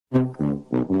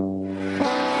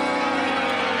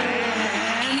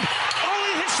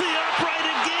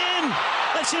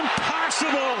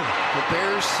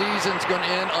going to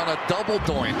end on a double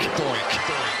doink.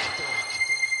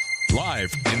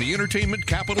 Live in the entertainment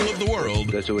capital of the world.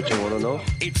 That's what you want to know?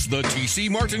 It's the T.C.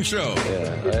 Martin Show.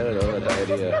 Yeah, I don't know, an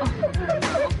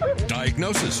idea.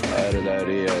 Diagnosis. I had an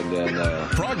idea, and then...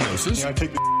 Prognosis. Yeah, I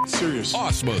take the serious.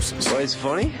 Osmosis. Why, it's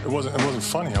funny? It wasn't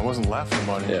funny. I wasn't laughing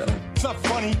about it. Yeah. It's not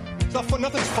funny. It's not fun.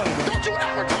 Nothing's funny. Don't you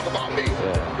ever talk about me.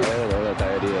 Yeah, I don't know,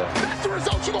 that idea. That's the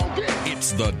result you're going to get.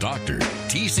 It's the Dr.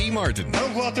 T.C. Martin. I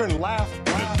don't go out there and laugh.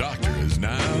 The doctor is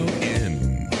now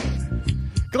in.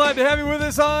 Glad to have you with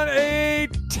us on a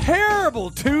terrible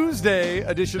Tuesday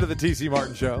edition of the T.C.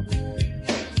 Martin Show.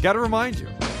 Got to remind you,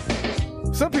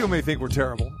 some people may think we're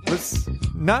terrible. It's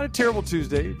not a terrible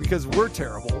Tuesday because we're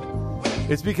terrible.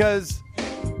 It's because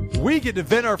we get to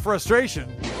vent our frustration,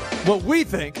 what we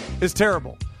think is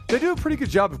terrible. They do a pretty good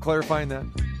job of clarifying that.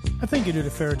 I think you did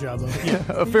a fair job of it.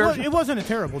 Yeah. It wasn't a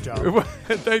terrible job.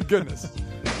 Thank goodness.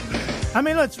 I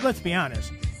mean, let's be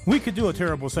honest. We could do a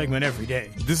terrible segment every day.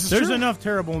 There's true. enough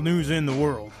terrible news in the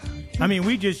world. I mean,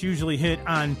 we just usually hit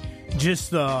on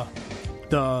just the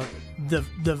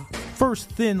first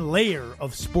thin layer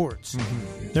of sports.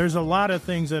 Mm-hmm. There's a lot of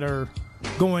things that are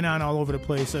going on all over the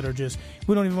place that are just,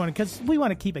 we don't even want to, because we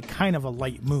want to keep it kind of a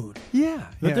light mood. Yeah.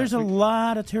 But there's a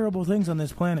lot of terrible things on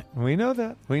this planet. We know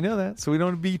that. So we don't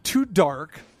want to be too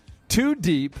dark, too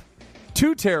deep,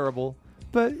 too terrible.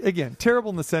 But again, terrible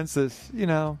in the sense that,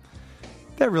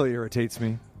 that really irritates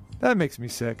me. That makes me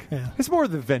sick. Yeah. It's more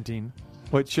the venting,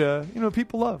 which,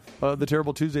 people love, the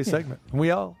Terrible Tuesday segment. And we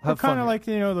all have fun. Kind of like,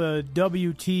 the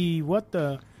WT, what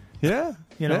the... Yeah.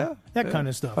 That kind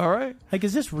of stuff. All right. Like,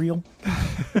 is this real?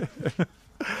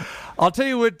 I'll tell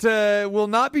you what will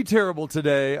not be terrible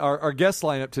today. Our guest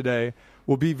lineup today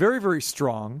will be very, very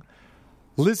strong.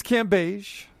 Liz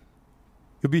Cambage.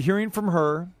 You'll be hearing from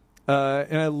her.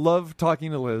 And I love talking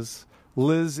to Liz.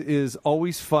 Liz is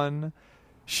always fun.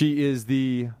 She is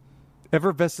the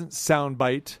effervescent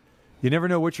soundbite. You never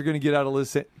know what you're going to get out of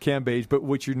Liz Cambage, but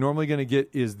what you're normally going to get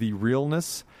is the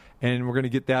realness. And we're going to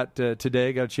get that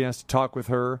today. Got a chance to talk with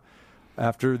her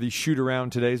after the shoot-around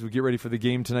today as we get ready for the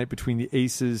game tonight between the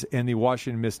Aces and the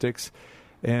Washington Mystics.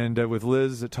 And with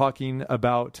Liz talking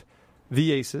about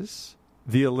the Aces,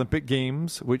 the Olympic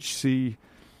Games, which she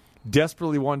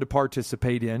desperately wanted to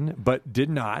participate in but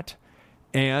did not,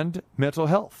 and mental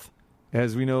health.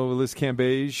 As we know, Liz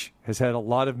Cambage has had a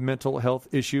lot of mental health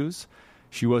issues.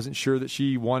 She wasn't sure that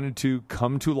she wanted to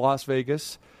come to Las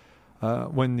Vegas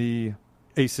when the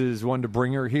Aces wanted to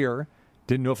bring her here.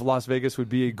 Didn't know if Las Vegas would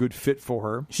be a good fit for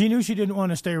her. She knew she didn't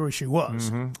want to stay where she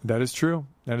was. Mm-hmm. That is true.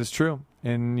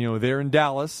 And, there in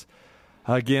Dallas,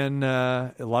 again,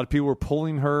 a lot of people were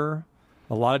pulling her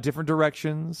a lot of different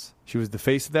directions. She was the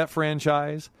face of that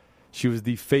franchise. She was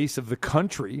the face of the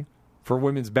country for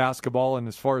women's basketball and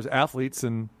as far as athletes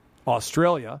in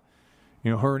Australia.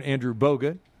 Her and Andrew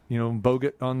Bogut.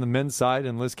 Bogut on the men's side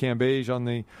and Liz Cambage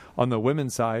on the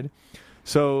women's side.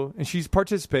 So, and she's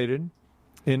participated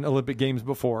in Olympic Games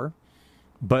before,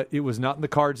 but it was not in the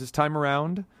cards this time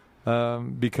around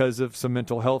because of some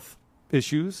mental health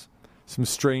issues, some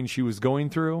strain she was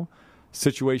going through,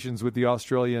 situations with the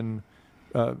Australian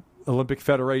Olympic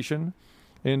Federation,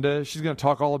 and she's going to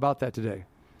talk all about that today.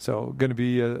 So, going to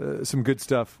be some good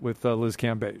stuff with Liz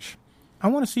Cambage. I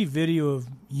want to see video of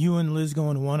you and Liz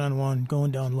going one-on-one,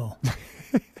 going down low.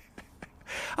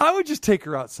 I would just take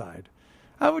her outside.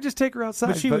 But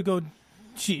she would go.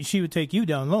 She would take you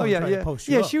down low. Oh, yeah, and try yeah. to post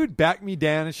you up. She would back me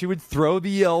down, and she would throw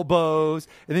the elbows,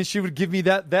 and then she would give me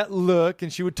that look,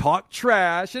 and she would talk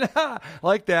trash, and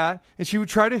like that, and she would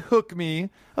try to hook me.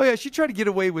 Oh, yeah, she'd try to get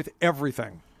away with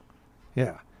everything.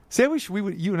 Yeah. See, I wish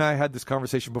you and I had this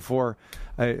conversation before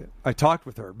I talked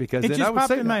with her, because it then just I would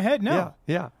popped say in my head now.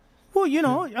 Yeah. Well,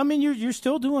 I mean, you're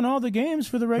still doing all the games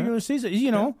for the regular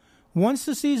season. Once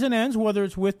the season ends, whether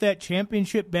it's with that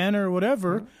championship banner or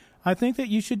whatever, I think that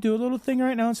you should do a little thing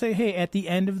right now and say, hey, at the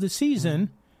end of the season,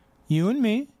 you and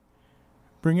me,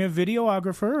 bring a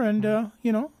videographer and,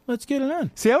 let's get it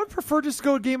on. See, I would prefer just to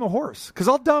go a game of horse, because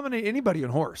I'll dominate anybody in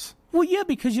horse. Well, yeah,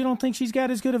 because you don't think she's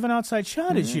got as good of an outside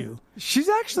shot as you. She's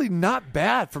actually not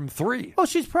bad from three. Oh,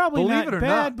 she's probably Believe not it or bad,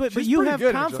 not. but She's you pretty have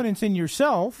good, confidence in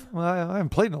yourself. Well, I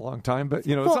haven't played in a long time, but, it's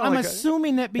well, not I'm like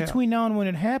assuming that between now and when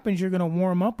it happens, you're going to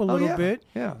warm up a little bit,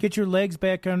 get your legs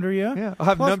back under you. Yeah, I'll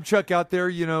have Numbchuck out there,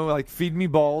 like feed me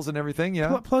balls and everything,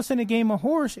 yeah. Plus, in a game of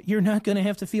horse, you're not going to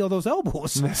have to feel those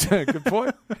elbows. That's a good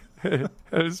point. That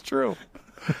is true.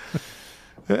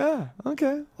 Yeah,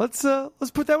 okay. Let's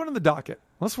put that one on the docket.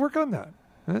 Let's work on that.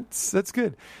 That's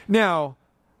good. Now,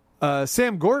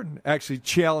 Sam Gordon actually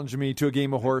challenged me to a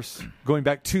game of horse going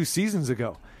back 2 seasons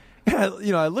ago.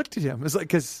 And I looked at him. It's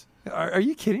like, are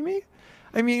you kidding me?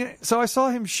 I mean, so I saw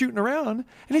him shooting around,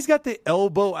 and he's got the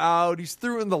elbow out. He's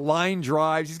throwing the line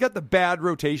drives. He's got the bad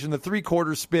rotation, the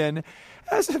 3/4 spin.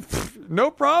 I said, no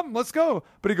problem, let's go.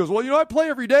 But he goes, well, I play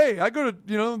every day. I go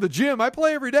to, the gym. I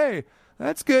play every day.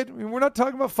 That's good. I mean, we're not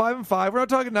talking about 5 and 5. We're not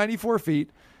talking 94 feet.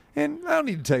 And I don't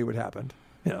need to tell you what happened.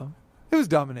 It was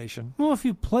domination. Well, if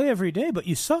you play every day, but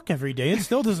you suck every day, it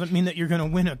still doesn't mean that you're going to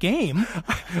win a game.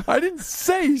 I didn't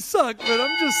say he sucked, but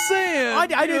I'm just saying.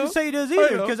 I didn't say he does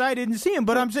either because I didn't see him.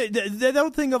 But I'm saying the whole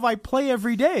thing of I play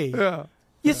every day.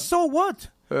 Yeah. So what?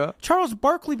 Yeah. Charles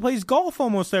Barkley plays golf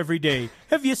almost every day.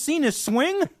 Have you seen his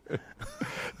swing?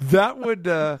 That would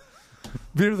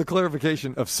be the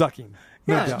clarification of sucking.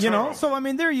 No doubt. So, I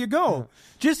mean, there you go.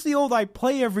 Just the old I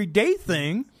play every day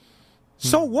thing.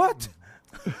 So what?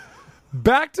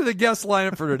 Back to the guest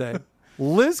lineup for today.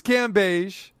 Liz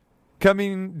Cambage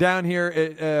coming down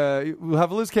here. We'll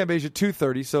have Liz Cambage at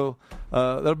 2:30, so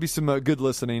that'll be some good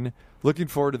listening. Looking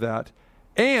forward to that.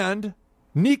 And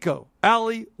Nico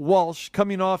Ali Walsh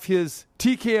coming off his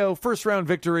TKO first-round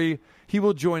victory. He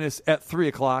will join us at 3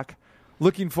 o'clock.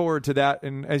 Looking forward to that.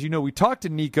 And as you know, we talked to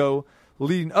Nico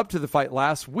leading up to the fight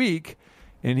last week,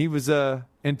 and he was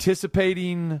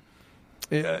anticipating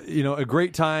a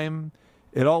great time.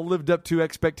 It all lived up to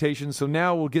expectations. So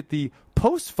now we'll get the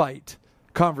post-fight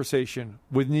conversation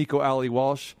with Nico Ali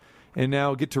Walsh and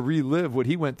now get to relive what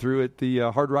he went through at the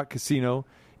Hard Rock Casino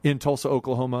in Tulsa,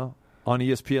 Oklahoma on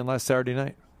ESPN last Saturday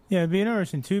night. Yeah, it'd be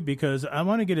interesting, too, because I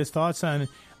want to get his thoughts on,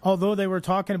 although they were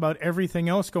talking about everything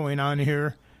else going on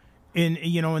here in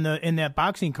that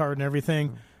boxing card and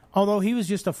everything, although he was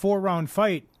just a 4-round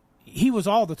fight, he was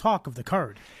all the talk of the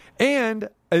card. And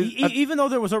even though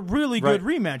there was a really good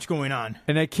rematch going on.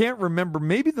 And I can't remember,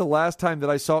 maybe the last time that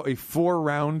I saw a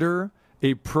 4-rounder,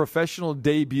 a professional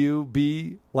debut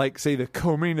be like, say, the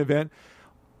co-main event,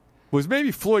 was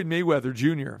maybe Floyd Mayweather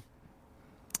Jr.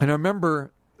 And I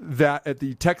remember that at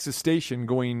the Texas station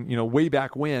going, way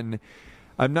back when.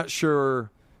 I'm not sure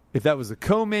if that was the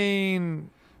co-main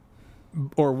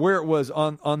or where it was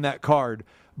on that card.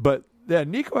 But yeah,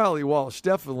 Nico Ali Walsh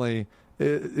definitely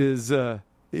is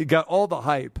it got all the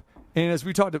hype. And as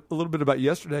we talked a little bit about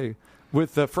yesterday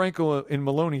with Franco and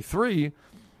Maloney 3,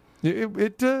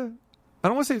 it I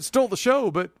don't want to say it stole the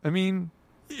show, but I mean,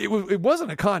 it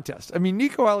wasn't a contest. I mean,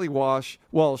 Nico Ali Walsh,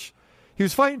 he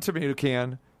was fighting Tomato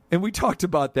Can, and we talked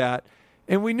about that,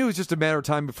 and we knew it was just a matter of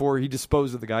time before he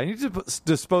disposed of the guy. And he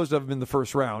disposed of him in the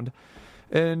first round.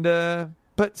 And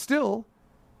but still,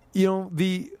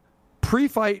 the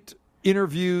pre-fight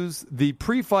interviews, the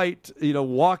pre-fight,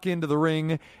 walk into the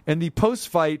ring, and the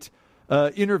post-fight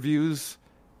interviews,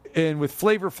 and with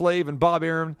Flavor Flav and Bob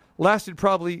Arum, lasted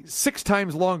probably 6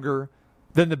 times longer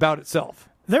than the bout itself.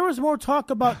 There was more talk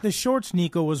about the shorts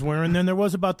Nico was wearing than there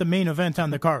was about the main event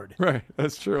on the card. Right,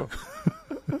 that's true.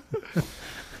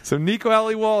 So Nico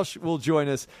Ali Walsh will join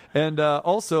us. And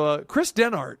also, Chris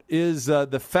Denhart is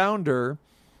the founder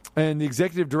and the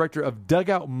executive director of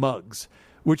Dugout Mugs,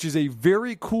 which is a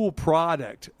very cool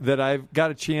product that I've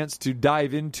got a chance to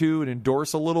dive into and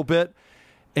endorse a little bit.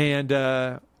 And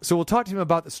so we'll talk to him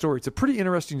about the story. It's a pretty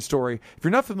interesting story. If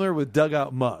you're not familiar with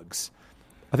Dugout Mugs,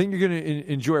 I think you're going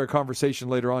to enjoy our conversation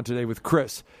later on today with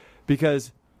Chris,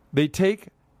 because they take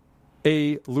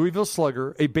a Louisville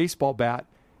Slugger, a baseball bat,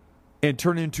 and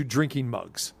turn it into drinking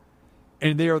mugs.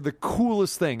 And they are the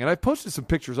coolest thing. And I've posted some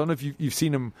pictures. I don't know if you've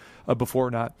seen them before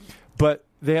or not, but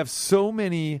they have so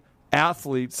many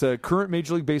athletes, current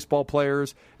Major League Baseball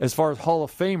players, as far as Hall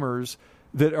of Famers,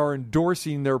 that are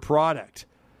endorsing their product.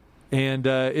 And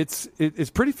it's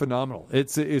pretty phenomenal.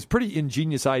 It's a pretty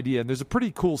ingenious idea. And there's a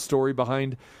pretty cool story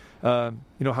behind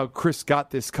how Chris got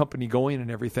this company going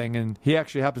and everything. And he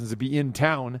actually happens to be in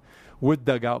town with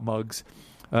Dugout Mugs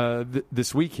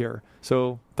this week here.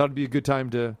 So thought it'd be a good time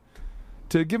to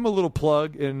give him a little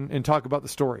plug and talk about the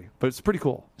story. But it's pretty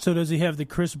cool. So does he have the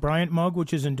Chris Bryant mug,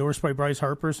 which is endorsed by Bryce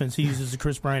Harper since he uses the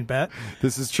Chris Bryant bat?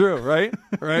 This is true, right?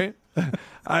 Right?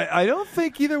 I don't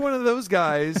think either one of those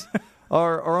guys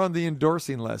are on the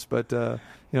endorsing list. But,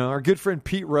 our good friend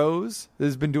Pete Rose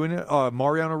has been doing it.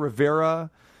 Mariano Rivera,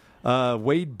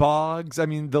 Wade Boggs. I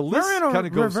mean, the list kind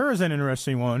of goes. Rivera's an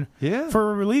interesting one. Yeah.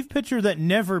 For a relief pitcher that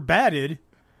never batted,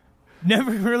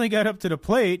 never really got up to the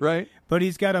plate. Right. But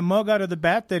he's got a mug out of the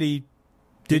bat that he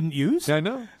didn't use. I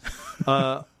know.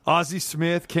 Ozzie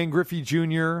Smith, Ken Griffey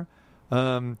Jr.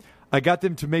 I got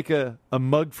them to make a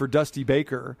mug for Dusty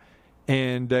Baker.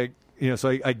 And,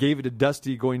 so I gave it to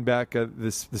Dusty going back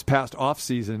this past off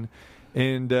season.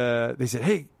 And they said,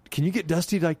 hey, can you get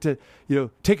Dusty to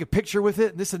take a picture with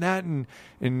it and this and that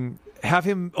and have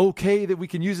him okay that we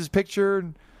can use his picture?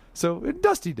 And so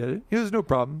Dusty did it. It was no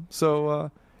problem.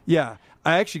 So, Yeah.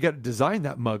 I actually got to design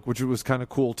that mug, which was kind of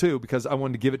cool, too, because I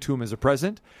wanted to give it to him as a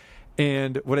present.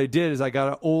 And what I did is I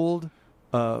got an old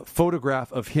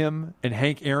photograph of him and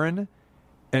Hank Aaron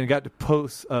and got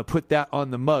to put that on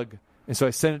the mug. And so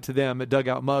I sent it to them at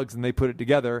Dugout Mugs, and they put it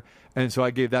together. And so I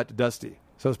gave that to Dusty.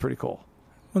 So it was pretty cool.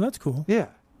 Well, that's cool. Yeah.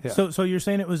 Yeah. So you're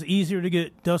saying it was easier to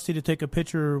get Dusty to take a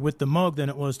picture with the mug than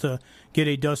it was to get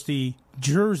a Dusty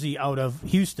jersey out of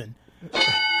Houston.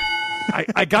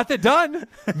 I got that done.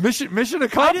 Mission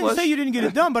accomplished. I didn't say you didn't get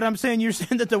it done, but I'm saying you're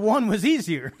saying that the one was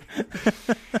easier.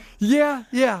 Yeah.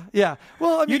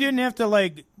 Well, I mean, you didn't have to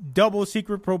like double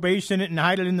secret probation it and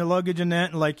hide it in the luggage and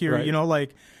that, and like you're right.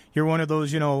 like you're one of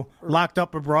those locked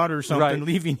up abroad or something, right.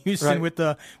 leaving Houston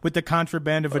right. with the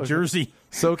contraband of a jersey.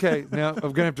 So okay, now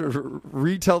I'm going to have to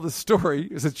retell the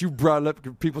story since you brought it up.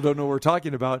 Because people don't know what we're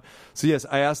talking about. So yes,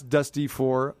 I asked Dusty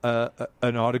for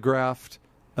an autographed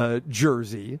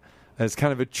jersey as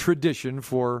kind of a tradition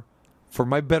for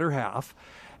my better half,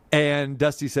 and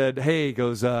Dusty said, "Hey," he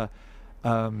goes,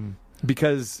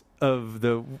 because of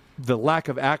the lack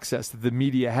of access that the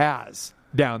media has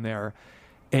down there,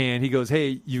 and he goes,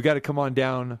 "Hey, you got to come on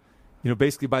down,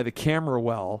 basically by the camera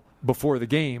well before the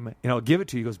game, and I'll give it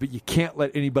to you." He goes, "But you can't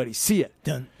let anybody see it."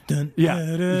 Dun, dun, Yeah,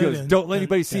 dun, he goes, dun, "Don't let dun,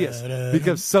 anybody see dun, us dun,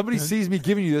 because somebody dun. sees me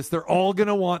giving you this, they're all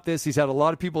gonna want this." He's had a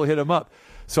lot of people hit him up.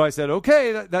 So I said,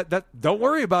 "Okay, that don't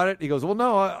worry about it." He goes, "Well,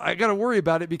 no, I got to worry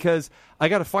about it because I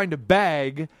got to find a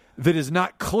bag that is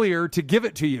not clear to give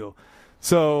it to you."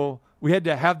 So we had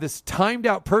to have this timed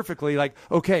out perfectly. Like,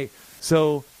 okay,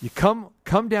 so you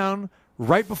come down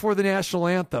right before the national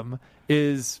anthem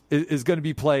is going to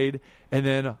be played, and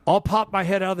then I'll pop my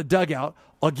head out of the dugout.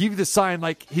 I'll give you the sign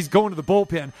like he's going to the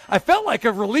bullpen. I felt like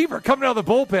a reliever coming out of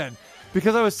the bullpen,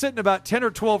 because I was sitting about 10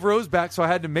 or 12 rows back, so I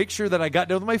had to make sure that I got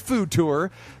done with my food tour,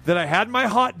 that I had my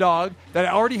hot dog, that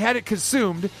I already had it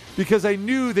consumed, because I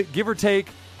knew that give or take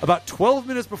about 12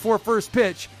 minutes before first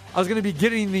pitch, I was going to be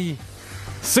getting the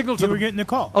signal to You were getting the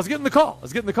call. I was getting the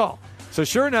call. So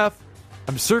sure enough,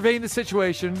 I'm surveying the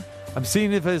situation. I'm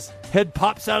seeing if his head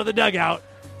pops out of the dugout,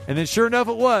 and then sure enough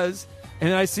it was, and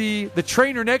then I see the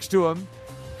trainer next to him,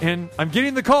 and I'm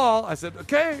getting the call. I said,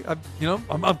 "Okay,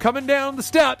 I'm coming down the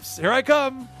steps. Here I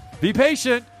come. Be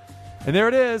patient." And there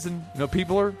it is. And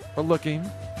people are looking.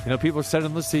 People are sitting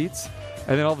in the seats.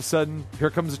 And then all of a sudden, here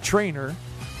comes a trainer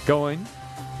going.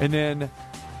 And then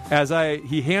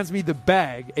he hands me the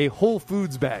bag, a Whole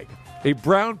Foods bag, a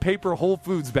brown paper Whole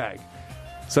Foods bag.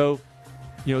 So,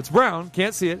 it's brown,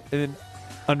 can't see it. And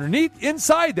then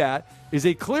inside that is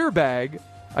a clear bag,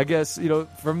 I guess,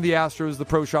 from the Astros, the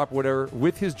pro shop, whatever,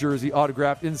 with his jersey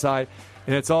autographed inside.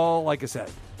 And it's all, like I said,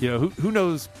 who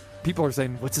knows? People are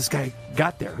saying, "What's this guy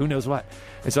got there? Who knows what?"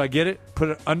 And so I get it, put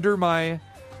it under my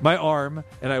arm,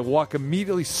 and I walk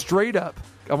immediately straight up.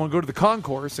 I want to go to the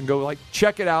concourse and go,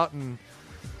 check it out and,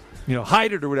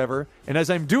 hide it or whatever. And as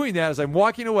I'm doing that, as I'm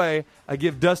walking away, I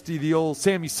give Dusty the old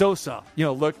Sammy Sosa,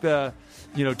 look, the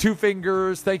 2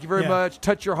 fingers, thank you very much,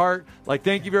 touch your heart,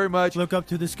 thank you very much. Look up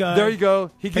to the sky. There you go.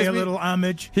 He Pay gives a me little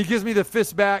homage. He gives me the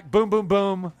fist back. Boom, boom,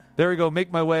 boom. There we go.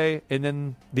 Make my way. And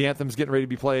then the anthem's getting ready to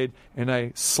be played. And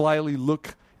I slyly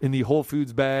look in the Whole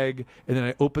Foods bag. And then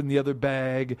I open the other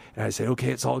bag. And I say,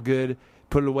 "Okay, it's all good."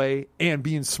 Put it away. And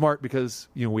being smart, because,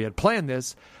 we had planned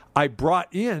this, I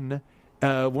brought in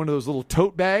one of those little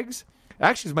tote bags.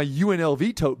 Actually, it's my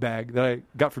UNLV tote bag that I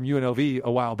got from UNLV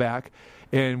a while back,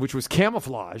 and which was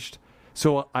camouflaged.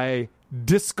 So I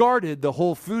discarded the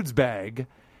Whole Foods bag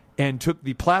and took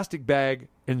the plastic bag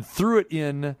and threw it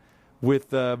in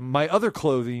with my other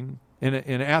clothing in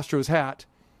an Astros hat,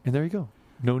 and there you go.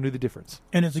 No one knew the difference.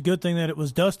 And it's a good thing that it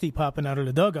was Dusty popping out of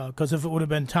the dugout, because if it would have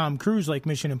been Tom Cruise like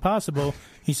Mission Impossible,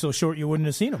 he's so short you wouldn't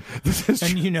have seen him.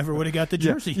 And you never would have got the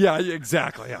jersey. Yeah,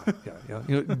 exactly. Yeah.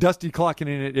 Dusty clocking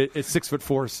in at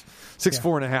 6'4",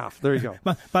 6'4.5". There you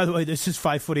go. By the way, this is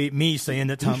 5'8" me saying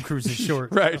that Tom Cruise is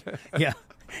short. Right. Yeah,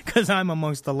 because I'm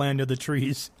amongst the land of the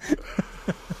trees.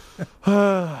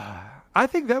 I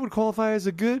think that would qualify as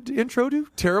a good intro to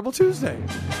Terrible Tuesday.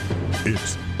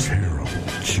 It's Terrible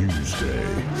Tuesday.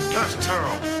 That's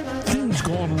terrible. Things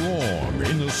gone wrong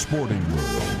in the sporting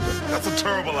world. That's a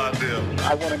terrible idea.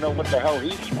 I want to know what the hell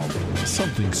he's smoking.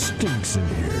 Something stinks in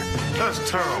here. That's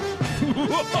terrible.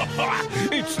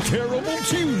 It's Terrible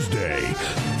Tuesday.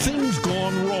 Things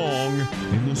gone wrong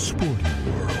in the sporting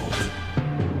world.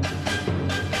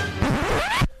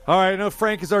 All right, I know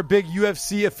Frank is our big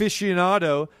UFC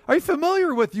aficionado. Are you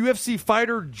familiar with UFC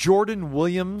fighter Jordan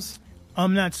Williams?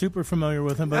 I'm not super familiar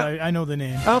with him, but I know the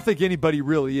name. I don't think anybody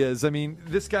really is. I mean,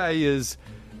 this guy is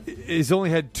he's only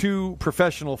had 2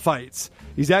 professional fights.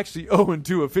 He's actually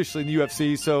 0-2 officially in the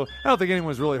UFC, so I don't think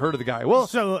anyone's really heard of the guy.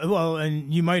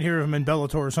 And you might hear him in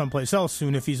Bellator or someplace else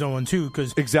soon if he's 0-2,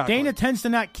 because exactly. Dana tends to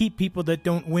not keep people that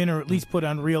don't win or at least put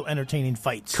on real entertaining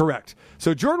fights. Correct.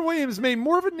 So Jordan Williams made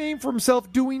more of a name for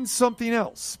himself doing something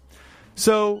else.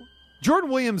 So Jordan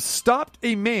Williams stopped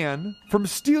a man from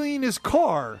stealing his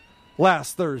car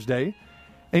last Thursday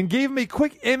and gave him a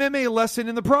quick MMA lesson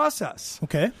in the process.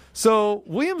 Okay. So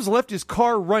Williams left his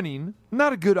car running,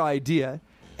 not a good idea,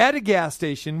 at a gas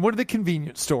station, one of the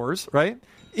convenience stores, right,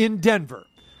 in Denver.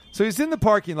 So he's in the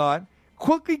parking lot,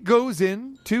 quickly goes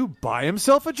in to buy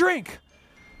himself a drink.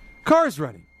 Car's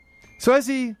running. So as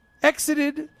he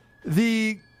exited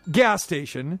the gas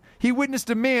station, he witnessed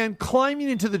a man climbing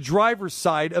into the driver's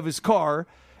side of his car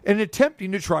and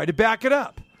attempting to try to back it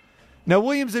up. Now,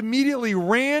 Williams immediately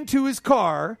ran to his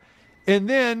car and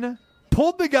then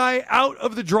pulled the guy out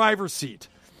of the driver's seat,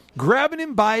 grabbing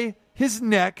him by his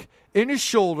neck and his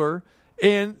shoulder,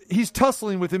 and he's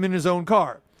tussling with him in his own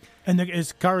car. And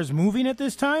his car is moving at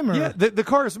this time? Or? Yeah, the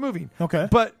car is moving. Okay.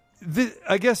 But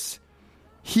I guess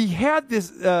he had this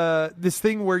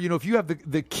thing where, if you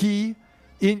have the key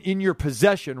in your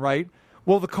possession, right,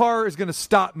 well, the car is going to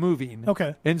stop moving.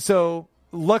 Okay. And so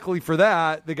luckily for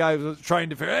that, the guy was trying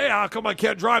to figure, hey, how come I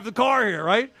can't drive the car here,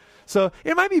 right? So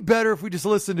it might be better if we just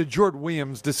listen to Jordan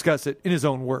Williams discuss it in his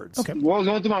own words. Okay. What was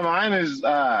going through my mind is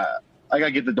I got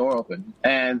to get the door open.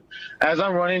 And as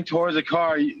I'm running towards the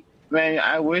car, man,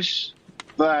 I wish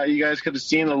that you guys could have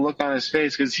seen the look on his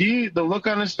face, because the look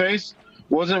on his face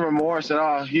wasn't remorse at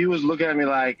all. He was looking at me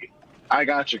like, I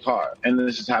got your car, and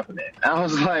this is happening. And I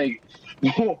was like,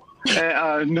 no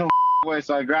way.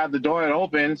 So I grabbed the door and it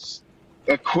opens.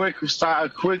 A quick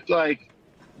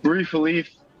brief relief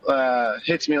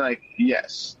hits me like,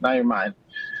 yes, now you're mine.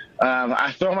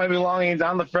 I throw my belongings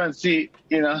on the front seat,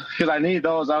 because I need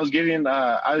those. I was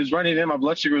running in, my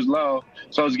blood sugar was low,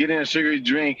 so I was getting a sugary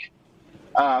drink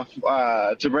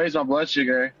to raise my blood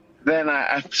sugar. Then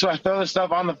I throw the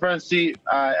stuff on the front seat.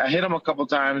 I hit him a couple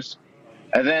times,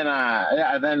 and then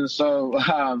at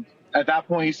that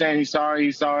point he's saying he's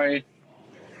sorry.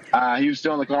 He was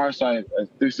still in the car, so I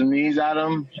threw some knees at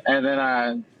him, and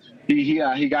then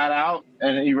he got out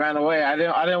and he ran away. I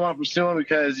didn't want to pursue him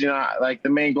because the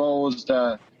main goal was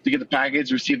to get the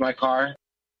package, receive my car.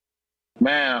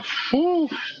 Man, whew,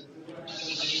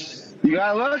 you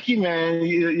got lucky, man.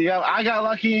 I got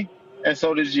lucky, and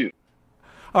so did you.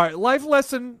 All right, life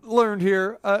lesson learned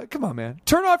here. Come on, man.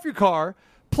 Turn off your car.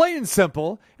 Plain and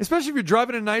simple. Especially if you're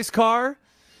driving a nice car,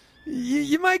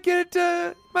 you might get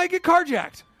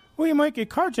carjacked. Well, you might get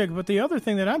carjacked, but the other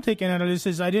thing that I'm taking out of this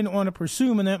is I didn't want to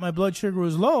pursue him and that my blood sugar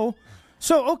was low.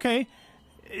 So, okay,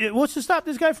 what's to stop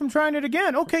this guy from trying it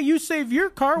again? Okay, you saved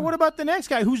your car. What about the next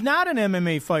guy who's not an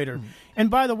MMA fighter? And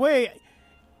by the way,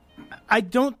 I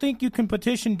don't think you can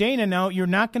petition Dana now. You're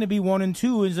not going to be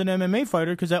 1-2 as an MMA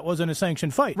fighter because that wasn't a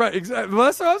sanctioned fight. Right, exactly. Well,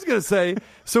 that's what I was going to say.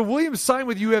 So Williams signed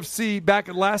with UFC back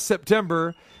in last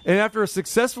September, and after a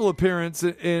successful appearance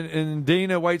in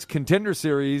Dana White's Contender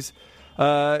Series,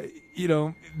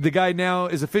 the guy now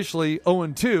is officially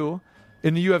 0-2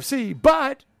 in the UFC,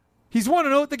 but he's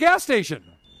 1-0 at the gas station.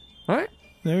 All right?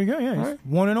 There you go. Yeah, he's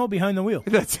 1-0 behind the wheel.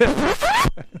 That's it.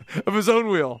 Of his own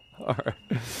wheel. All right.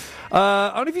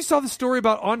 I don't know if you saw the story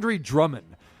about Andre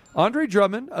Drummond. Andre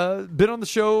Drummond, been on the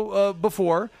show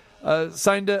before,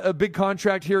 signed a big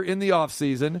contract here in the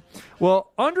offseason.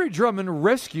 Well, Andre Drummond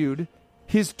rescued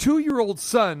his 2-year-old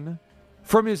son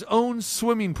from his own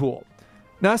swimming pool.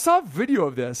 Now, I saw a video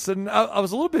of this, and I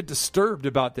was a little bit disturbed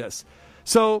about this.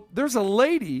 So there's a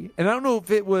lady, and I don't know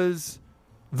if it was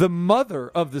the mother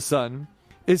of the son,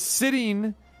 is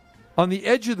sitting on the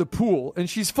edge of the pool, and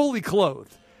she's fully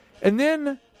clothed. And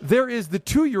then there is the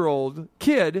 2-year-old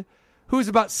kid who is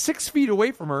about 6 feet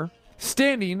away from her,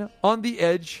 standing on the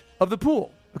edge of the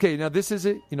pool. Okay, now this is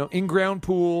a in-ground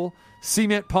pool,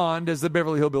 cement pond, as the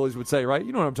Beverly Hillbillies would say, right?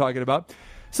 You know what I'm talking about.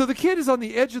 So the kid is on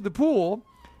the edge of the pool.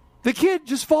 The kid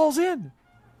just falls in.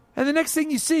 And the next thing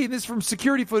you see, and this is from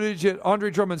security footage at Andre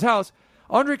Drummond's house,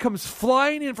 Andre comes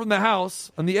flying in from the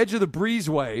house on the edge of the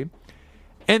breezeway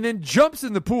and then jumps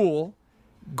in the pool,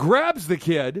 grabs the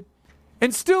kid,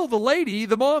 and still the lady,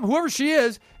 the mom, whoever she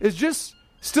is just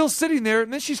still sitting there,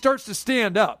 and then she starts to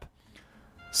stand up.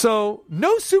 So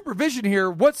no supervision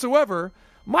here whatsoever.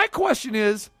 My question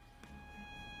is,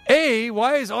 A,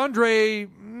 why is Andre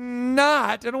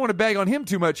not, I don't want to bag on him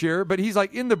too much here, but he's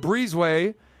like in the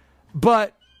breezeway,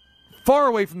 but far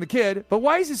away from the kid. But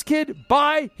why is this kid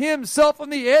by himself on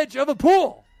the edge of a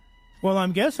pool? Well,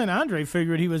 I'm guessing Andre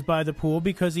figured he was by the pool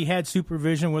because he had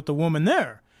supervision with the woman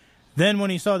there. Then when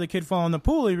he saw the kid fall in the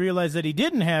pool, he realized that he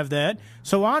didn't have that.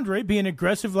 So Andre, being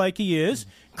aggressive like he is,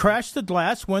 crashed the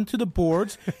glass, went to the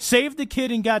boards, saved the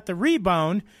kid and got the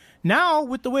rebound. Now,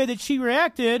 with the way that she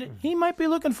reacted, he might be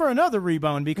looking for another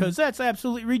rebound because that's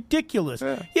absolutely ridiculous.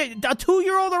 Yeah, a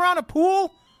 2-year-old around a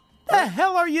pool? The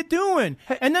hell are you doing?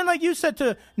 And then, like you said,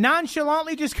 to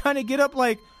nonchalantly just kind of get up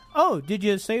like, oh, did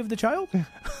you save the child?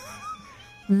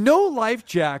 No life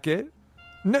jacket.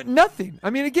 Nothing. I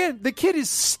mean, again, the kid is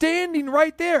standing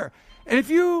right there. And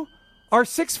if you are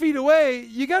 6 feet away,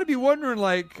 you got to be wondering,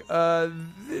 like,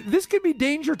 this could be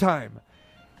danger time.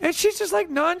 And she's just like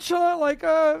nonchalant, like,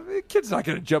 the kid's not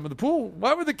going to jump in the pool.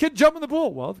 Why would the kid jump in the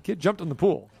pool? Well, the kid jumped in the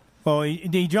pool. Well,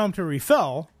 he jumped or he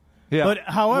fell. Yeah. But,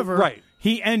 however, right.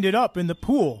 He ended up in the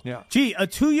pool. Yeah. Gee, a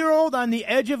 2-year-old on the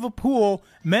edge of a pool,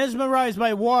 mesmerized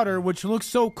by water, which looks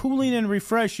so cooling and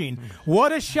refreshing.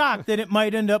 What a shock that it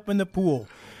might end up in the pool.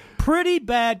 Pretty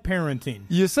bad parenting.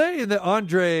 You say that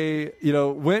Andre,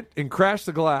 went and crashed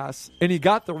the glass, and he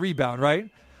got the rebound,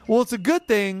 right? Well, it's a good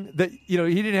thing that, he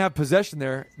didn't have possession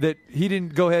there, that he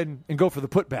didn't go ahead and go for the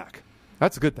putback.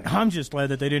 That's a good thing. I'm just glad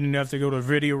that they didn't have to go to a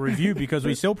video review because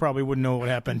we still probably wouldn't know what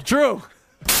happened. True.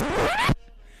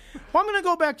 Well, I'm going to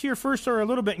go back to your first story a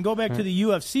little bit and go back to the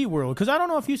UFC world because I don't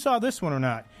know if you saw this one or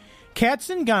not. Kat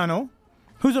Zingano,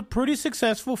 who's a pretty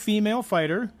successful female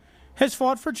fighter, has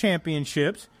fought for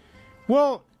championships.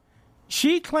 Well,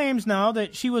 she claims now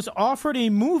that she was offered a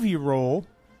movie role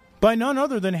by none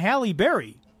other than Halle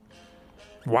Berry.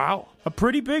 Wow. A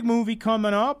pretty big movie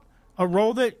coming up, a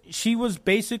role that she was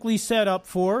basically set up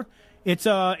for.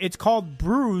 It's called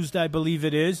Bruised, I believe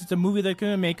it is. It's a movie they're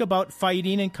going to make about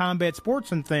fighting and combat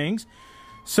sports and things.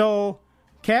 So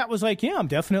Kat was like, yeah, I'm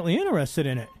definitely interested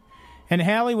in it. And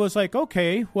Halle was like,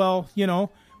 okay, well,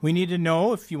 we need to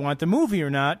know if you want the movie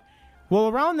or not. Well,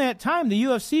 around that time, the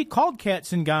UFC called Kat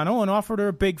Zingano and offered her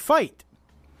a big fight.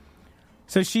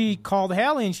 So she called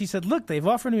Halle and she said, look, they've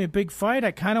offered me a big fight. I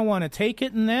kind of want to take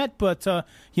it and that, but, I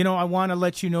want to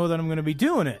let you know that I'm going to be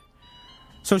doing it.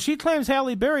 So she claims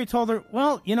Halle Berry told her,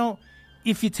 well,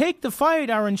 if you take the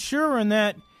fight, our insurer and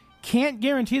that can't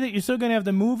guarantee that you're still going to have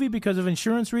the movie because of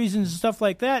insurance reasons and stuff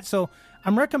like that. So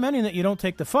I'm recommending that you don't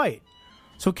take the fight.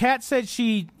 So Kat said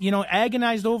she,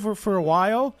 agonized over it for a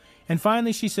while. And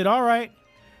finally she said, all right,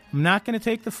 I'm not going to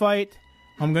take the fight.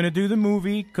 I'm going to do the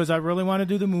movie because I really want to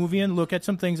do the movie and look at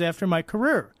some things after my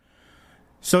career.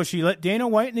 So she let Dana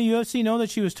White and the UFC know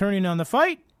that she was turning on the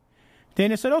fight.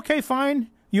 Dana said, okay, fine.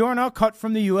 You are now cut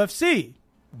from the UFC.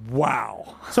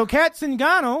 Wow. So Kat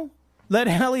Zingano let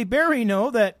Halle Berry know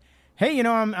that, hey,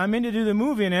 I'm in to do the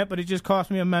movie in it, but it just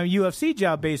cost me my UFC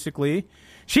job, basically.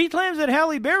 She claims that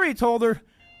Halle Berry told her,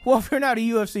 well, if you're not a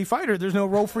UFC fighter, there's no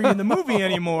role for you in the movie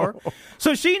anymore.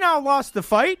 So she now lost the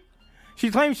fight. She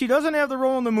claims she doesn't have the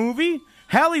role in the movie.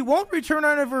 Halle won't return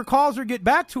any of her calls or get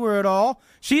back to her at all.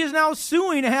 She is now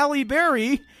suing Halle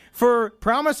Berry for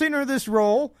promising her this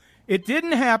role. It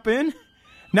didn't happen.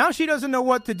 Now she doesn't know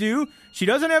what to do. She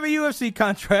doesn't have a UFC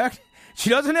contract. She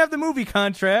doesn't have the movie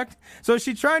contract. So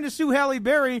she's trying to sue Halle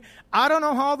Berry. I don't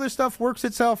know how this stuff works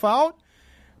itself out,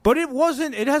 but it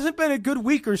hasn't been a good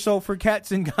week or so for Kat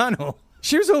Zingano.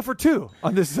 She was 0 for 2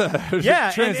 on this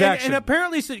transaction. And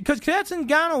apparently, because Kat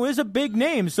Zingano is a big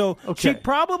name, so she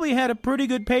probably had a pretty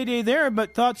good payday there,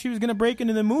 but thought she was going to break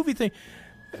into the movie thing.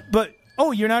 But,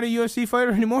 you're not a UFC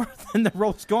fighter anymore? Then the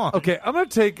role's gone. Okay, I'm going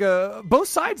to take both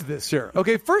sides of this here.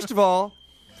 Okay, first of all,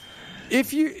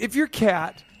 if you're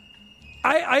Kat,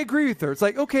 I agree with her. It's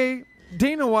like, okay,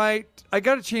 Dana White, I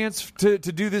got a chance to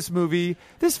do this movie.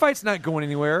 This fight's not going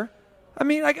anywhere. I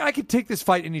mean, I could take this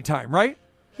fight anytime, right?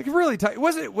 Like really tight.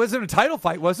 Was it a title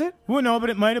fight, was it? Well, no,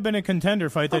 but it might have been a contender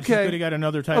fight that she could have got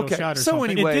another title shot or something.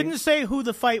 Anyway, it didn't say who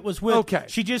the fight was with. Okay.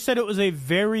 She just said it was a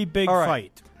very big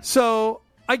fight. So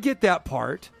I get that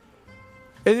part.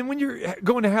 And then when you're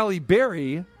going to Halle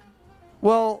Berry,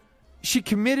 well, she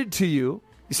committed to you.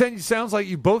 It sounds like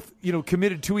you both,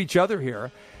 committed to each other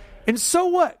here. And so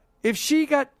what? If she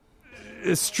got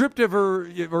stripped of her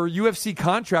UFC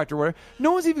contract or whatever,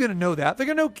 no one's even going to know that. They're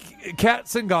going to know Kat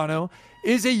Zingano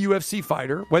is a UFC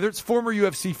fighter, whether it's former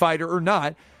UFC fighter or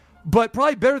not, but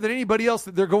probably better than anybody else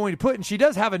that they're going to put. And she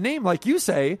does have a name, like you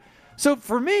say. So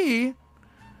for me,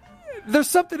 there's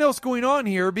something else going on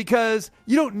here because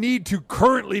you don't need to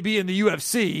currently be in the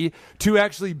UFC to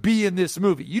actually be in this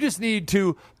movie. You just need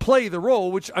to play the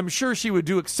role, which I'm sure she would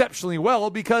do exceptionally well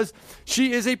because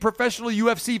she is a professional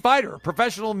UFC fighter,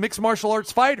 professional mixed martial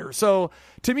arts fighter. So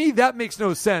to me, that makes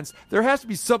no sense. There has to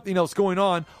be something else going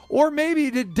on. Or maybe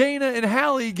did Dana and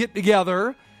Halle get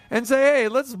together and say, hey,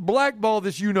 let's blackball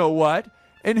this you-know-what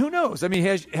And who knows? I mean,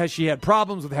 has she had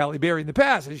problems with Halle Berry in the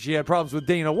past? Has she had problems with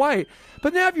Dana White?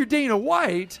 But now if you're Dana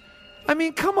White, I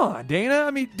mean, come on, Dana.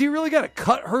 I mean, do you really got to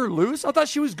cut her loose? I thought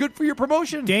she was good for your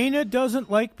promotion. Dana doesn't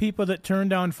like people that turn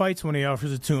down fights when he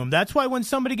offers it to them. That's why when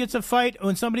somebody gets a fight,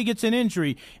 when somebody gets an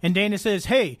injury, and Dana says,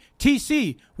 hey,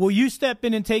 TC, will you step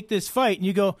in and take this fight? And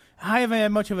you go, I haven't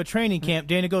had much of a training camp.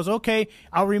 Dana goes, okay,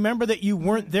 I'll remember that you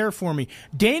weren't there for me.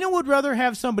 Dana would rather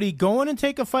have somebody go in and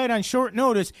take a fight on short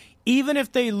notice. Even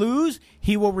if they lose,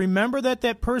 he will remember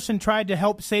that person tried to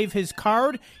help save his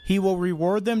card. He will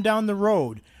reward them down the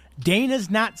road. Dana's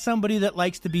not somebody that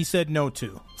likes to be said no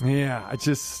to. Yeah, I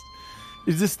just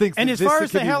think. And that as this far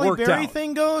as the could be Halle worked Berry out.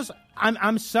 thing goes,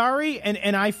 I'm sorry,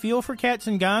 and I feel for Kat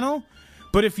Zingano,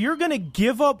 but if you're going to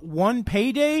give up one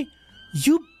payday,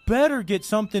 you better get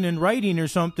something in writing or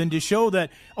something to show that,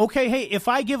 okay, hey, if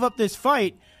I give up this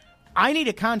fight, I need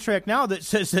a contract now that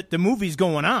says that the movie's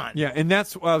going on. Yeah, and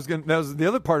that's what that was the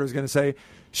other part I was going to say.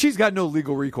 She's got no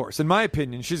legal recourse. In my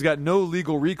opinion, she's got no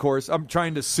legal recourse. I'm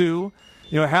trying to sue.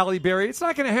 Halle Berry, it's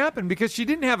not going to happen because she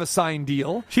didn't have a signed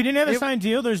deal. She didn't have a signed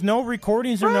deal. There's no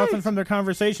recordings or Right. nothing from their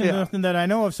conversations, nothing that I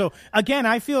know of. So, again,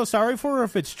 I feel sorry for her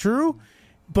if it's true.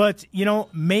 But,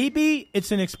 maybe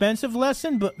it's an expensive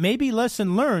lesson, but maybe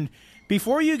lesson learned.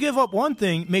 Before you give up one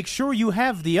thing, make sure you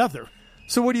have the other.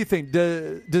 So what do you think?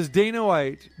 Does Dana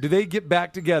White, do they get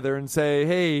back together and say,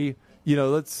 hey,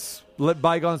 let's let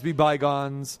bygones be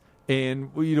bygones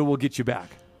and, we'll get you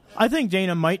back? I think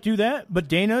Dana might do that, but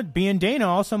Dana, being Dana,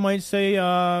 also might say,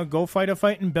 go fight a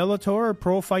fight in Bellator or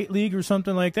Pro Fight League or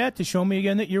something like that to show me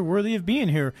again that you're worthy of being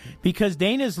here. Because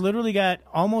Dana's literally got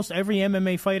almost every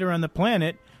MMA fighter on the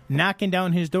planet knocking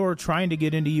down his door trying to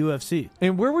get into UFC.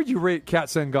 And where would you rate Kat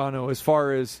Zingano as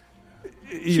far as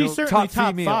she's certainly top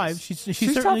females? five. She's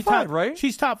top certainly five, right?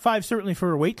 She's top five certainly for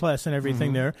her weight class and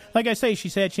everything there. Like I say,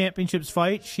 she's had championships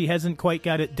fight. She hasn't quite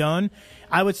got it done.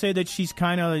 I would say that she's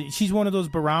one of those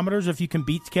barometers. If you can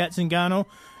beat Kat Zingano,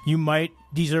 you might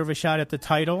deserve a shot at the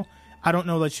title. I don't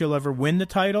know that she'll ever win the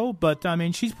title, but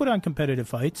she's put on competitive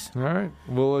fights. All right,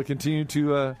 we'll continue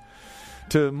to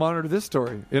monitor this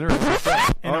story. Interesting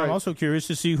stuff. And I'm also curious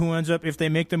to see who ends up, if they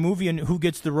make the movie, and who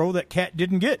gets the role that Kat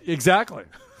didn't get. Exactly.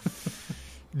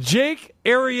 Jake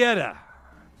Arrieta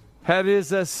had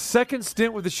his second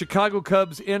stint with the Chicago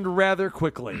Cubs end rather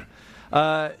quickly.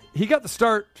 He got the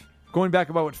start going back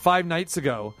about 5 nights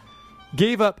ago.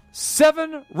 Gave up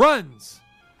 7 runs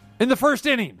in the first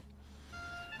inning.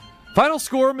 Final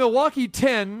score, Milwaukee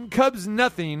 10, Cubs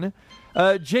nothing.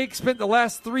 Jake spent the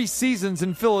last 3 seasons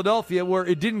in Philadelphia where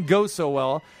it didn't go so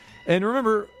well. And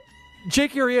remember,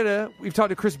 Jake Arrieta, we've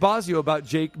talked to Chris Bosio about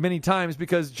Jake many times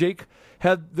because Jake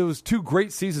had those 2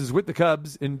 great seasons with the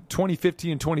Cubs in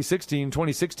 2015 and 2016.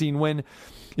 2016 when,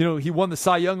 he won the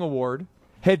Cy Young Award,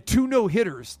 had 2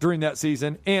 no-hitters during that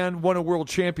season, and won a world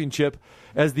championship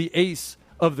as the ace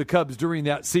of the Cubs during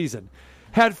that season.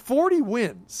 Had 40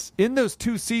 wins in those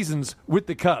 2 seasons with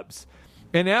the Cubs.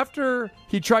 And after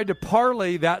he tried to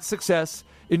parlay that success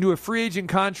into a free agent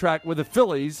contract with the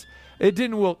Phillies, it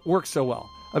didn't work so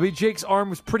well. Jake's arm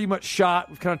was pretty much shot.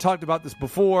 We've kind of talked about this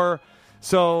before.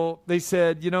 So they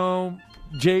said,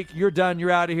 Jake, you're done.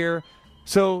 You're out of here.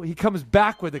 So he comes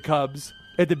back with the Cubs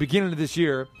at the beginning of this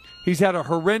year. He's had a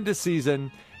horrendous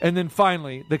season. And then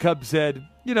finally, the Cubs said,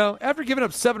 after giving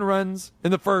up 7 runs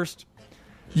in the first,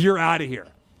 you're out of here.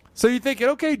 So you're thinking,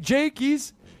 okay, Jake,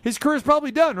 his career's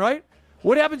probably done, right?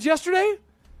 What happens yesterday?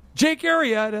 Jake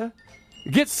Arrieta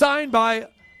gets signed by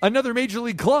another major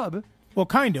league club. Well,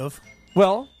 kind of.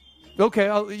 Well, okay,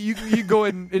 you go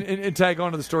ahead and tag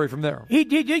on to the story from there. He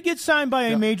did get signed by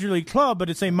a major league club, but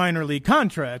it's a minor league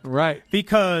contract. Right.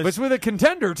 Because But it's with a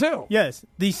contender, too. Yes.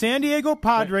 The San Diego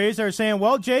Padres are saying,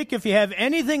 well, Jake, if you have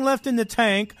anything left in the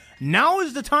tank, now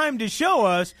is the time to show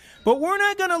us, but we're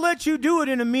not going to let you do it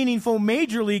in a meaningful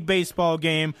Major League Baseball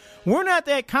game. We're not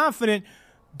that confident.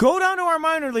 Go down to our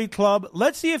minor league club.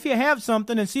 Let's see if you have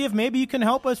something and see if maybe you can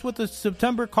help us with the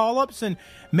September call-ups and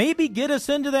maybe get us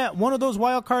into that one of those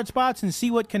wild card spots and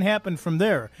see what can happen from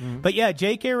there. But, yeah,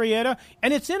 Jake Arrieta.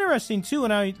 And it's interesting, too,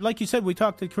 and like you said, we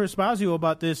talked to Chris Bosio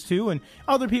about this, too, and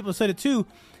other people said it, too.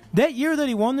 That year that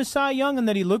he won the Cy Young and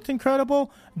that he looked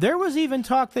incredible, there was even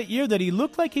talk that year that he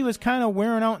looked like he was kind of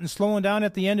wearing out and slowing down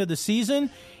at the end of the season.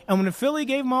 And when Philly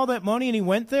gave him all that money and he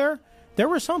went there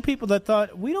were some people that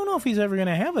thought, we don't know if he's ever going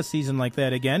to have a season like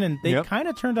that again, and they kind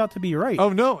of turned out to be right. Oh,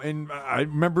 no, and I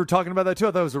remember talking about that, too.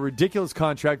 I thought it was a ridiculous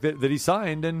contract that he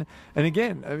signed. And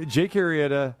again, Jake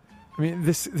Arrieta,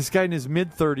 this guy in his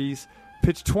mid-30s,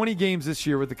 pitched 20 games this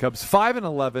year with the Cubs,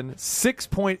 5-11,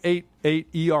 6.88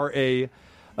 ERA.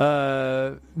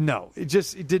 No,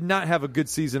 it did not have a good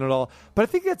season at all. But I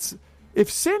think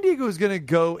if San Diego is going to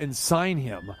go and sign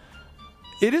him,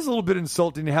 it is a little bit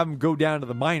insulting to have him go down to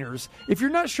the minors. If you're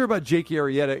not sure about Jake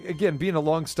Arrieta, again, being a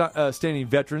long-standing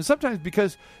veteran, sometimes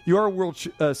because you are a World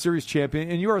Series champion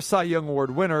and you are a Cy Young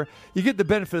Award winner, you get the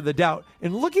benefit of the doubt.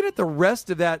 And looking at the rest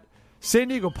of that San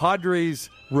Diego Padres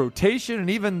rotation and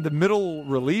even the middle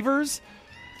relievers,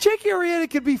 Jake Arrieta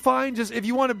could be fine just if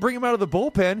you want to bring him out of the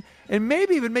bullpen and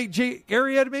maybe even make Jake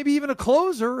Arrieta maybe even a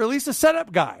closer or at least a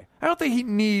setup guy. I don't think he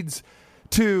needs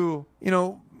to,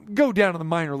 go down to the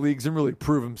minor leagues and really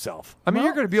prove himself. I mean,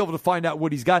 you're going to be able to find out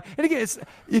what he's got. And again,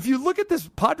 if you look at this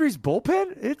Padres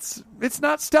bullpen, it's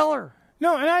not stellar.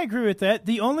 No, and I agree with that.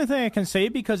 The only thing I can say,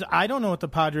 because I don't know what the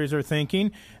Padres are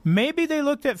thinking, maybe they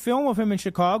looked at film of him in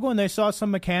Chicago and they saw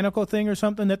some mechanical thing or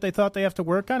something that they thought they have to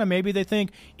work on, and maybe they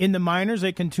think in the minors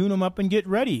they can tune him up and get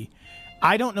ready.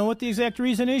 I don't know what the exact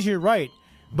reason is. You're right.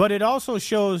 But it also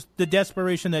shows the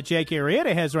desperation that Jake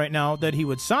Arrieta has right now that he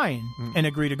would sign and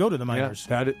agree to go to the minors.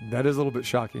 Yeah, that is a little bit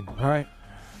shocking. All right,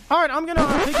 I'm going to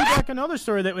piggyback another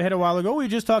story that we had a while ago. We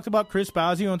just talked about Chris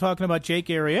Bosio and talking about Jake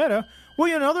Arrieta.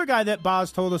 Well, another guy that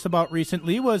Boz told us about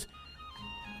recently was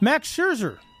Max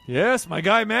Scherzer. Yes, my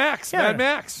guy Max, Mad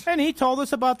Max. And he told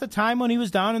us about the time when he was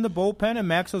down in the bullpen and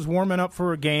Max was warming up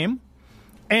for a game.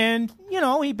 And,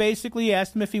 he basically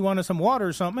asked him if he wanted some water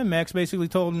or something, and Max basically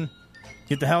told him,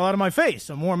 "Get the hell out of my face.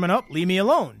 I'm warming up. Leave me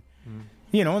alone."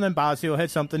 And then Bosio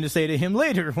had something to say to him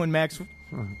later when Max,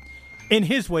 in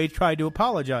his way, tried to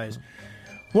apologize.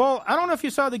 Well, I don't know if you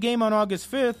saw the game on August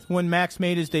 5th when Max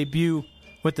made his debut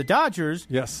with the Dodgers.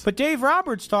 Yes. But Dave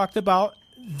Roberts talked about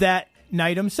that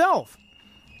night himself.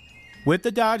 With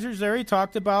the Dodgers there, he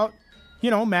talked about,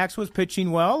 Max was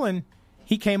pitching well, and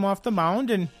he came off the mound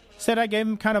and said, I gave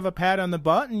him kind of a pat on the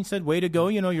butt, and he said, "Way to go,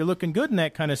 you're looking good," and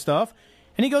that kind of stuff.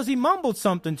 And he goes, he mumbled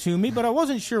something to me, but I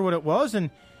wasn't sure what it was.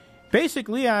 And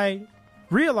basically, I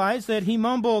realized that he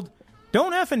mumbled,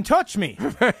 "Don't effing touch me."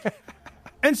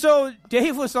 And so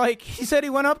Dave was like, he said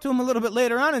he went up to him a little bit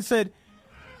later on and said,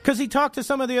 because he talked to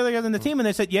some of the other guys on the team, and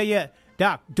they said, yeah,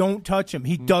 Doc, don't touch him.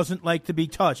 He doesn't like to be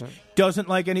touched. Doesn't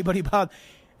like anybody bothered.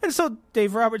 And so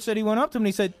Dave Roberts said he went up to him and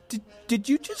he said, did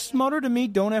you just mutter to me,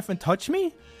 "Don't effing touch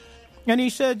me"? And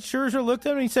he said, Scherzer looked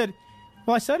at him and he said,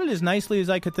 "Well, I said it as nicely as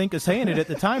I could think of saying it at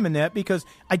the time in that because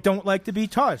I don't like to be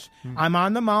touched. I'm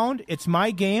on the mound. It's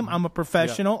my game. I'm a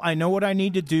professional. I know what I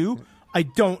need to do. I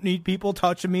don't need people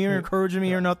touching me or encouraging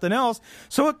me or nothing else."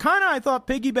 So it kind of, I thought,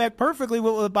 piggybacked perfectly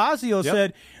with what Bosio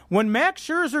said. When Max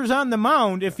Scherzer's on the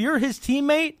mound, if you're his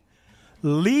teammate,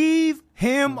 leave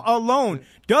him alone.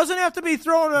 Doesn't have to be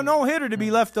throwing a no-hitter to be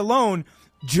left alone.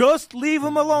 Just leave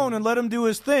him alone and let him do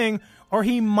his thing, or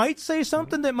he might say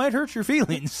something that might hurt your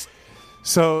feelings.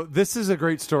 So this is a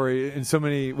great story in so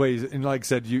many ways. And like I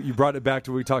said, you brought it back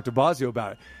to when we talked to Bosio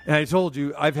about it. And I told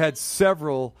you, I've had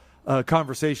several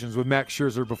conversations with Max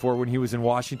Scherzer before when he was in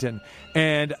Washington.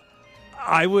 And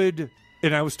I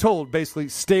was told, basically,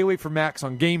 stay away from Max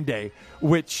on game day,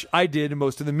 which I did and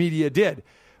most of the media did.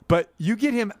 But you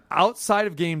get him outside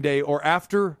of game day or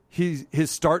after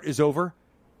his start is over,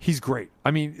 he's great.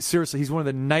 I mean, seriously, he's one of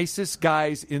the nicest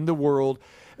guys in the world.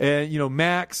 And,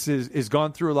 Max is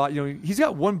gone through a lot. He's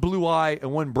got one blue eye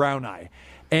and one brown eye.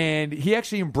 And he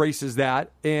actually embraces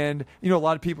that. And, a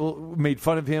lot of people made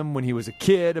fun of him when he was a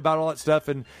kid about all that stuff.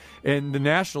 And the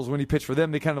Nationals, when he pitched for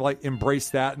them, they kind of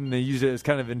embraced that. And they used it as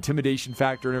kind of intimidation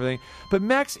factor and everything. But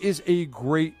Max is a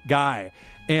great guy.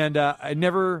 And I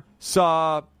never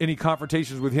saw any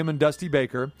confrontations with him and Dusty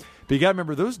Baker. But you got to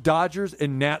remember, those Dodgers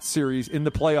and Nats series in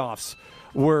the playoffs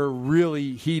were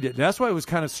really heated. And that's why it was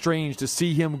kind of strange to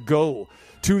see him go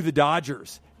to the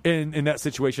Dodgers in that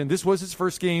situation. This was his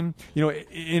first game,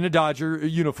 in a Dodger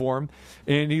uniform.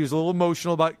 And he was a little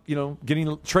emotional about,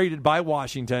 getting traded by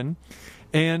Washington.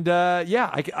 And,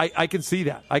 I can see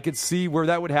that. I could see where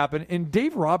that would happen. And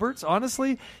Dave Roberts,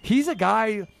 honestly, he's a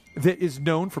guy that is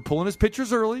known for pulling his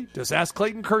pitchers early. Just ask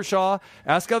Clayton Kershaw.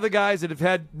 Ask other guys that have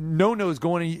had no-nos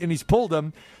going, and he's pulled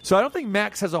them. So I don't think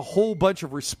Max has a whole bunch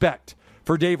of respect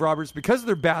for Dave Roberts because of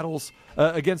their battles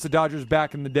against the Dodgers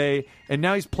back in the day. And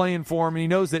now he's playing for him, and he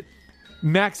knows that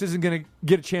Max isn't going to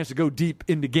get a chance to go deep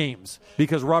into games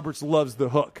because Roberts loves the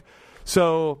hook.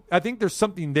 So I think there's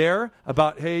something there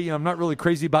about, hey, I'm not really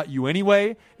crazy about you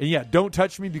anyway. And, don't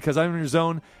touch me because I'm in your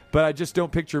zone. But I just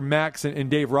don't picture Max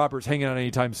and Dave Roberts hanging out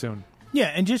anytime soon. Yeah,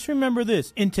 and just remember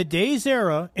this. In today's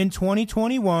era, in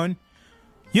 2021,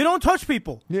 You don't touch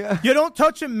people. Yeah. You don't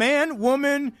touch a man,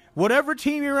 woman, whatever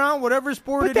team you're on, whatever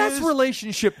sport But it that's is.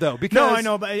 relationship, though. Because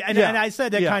No, I know, and I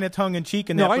said that kind of tongue in cheek.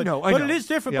 No, that, I but, know. But it is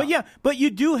different. Yeah. But you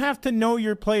do have to know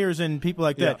your players and people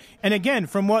like that. Yeah. And again,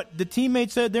 from what the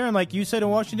teammates said there, and like you said in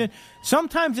Washington,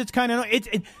 sometimes it's kind of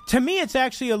to me, it's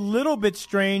actually a little bit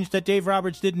strange that Dave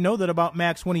Roberts didn't know that about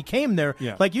Max when he came there.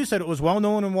 Yeah. Like you said, it was well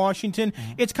known in Washington.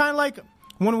 Mm-hmm. It's kind of like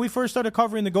when we first started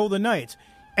covering the Golden Knights.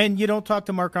 And you don't talk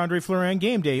to Marc-Andre Fleury on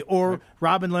game day or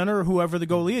Robin Leonard or whoever the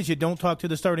goalie is. You don't talk to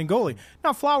the starting goalie.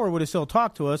 Now, Flower would have still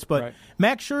talked to us, but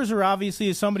Max Scherzer obviously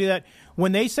is somebody that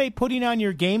when they say putting on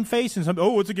your game face and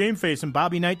it's a game face, and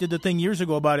Bobby Knight did the thing years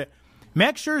ago about it,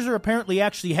 Max Scherzer apparently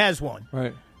actually has one.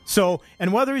 Right. So,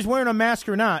 and whether he's wearing a mask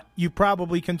or not, you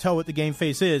probably can tell what the game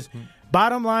face is.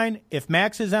 Bottom line, if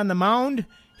Max is on the mound,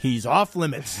 he's off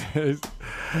limits.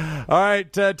 All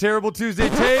right, Terrible Tuesday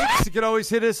takes. You can always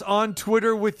hit us on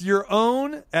Twitter with your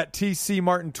own at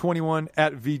TCMartin21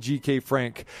 at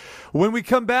VGKFrank. When we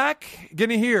come back, going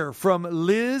to hear from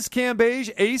Liz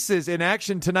Cambage. Aces in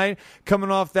action tonight, coming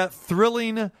off that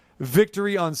thrilling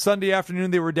victory on Sunday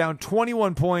afternoon. They were down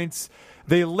 21 points.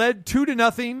 They led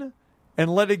 2-0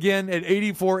 and led again at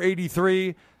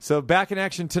 84-83. So back in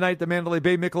action tonight, the Mandalay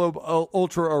Bay Michelob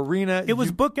Ultra Arena. It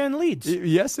was bookend leads.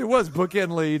 Yes, it was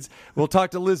bookend leads. We'll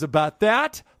talk to Liz about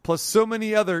that, plus so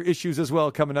many other issues as well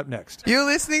coming up next. You're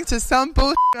listening to Some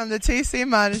Bullshit on the TC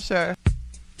Martin Show.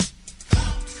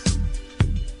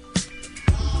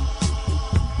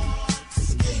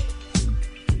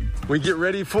 We get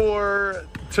ready for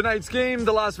tonight's game.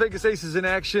 The Las Vegas Aces in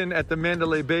action at the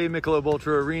Mandalay Bay Michelob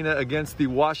Ultra Arena against the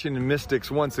Washington Mystics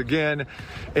once again.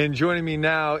 And joining me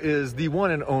now is the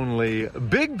one and only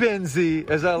Big Benzie,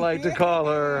 as I like to call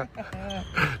her.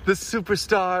 The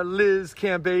superstar Liz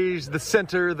Cambage, the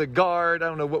center, the guard. I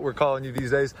don't know what we're calling you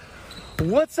these days.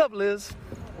 What's up, Liz?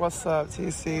 What's up,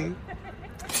 TC?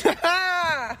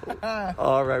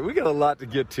 All right, we got a lot to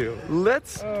get to.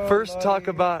 Let's first talk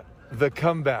about the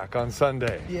comeback on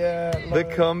Sunday. Yeah. The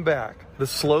comeback. The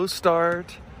slow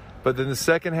start, but then the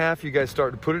second half, you guys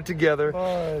start to put it together.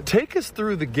 Lord. Take us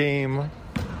through the game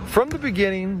from the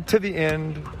beginning to the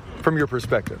end from your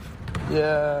perspective.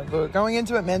 Yeah, but going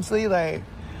into it mentally, like,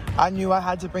 I knew I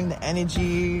had to bring the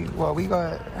energy. Well, we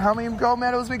got, how many gold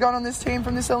medals we got on this team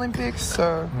from this Olympics?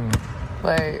 So,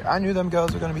 like, I knew them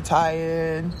girls were going to be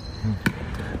tired.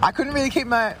 I couldn't really keep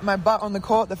my butt on the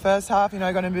court the first half. You know,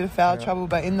 I got in a bit of foul trouble.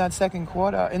 But in the second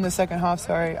half,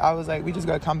 I was like, we just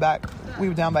got to come back. We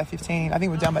were down by 15. I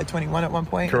think we were down by 21 at one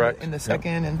point. Correct. In the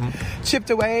second. And chipped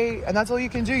away. And that's all you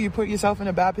can do. You put yourself in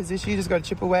a bad position. You just got to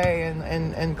chip away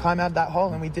and climb out that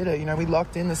hole. And we did it. You know, we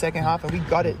locked in the second half and we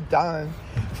got it done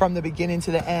from the beginning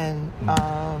to the end.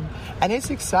 And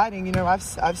it's exciting. You know, I've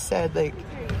said, like,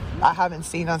 I haven't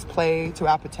seen us play to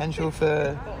our potential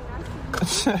for...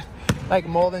 like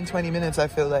more than 20 minutes, I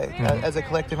feel like, as a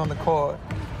collective on the court.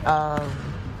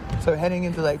 So heading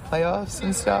into like playoffs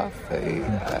and stuff,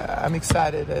 I'm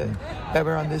excited that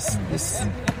we're on this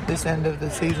end of the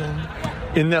season.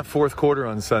 In that fourth quarter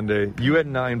on Sunday, you had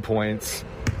 9 points.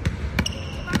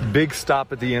 Big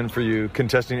stop at the end for you,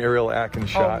 contesting Ariel Atkins'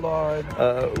 shot. Oh,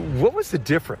 Lord. What was the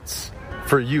difference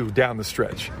for you down the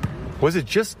stretch? Was it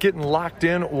just getting locked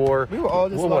in, or we were all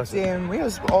just locked in? We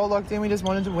was all locked in. We just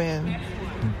wanted to win.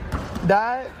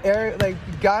 That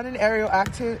guarding Ariel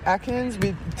Atkins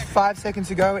with 5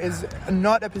 seconds ago is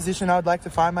not a position I would like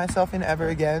to find myself in ever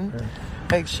again.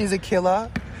 Like, she's a killer.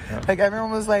 Like,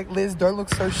 everyone was like, Liz, don't look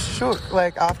so shook.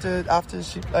 Like, after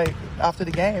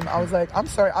the game, I was like, I'm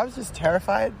sorry, I was just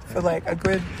terrified for like a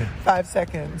good 5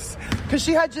 seconds because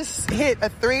she had just hit a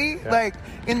three like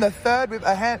in the third with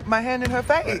my hand in her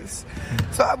face.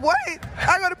 So wait,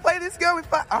 I gotta play this girl with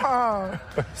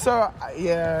So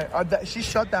yeah, she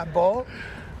shot that ball.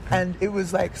 And it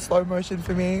was like slow motion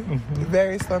for me,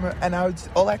 very slow motion. And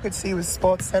all I could see was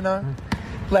Sports Center,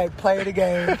 like, play it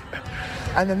again.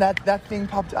 And then that thing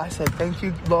popped. I said, thank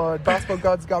you, Lord. Basketball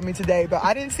gods got me today. But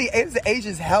I didn't see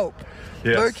Asia's help.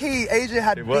 Yes. Low key, Asia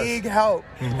had big help.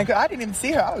 And I didn't even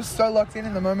see her. I was so locked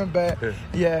in the moment. But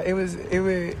yeah, it was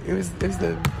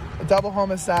the double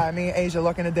homicide. Me and Asia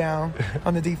locking it down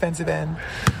on the defensive end.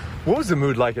 What was the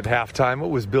mood like at halftime?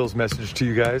 What was Bill's message to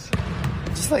you guys?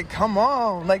 Just like, come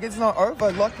on, like, it's not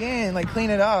over. Lock in, like, clean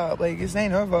it up. Like, this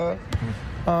ain't over.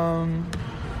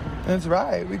 That's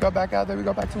right. We got back out there. We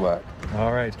got back to work.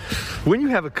 All right. When you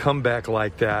have a comeback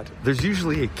like that, there's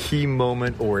usually a key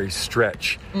moment or a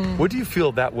stretch. What do you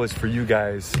feel that was for you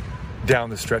guys down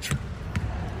the stretch?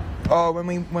 Oh,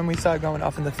 when we started going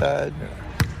off in the third.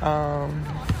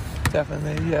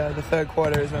 Definitely, yeah. The third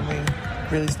quarter is when we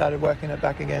really started working it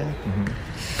back again.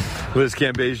 Liz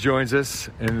Cambage joins us,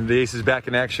 and the Aces back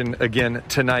in action again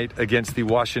tonight against the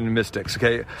Washington Mystics.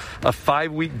 Okay, a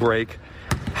 5-week break.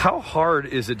 How hard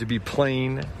is it to be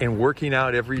playing and working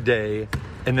out every day,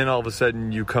 and then all of a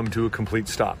sudden you come to a complete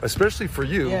stop, especially for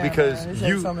you because man, this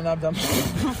ain't something I've done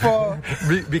before.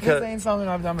 because This ain't something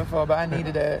I've done before, but I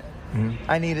needed it.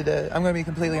 I needed it. I'm gonna be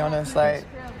completely honest. Like,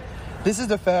 this is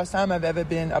the first time I've ever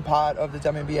been a part of the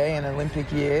WNBA in an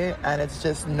Olympic year, and it's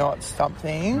just not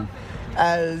something.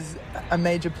 As a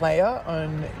major player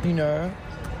on,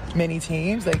 many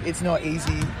teams, like, it's not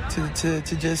easy to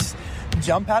just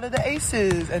jump out of the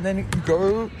Aces and then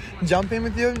go jump in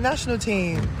with your national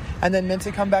team and then meant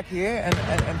to come back here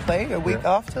and play a week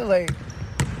after. Like,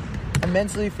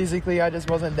 mentally, physically, I just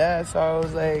wasn't there. So I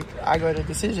was like, I got a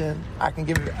decision. I can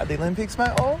give the Olympics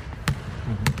my all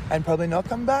and probably not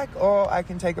come back, or I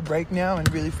can take a break now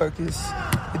and really focus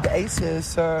with the Aces.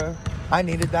 So I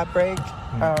needed that break.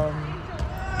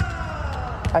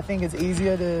 I think it's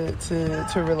easier to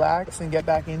relax and get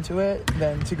back into it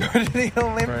than to go to the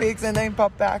Olympics and then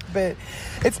pop back. But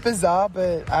it's bizarre,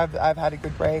 but I've had a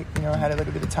good break. I had a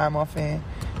little bit of time off in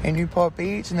Newport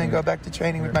Beach and then go back to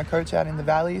training with my coach out in the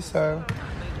Valley. So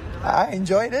I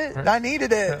enjoyed it. I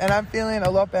needed it, and I'm feeling a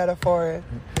lot better for it.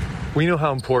 We know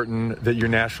how important that your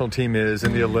national team is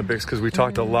in the Olympics because we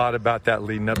talked a lot about that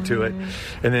leading up to it,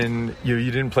 and then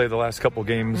you didn't play the last couple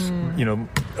games,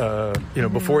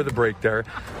 before the break. There,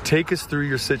 take us through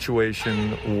your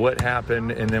situation, what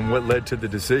happened, and then what led to the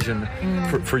decision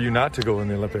for you not to go in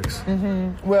the Olympics.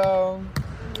 Well,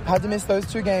 I had to miss those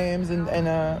 2 games and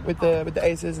with the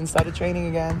Aces, and started training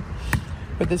again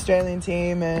with the Australian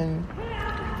team, and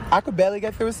I could barely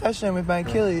get through a session with my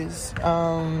Achilles.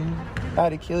 I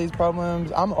had Achilles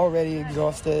problems. I'm already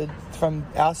exhausted from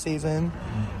our season.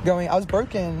 I was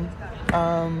broken.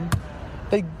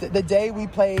 The day we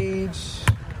played,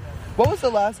 what was the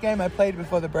last game I played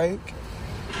before the break?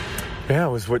 Yeah, it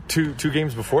was two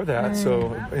games before that. So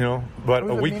but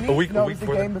a week it was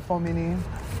before the game before Mini.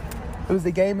 It was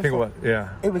the game before. Think what? Yeah.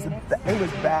 It was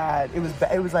bad.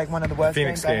 It was like one of the worst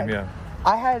Phoenix games game.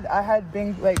 I had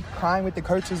been like crying with the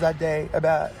coaches that day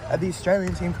about the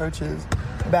Australian team coaches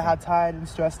about how tired and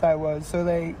stressed I was. So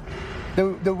like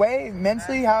the way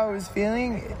mentally how I was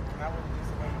feeling,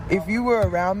 if you were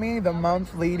around me the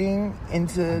month leading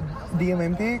into the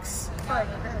Olympics,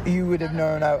 you would have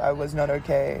known I was not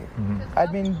okay.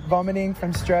 I'd been vomiting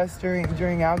from stress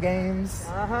during our games.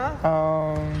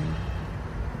 Not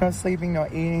sleeping,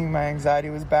 not eating. My anxiety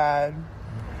was bad.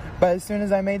 But as soon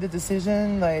as I made the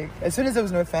decision, as soon as there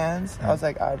was no fans, I was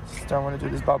like, I just don't want to do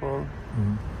this bubble.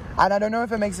 And I don't know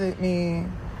if it makes me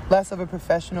less of a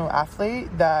professional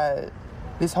athlete, that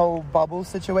this whole bubble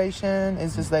situation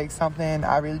is just like something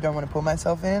I really don't want to put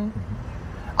myself in.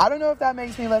 I don't know if that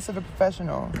makes me less of a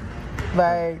professional.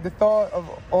 Like, the thought of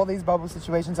all these bubble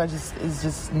situations is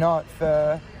just not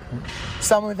for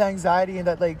someone with anxiety and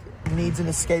that needs an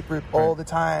escape route all the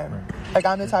time. Like,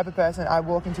 I'm the type of person, I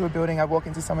walk into a building, I walk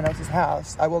into someone else's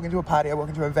house, I walk into a party, I walk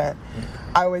into an event.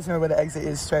 I always know where the exit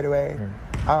is straight away.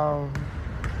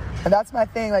 And that's my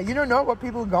thing. Like, you don't know what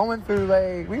people are going through.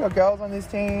 Like, we got girls on this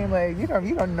team. Like, you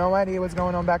got no idea what's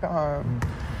going on back at home.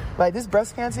 Like, this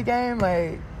breast cancer game,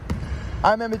 I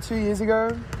remember 2 years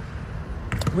ago,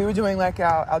 we were doing our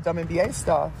WNBA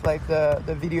stuff, the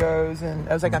videos, and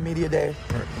it was a media day.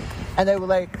 And they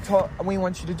were we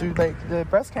want you to do the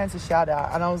breast cancer shout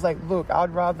out. And I was like, look,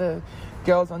 I'd rather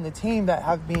girls on the team that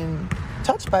have been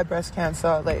touched by breast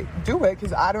cancer do it,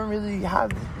 because I don't really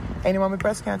have anyone with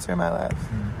breast cancer in my life.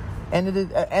 And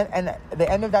at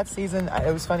the end of that season,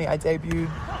 it was funny, I debuted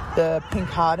the Pink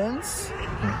Hardens.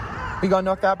 We got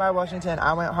knocked out by Washington.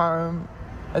 I went home.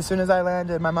 As soon as I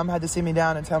landed, my mom had to sit me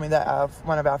down and tell me that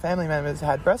one of our family members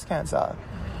had breast cancer.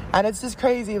 And it's just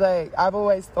crazy. I've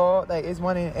always thought it's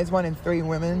one in 3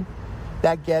 women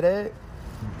that get it.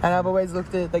 And I've always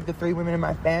looked at the 3 women in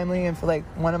my family, and for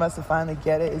one of us to finally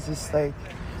get it is just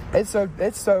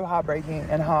it's so heartbreaking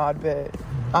and hard. But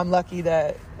I'm lucky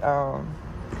that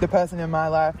the person in my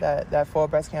life that fought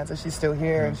breast cancer, she's still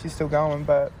here and she's still going.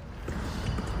 But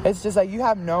it's just you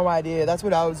have no idea. That's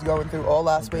what I was going through all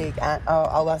last week,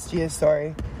 all last year,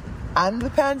 sorry. And the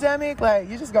pandemic,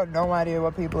 you just got no idea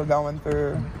what people are going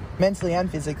through, mentally and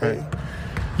physically. Right.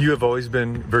 You have always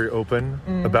been very open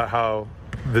about how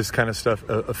this kind of stuff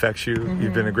affects you.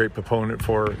 You've been a great proponent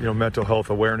for mental health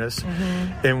awareness.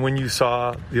 And when you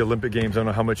saw the Olympic Games, I don't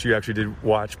know how much you actually did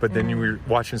watch, but then you were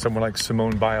watching someone like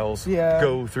Simone Biles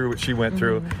go through what she went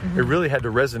through. It really had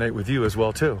to resonate with you as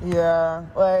well too. Yeah,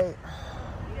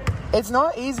 it's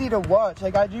not easy to watch.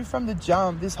 I knew from the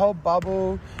jump, this whole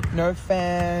bubble, no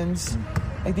fans,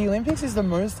 Like, the Olympics is the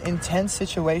most intense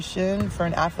situation for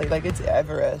an athlete. Like, it's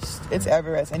Everest. It's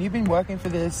Everest. And you've been working for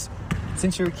this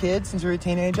since you were a kid, since you were a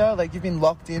teenager. Like, you've been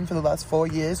locked in for the last 4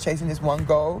 years chasing this one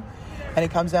goal. And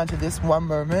it comes down to this one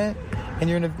moment. And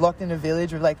you're locked in a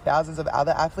village with, like, thousands of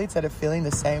other athletes that are feeling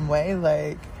the same way.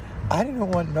 Like, I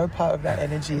didn't want no part of that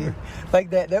energy. Like,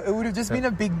 that it would have just been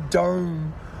a big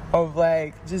dome of,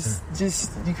 like, just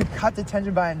you could cut the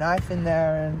tension by a knife in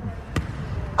there. And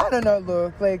I don't know,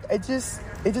 look, like, it just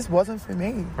wasn't for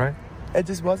me. Right. It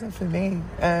just wasn't for me.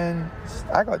 And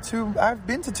I've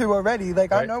been to 2 already.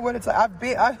 Like, right. I know what it's like.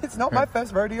 It's not my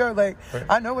first rodeo. Like, right.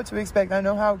 I know what to expect. I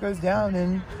know how it goes down,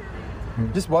 and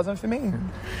it just wasn't for me.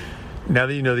 Now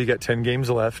that you know that you got 10 games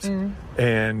left,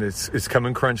 and it's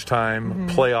coming crunch time,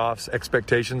 playoffs,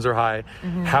 expectations are high,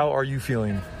 how are you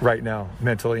feeling right now,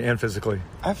 mentally and physically?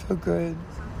 I feel good.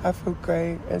 I feel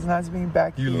great. It's nice being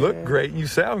back here. You look great. You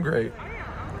sound great.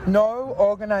 No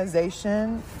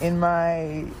organization in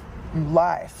my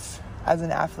life as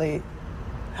an athlete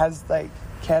has, like,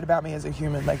 cared about me as a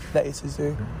human like the Aces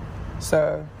do.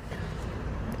 So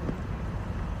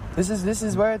this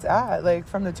is where it's at, like,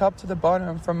 from the top to the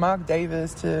bottom, from Mark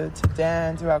Davis to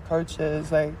Dan to our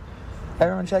coaches. Like,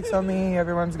 everyone checks on me,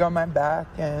 everyone's got my back,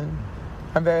 and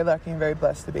I'm very lucky and very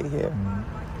blessed to be here.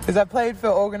 Because I played for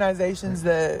organizations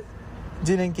that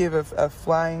didn't give a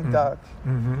flying duck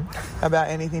about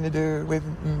anything to do with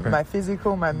my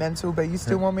physical, my mental, but you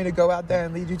still want me to go out there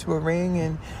and lead you to a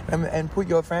ring and put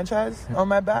your franchise on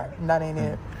my back? That ain't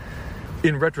it.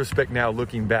 In retrospect now,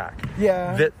 looking back,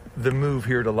 that the move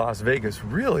here to Las Vegas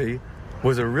really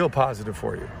was a real positive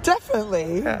for you.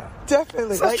 Definitely. Yeah.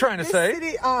 Definitely. So I was trying to say.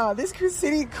 This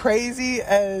city crazy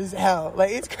as hell.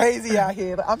 Like, it's crazy out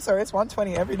here. Like, I'm sorry, it's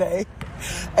 120 every day.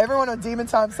 Everyone on Demon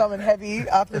Time summoned heavy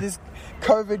after this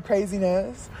COVID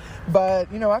craziness.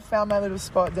 But, you know, I found my little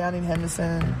spot down in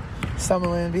Henderson,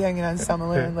 Summerlin, be hanging out in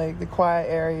Summerlin, like the quiet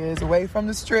areas, away from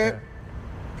the strip.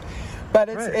 But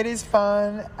it is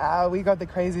fun. We got the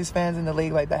craziest fans in the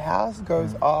league. Like, the house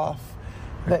goes off.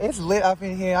 It's lit up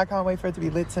in here. I can't wait for it to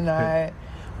be lit tonight.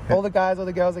 All the guys, all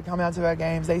the girls that come out to our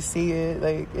games, they see it.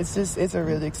 Like, it's a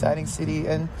really exciting city.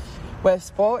 And where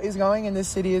sport is going in this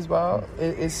city as well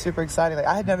is super exciting. Like,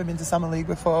 I had never been to Summer League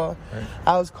before.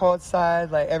 I was courtside,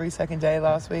 like, every second day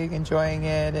last week, enjoying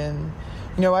it. And,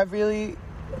 you know, I've really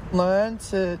learned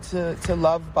to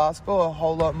love basketball a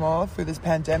whole lot more through this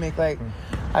pandemic. Like,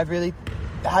 I've really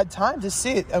had time to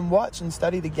sit and watch and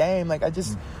study the game. Like,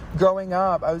 growing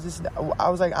up, I was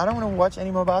like, I don't want to watch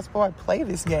any more basketball. I play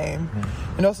this game.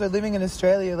 And also living in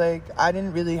Australia, like, I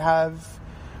didn't really have,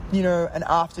 you know, an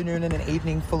afternoon and an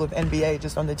evening full of NBA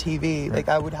just on the TV. Like,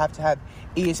 I would have to have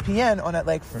ESPN on at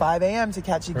like 5 a.m. to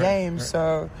catch a game.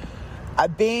 So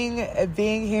being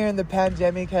here in the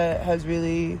pandemic has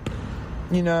really,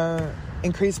 you know,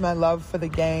 increased my love for the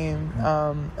game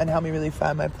and helped me really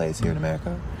find my place here in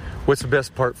America. What's the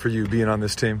best part for you being on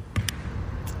this team?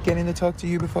 Getting to talk to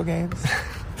you before games.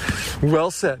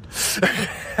 Well said.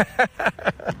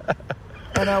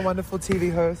 And our wonderful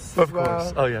TV hosts Of as well.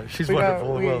 course. Oh, yeah. She's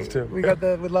wonderful as well, too. We got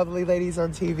the lovely ladies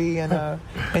on TV and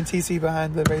TC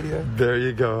behind the radio. There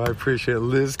you go. I appreciate it.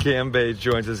 Liz Cambage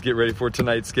joins us. Get ready for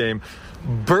tonight's game.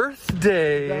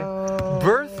 Birthday. No.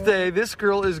 Birthday. This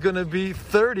girl is going to be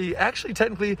 30. Actually,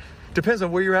 technically, depends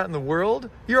on where you're at in the world.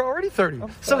 You're already 30.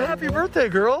 So happy birthday,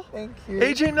 girl. Thank you.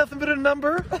 Age ain't nothing but a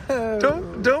number.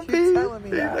 Don't Keep be. telling me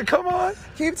that. Come on.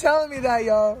 Keep telling me that,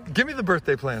 y'all. Give me the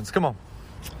birthday plans. Come on.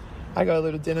 I got a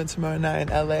little dinner tomorrow night in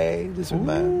LA, just with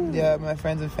my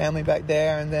friends and family back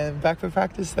there, and then back for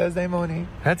practice Thursday morning.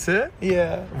 That's it?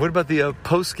 Yeah. What about the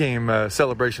post-game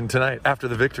celebration tonight after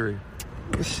the victory?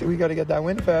 We got to get that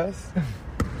win first.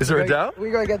 Is there a doubt?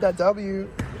 We got to get that W.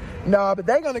 No, but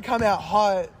they're going to come out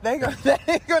hot. They're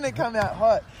going to come out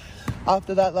hot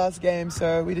after that last game,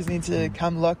 so we just need to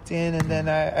come locked in, and then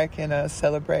I can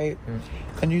celebrate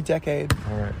a new decade.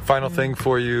 All right. Final thing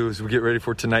for you as we get ready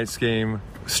for tonight's game,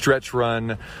 stretch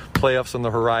run, playoffs on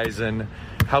the horizon.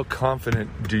 How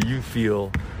confident do you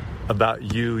feel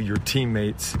about you, your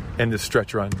teammates, and this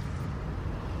stretch run?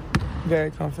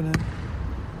 Very confident.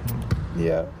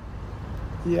 Yeah.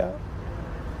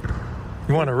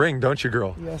 You want a ring, don't you,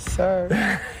 girl? Yes,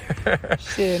 sir.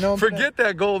 Shit, no one Forget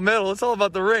that gold medal. It's all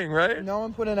about the ring, right? No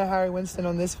one putting a Harry Winston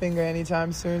on this finger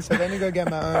anytime soon, so let me go get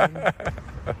my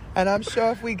own. And I'm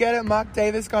sure if we get it, Mark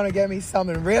Davis going to get me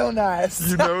something real nice.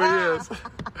 You know he is.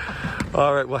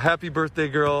 All right. Well, happy birthday,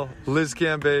 girl. Liz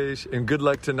Cambage, and good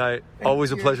luck tonight.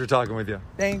 Always a pleasure talking with you.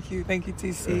 Thank you. Thank you,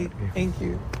 TC. Thank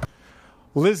you.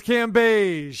 Liz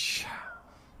Cambage.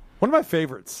 One of my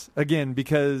favorites, again,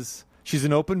 because she's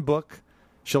an open book.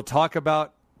 She'll talk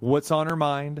about what's on her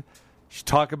mind. She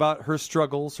talked about her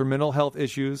struggles, her mental health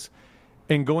issues,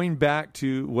 and going back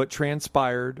to what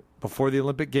transpired before the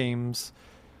Olympic Games,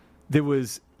 there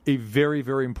was a very,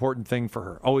 very important thing for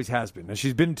her. Always has been. Now,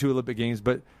 she's been to Olympic Games,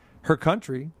 but her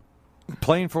country,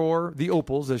 playing for the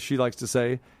Opals, as she likes to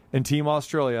say, and Team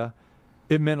Australia,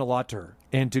 it meant a lot to her.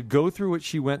 And to go through what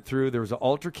she went through, there was an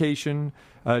altercation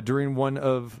during one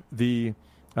of the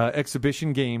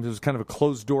exhibition games. It was kind of a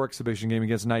closed-door exhibition game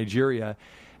against Nigeria.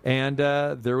 And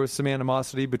there was some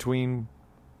animosity between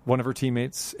one of her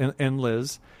teammates and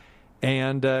Liz.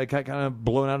 And it got kind of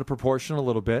blown out of proportion a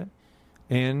little bit.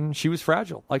 And she was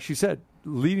fragile. Like she said,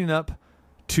 leading up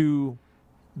to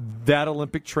that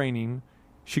Olympic training,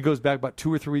 she goes back about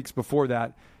 2 or 3 weeks before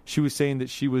that, she was saying that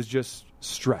she was just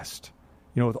stressed,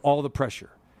 with all the pressure.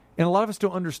 And a lot of us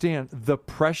don't understand the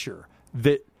pressure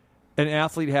that an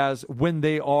athlete has when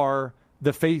they are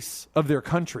the face of their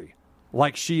country,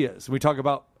 like she is. We talk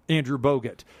about Andrew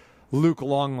Bogut, Luke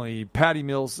Longley, Patty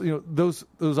Mills, those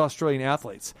Australian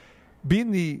athletes.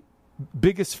 Being the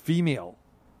biggest female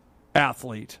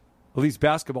athlete, at least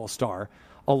basketball star,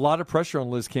 a lot of pressure on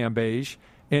Liz Cambage,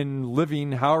 and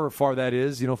living however far that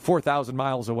is, 4,000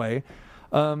 miles away.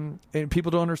 And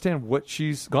people don't understand what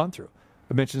she's gone through.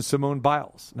 I mentioned Simone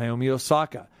Biles, Naomi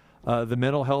Osaka. The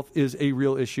mental health is a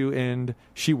real issue, and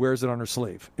she wears it on her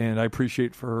sleeve. And I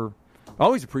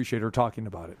always appreciate her talking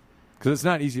about it, because it's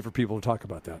not easy for people to talk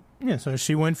about that. Yeah, so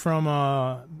she went from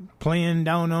playing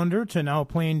down under to now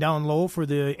playing down low for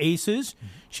the Aces.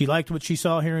 She liked what she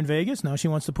saw here in Vegas. Now she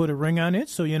wants to put a ring on it.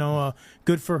 So,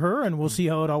 good for her, and we'll see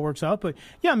how it all works out. But,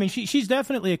 yeah, I mean, she's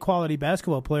definitely a quality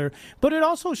basketball player. But it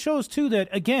also shows, too, that,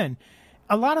 again,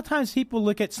 a lot of times people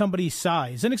look at somebody's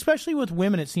size, and especially with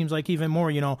women, it seems like even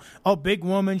more, big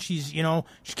woman, she's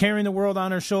carrying the world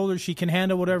on her shoulders, she can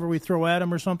handle whatever we throw at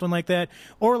them or something like that,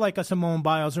 or like a Simone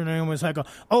Biles or Naomi Osaka.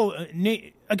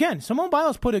 Again, Simone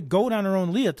Biles put a goat on her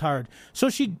own leotard, so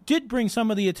she did bring some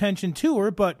of the attention to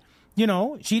her, but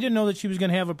she didn't know that she was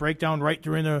going to have a breakdown right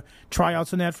during the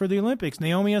tryouts and that for the Olympics.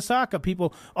 Naomi Osaka,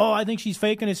 people, I think she's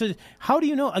faking it. Says, how do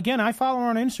you know? Again, I follow her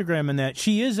on Instagram and that.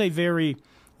 She is a very,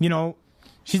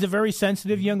 she's a very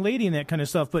sensitive young lady and that kind of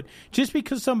stuff. But just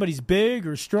because somebody's big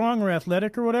or strong or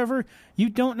athletic or whatever, you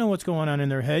don't know what's going on in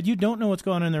their head. You don't know what's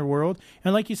going on in their world.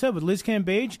 And like you said, with Liz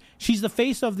Cambage, she's the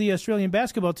face of the Australian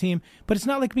basketball team. But it's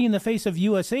not like being the face of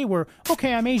USA where,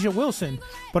 okay, I'm Asia Wilson,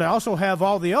 but I also have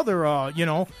all the other,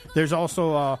 there's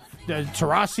also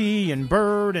Taurasi and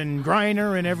Bird and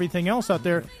Griner and everything else out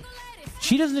there.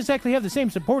 She doesn't exactly have the same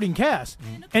supporting cast.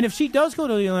 And if she does go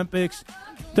to the Olympics,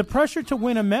 the pressure to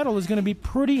win a medal is going to be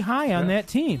pretty high on that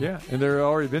team. Yeah, and there have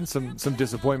already been some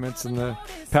disappointments in the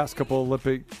past couple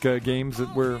Olympic games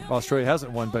where Australia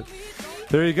hasn't won. But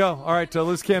there you go. All right,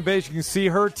 Liz Cambage, you can see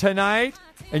her tonight,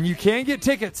 and you can get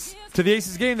tickets to the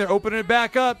Aces game. They're opening it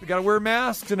back up. You got to wear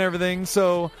masks and everything.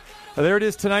 So there it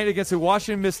is tonight against the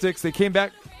Washington Mystics. They came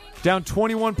back down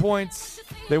 21 points.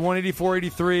 They won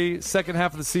 84-83. Second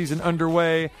half of the season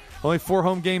underway. Only 4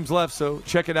 home games left, so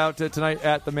check it out tonight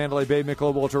at the Mandalay Bay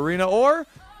Michelob Ultra Arena. Or,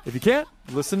 if you can't,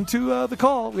 listen to the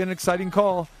call. We had an exciting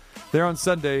call there on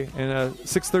Sunday. And a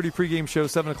 6:30 pregame show,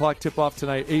 7 o'clock tip-off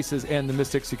tonight, Aces and the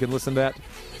Mystics. You can listen to that.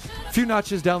 A few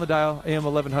notches down the dial, AM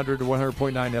 1100 to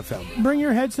 100.9 FM. Bring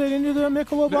your headset into the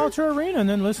Michelob Ultra Arena and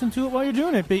then listen to it while you're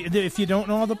doing it. If you don't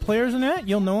know all the players in that,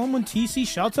 you'll know them when TC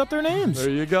shouts out their names. There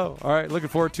you go. All right, looking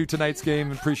forward to tonight's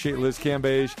game. Appreciate Liz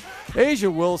Cambage,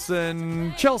 Asia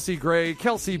Wilson, Chelsea Gray,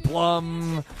 Kelsey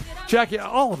Plum, Jackie,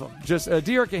 all of them. Just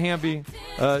De'Erica Hamby,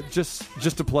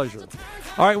 just a pleasure.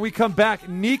 All right, we come back.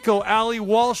 Nico Ali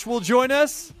Walsh will join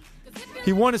us.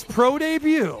 He won his pro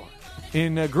debut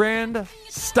in grand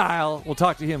style. We'll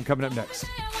talk to him coming up next.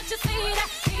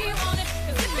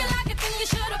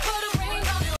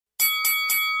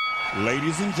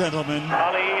 Ladies and gentlemen,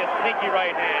 Ali, a sneaky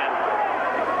right hand.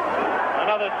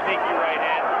 Another sneaky right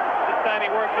hand. This time he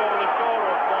works over the shoulder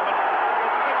of Foreman.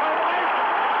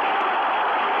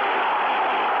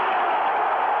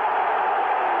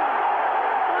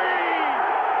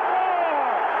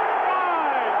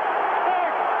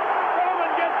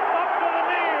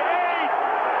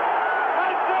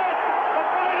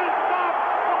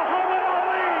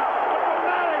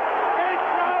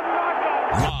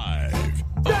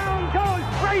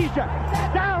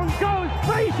 Down goes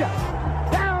Frazier!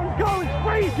 Down goes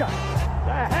Frazier!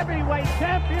 The heavyweight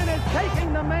champion is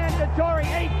taking the mandatory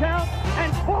 8 count,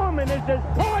 and Foreman is as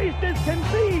poised as can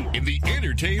be. In the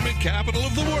entertainment capital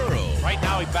of the world. Right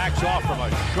now he backs off from a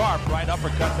sharp right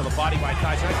uppercut to the body by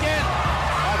Tyson. Again,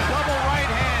 a double right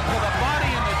hand to the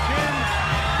body and the chin.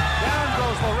 Down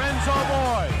goes Lorenzo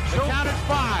Boyd. The count is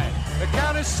 5. The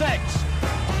count is 6.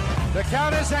 The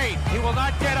count is 8. He will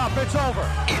not get up. It's over.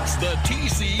 It's the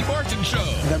T.C. Martin Show.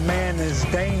 The man is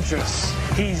dangerous.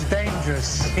 He's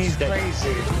dangerous. He's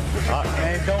crazy.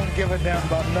 And don't give a damn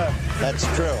about nothing. That's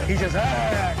true. He just,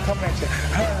 come at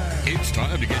you. It's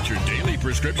time to get your daily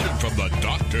prescription from the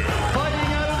doctor.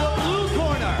 Fighting out of the blue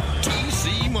corner.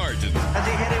 T.C. Martin. As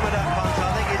he hit it with that punch,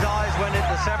 I think his eyes went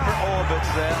into separate orbits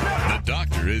there. The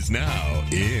doctor is now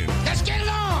in. Let's get it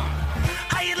on.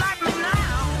 How you like me now?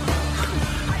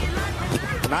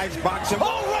 Nice boxing.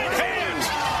 Oh, right hand!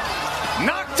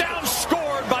 Knockdown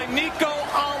scored by Nico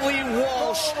Ali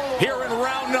Walsh here in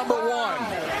round number 1.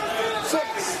 6,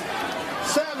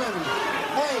 7,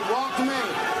 8, walk to me.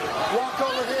 Walk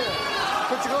over here.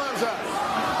 Put your gloves up.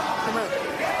 Come here.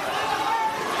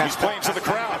 He's playing to the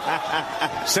crowd.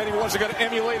 Said he wasn't going to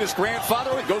emulate his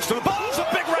grandfather. He goes to the ball. It's a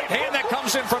big right hand that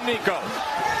comes in from Nico.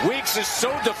 Weeks is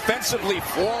so defensively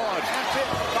flawed.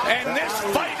 And this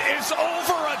fight is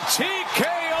over. A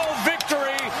TKO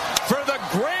victory for the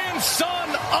grandson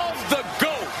of the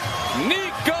GOAT,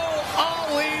 Nico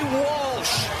Ali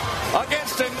Walsh,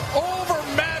 against an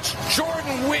overmatched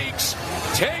Jordan Weeks.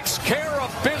 Takes care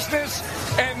of business,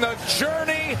 and the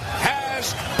journey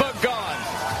has begun.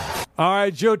 All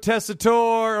right, Joe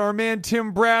Tessitore, our man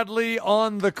Tim Bradley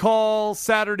on the call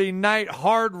Saturday night,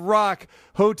 Hard Rock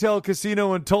Hotel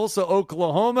Casino in Tulsa,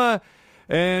 Oklahoma,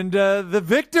 and the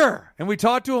victor. And we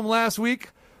talked to him last week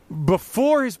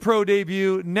before his pro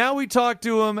debut. Now we talked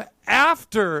to him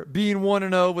after being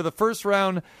 1-0 with a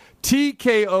first-round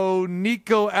TKO,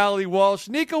 Nico Ali Walsh.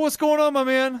 Nico, what's going on, my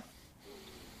man?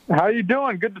 How you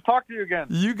doing? Good to talk to you again.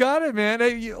 You got it, man.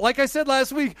 Hey, like I said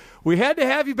last week, we had to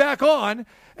have you back on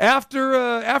after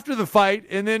the fight,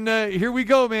 and then here we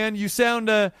go, man. You sound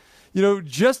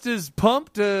just as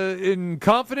pumped and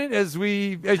confident as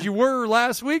you were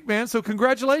last week, man. So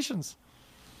congratulations.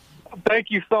 Thank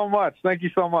you so much. Thank you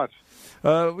so much.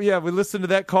 We listened to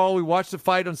that call. We watched the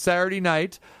fight on Saturday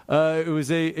night. It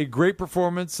was a great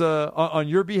performance on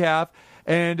your behalf,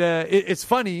 and it's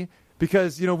funny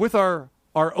because with our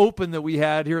open that we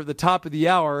had here at the top of the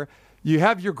hour, you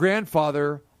have your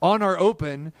grandfather on our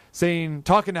open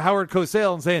talking to Howard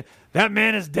Cosell and saying, that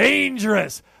man is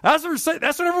dangerous. That's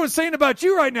what everyone's saying about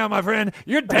you right now, my friend.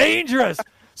 You're dangerous.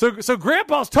 So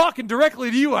Grandpa's talking directly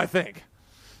to you, I think.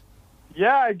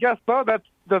 Yeah, I guess so.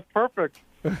 That's perfect.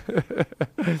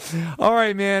 All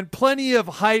right, man. Plenty of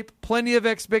hype, plenty of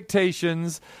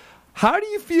expectations. How do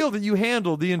you feel that you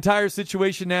handled the entire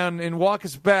situation now and walk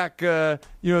us back, through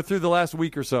the last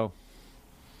week or so?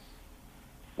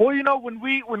 Well, when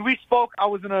we spoke, I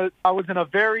was in a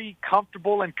very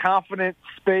comfortable and confident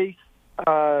space.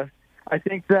 I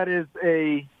think that is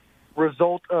a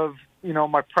result of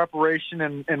my preparation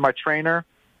and my trainer.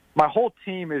 My whole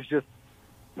team is just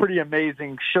pretty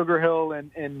amazing. Sugar Hill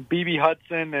and BB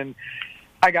Hudson, and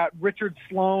I got Richard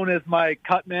Sloan as my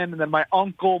cutman, and then my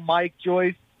uncle Mike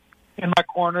Joyce in my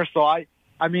corner. So I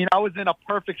was in a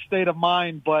perfect state of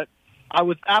mind, but I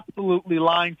was absolutely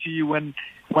lying to you when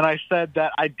I said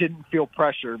that I didn't feel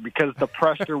pressure, because the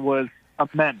pressure was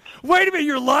immense. Wait a minute,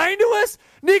 you're lying to us?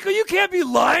 Nico, you can't be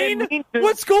lying.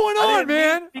 What's going on,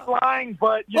 man? Be lying,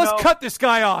 but let's cut this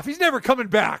guy off. He's never coming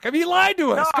back. He lied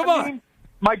to us. Come on.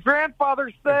 My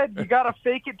grandfather said you got to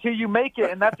fake it till you make it,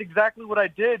 and that's exactly what I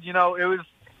did. It was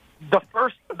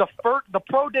the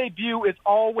pro debut is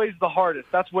always the hardest.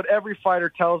 That's what every fighter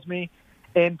tells me.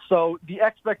 And so the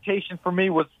expectation for me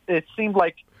was, it seemed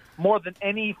like more than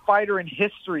any fighter in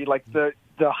history, like the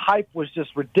hype was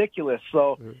just ridiculous.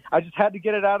 So I just had to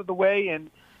get it out of the way, and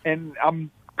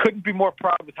couldn't be more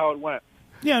proud with how it went.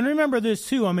 Yeah, and remember this,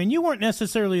 too. You weren't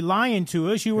necessarily lying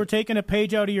to us. You were taking a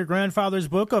page out of your grandfather's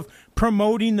book of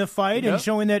promoting the fight and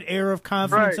showing that air of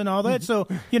confidence and all that. So,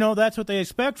 that's what they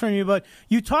expect from you. But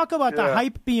you talk about the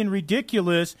hype being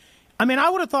ridiculous. I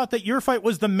would have thought that your fight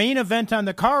was the main event on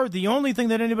the card, the only thing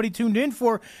that anybody tuned in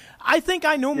for. I think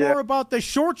I know more about the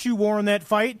shorts you wore in that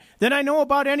fight than I know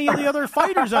about any of the other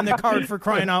fighters on the card, for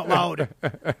crying out loud.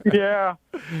 Yeah.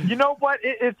 You know what?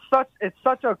 It's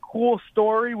such a cool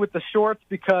story with the shorts,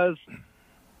 because,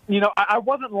 I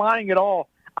wasn't lying at all.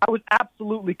 I was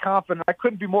absolutely confident. I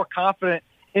couldn't be more confident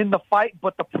in the fight,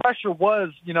 but the pressure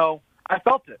was, I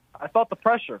felt it. I felt the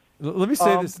pressure. Let me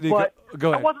say this, Nico. But Go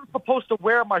ahead. I wasn't supposed to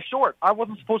wear my shorts. I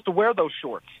wasn't supposed to wear those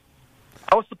shorts.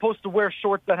 I was supposed to wear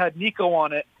shorts that had Nico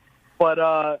on it,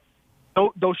 but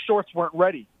those shorts weren't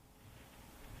ready.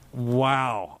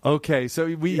 Wow. Okay.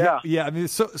 So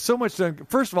so much done.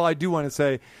 First of all, I do want to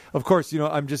say, of course,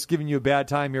 I'm just giving you a bad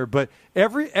time here, but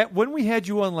when we had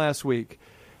you on last week,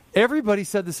 everybody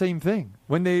said the same thing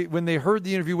when they heard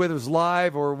the interview, whether it was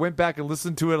live or went back and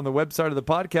listened to it on the website of the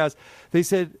podcast. They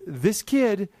said, this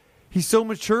kid he's so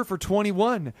mature for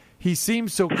 21. He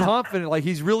seems so confident, like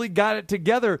he's really got it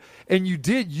together. And you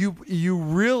did. You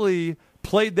really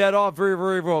played that off very,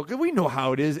 very well. We know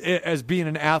how it is as being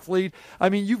an athlete. I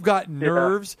mean, you've got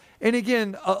nerves. Yeah. And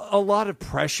again, a lot of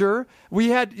pressure. We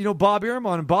had, Bob Arum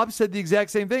on, and Bob said the exact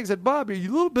same thing. He said, Bob, are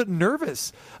you a little bit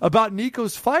nervous about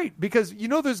Nico's fight? Because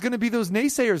there's going to be those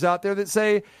naysayers out there that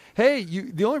say, hey,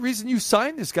 the only reason you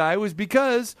signed this guy was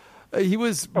because he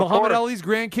was Muhammad Ali's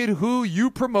grandkid who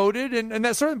you promoted, and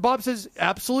that sort of. Bob says,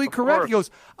 absolutely correct. He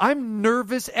goes, I'm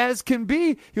nervous as can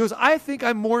be. He goes, I think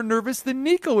I'm more nervous than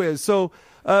Nico is. So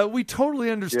we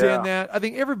totally understand that. I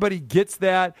think everybody gets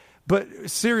that. But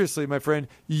seriously, my friend,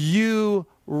 you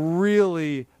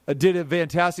really did a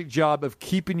fantastic job of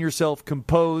keeping yourself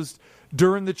composed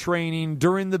during the training,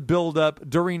 during the build-up,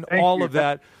 during all of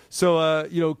that. So,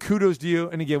 kudos to you.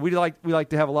 And again, we like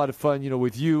to have a lot of fun,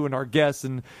 with you and our guests,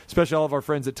 and especially all of our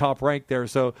friends at Top Rank there.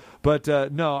 So, but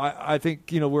no, I think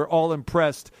we're all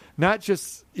impressed. Not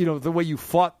just the way you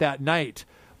fought that night,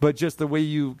 but just the way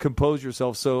you composed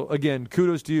yourself. So, again,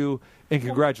 kudos to you and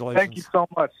congratulations. Thank you so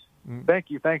much. Thank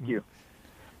you.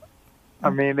 I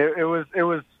mean, it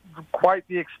was quite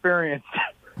the experience.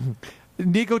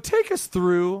 Nico, take us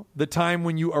through the time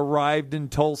when you arrived in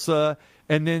Tulsa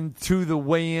and then to the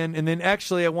weigh-in. And then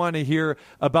actually I want to hear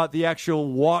about the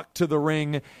actual walk to the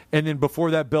ring and then before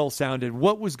that bell sounded.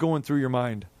 What was going through your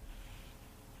mind?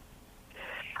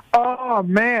 Oh,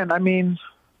 man. I mean,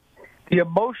 the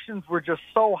emotions were just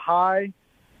so high.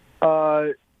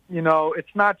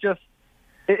 It's not just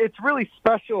 – it's really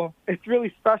special. It's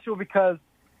really special because,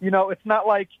 it's not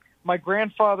like my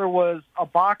grandfather was a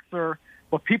boxer,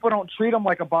 but people don't treat him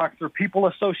like a boxer. People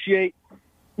associate,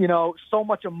 so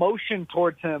much emotion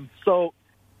towards him. So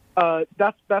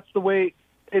that's the way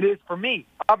it is for me,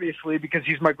 obviously, because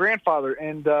he's my grandfather.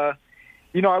 And,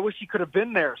 I wish he could have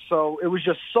been there. So it was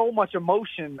just so much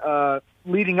emotion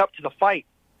leading up to the fight.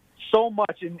 So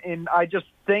much. And I just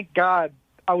thank God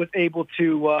I was able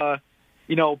to,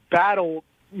 battle,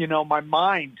 my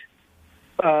mind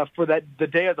for the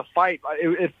day of the fight.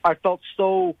 I felt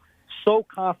so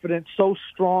confident, so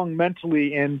strong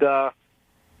mentally, and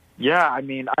I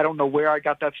mean, I don't know where I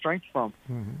got that strength from.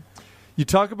 Mm-hmm. You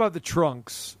talk about the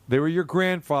trunks. They were your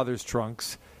grandfather's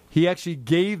trunks. He actually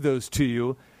gave those to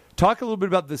you. Talk a little bit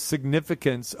about the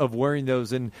significance of wearing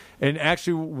those and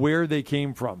actually where they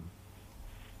came from.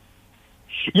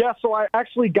 Yeah, so I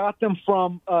actually got them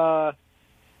from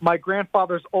my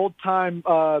grandfather's old-time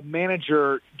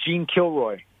manager, Gene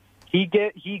Kilroy. He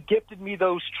gifted me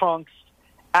those trunks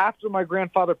after my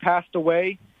grandfather passed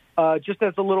away, just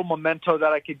as a little memento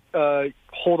that I could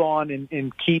hold on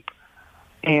and keep.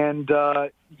 And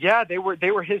they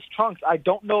were his trunks. I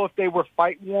don't know if they were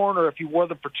fight worn or if he wore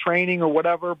them for training or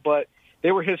whatever, but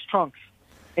they were his trunks.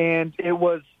 And it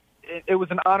was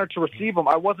an honor to receive them.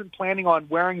 I wasn't planning on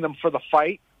wearing them for the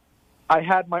fight. I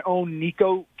had my own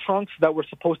Nico trunks that were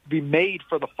supposed to be made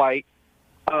for the fight,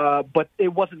 but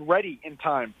it wasn't ready in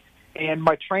time. And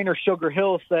my trainer, Sugar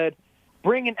Hill, said,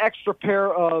 bring an extra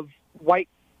pair of white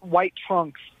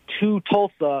trunks to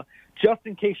Tulsa just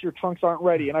in case your trunks aren't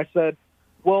ready. And I said,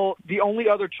 well, the only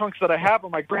other trunks that I have are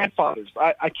my grandfather's.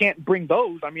 I can't bring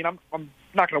those. I mean, I'm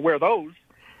not going to wear those.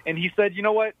 And he said, you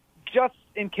know what, just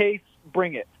in case,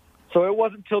 bring it. So it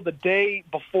wasn't until the day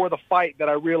before the fight that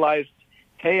I realized,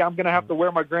 hey, I'm going to have to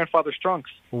wear my grandfather's trunks.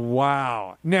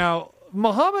 Wow. Now,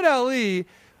 Muhammad Ali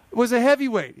was a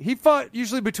heavyweight. He fought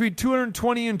usually between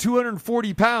 220 and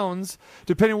 240 pounds,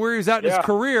 depending where he was at in his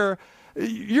career.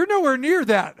 You're nowhere near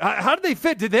that. How did they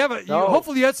fit? Did they have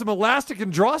hopefully you had some elastic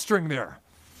and drawstring there.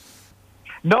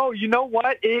 No, you know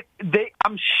what?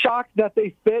 I'm shocked that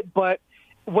they fit, but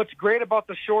what's great about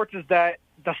the shorts is that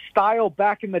the style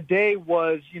back in the day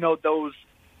was,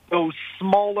 those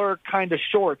smaller kind of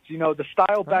shorts. The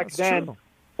style back then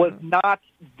was not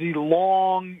the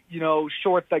long,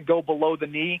 shorts that go below the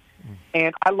knee,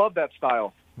 and I love that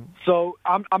style. So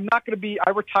I'm not going to be. I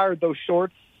retired those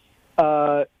shorts.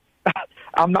 I'm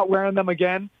not wearing them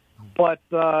again, but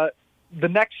the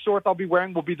next shorts I'll be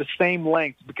wearing will be the same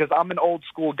length because I'm an old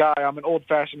school guy. I'm an old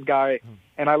fashioned guy,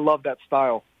 and I love that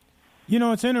style.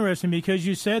 It's interesting because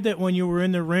you said that when you were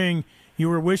in the ring, you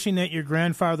were wishing that your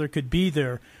grandfather could be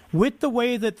there. With the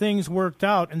way that things worked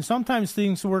out, and sometimes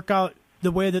things work out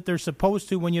the way that they're supposed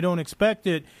to when you don't expect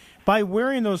it, by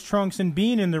wearing those trunks and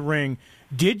being in the ring,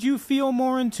 did you feel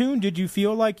more in tune? Did you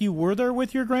feel like you were there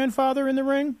with your grandfather in the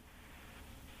ring?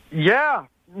 Yeah,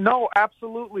 no,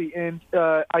 absolutely. And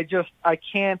I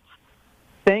can't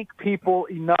thank people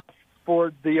enough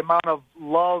for the amount of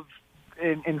love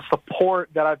and support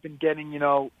that I've been getting,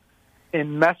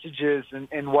 in messages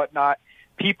and whatnot.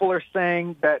 people are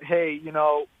saying that, hey, you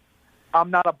know, I'm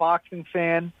not a boxing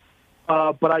fan,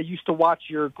 but I used to watch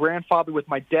your grandfather with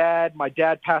my dad. My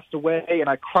dad passed away, and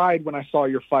I cried when I saw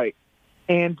your fight.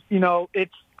 And, you know,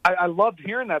 I loved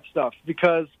hearing that stuff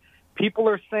because people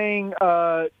are saying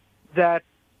that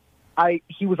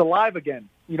he was alive again.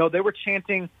 You know, they were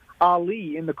chanting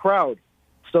Ali in the crowd.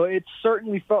 So it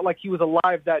certainly felt like he was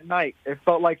alive that night. It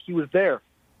felt like he was there.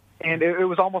 And it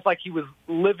was almost like he was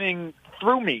living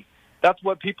through me. That's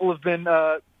what people have been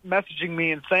messaging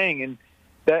me and saying, and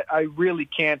that I really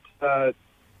can't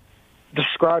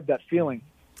describe that feeling.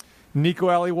 Nico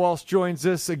Ali Walsh joins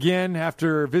us again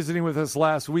after visiting with us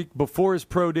last week before his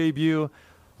pro debut.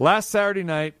 Last Saturday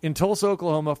night in Tulsa,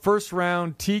 Oklahoma, first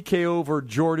round TKO over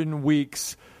Jordan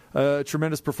Weeks.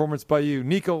 Tremendous performance by you.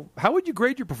 Nico, how would you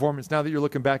grade your performance now that you're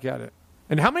looking back at it?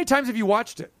 And how many times have you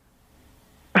watched it?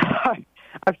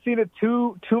 I've seen it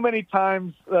too many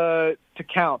times to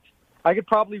count. I could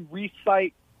probably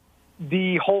recite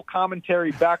the whole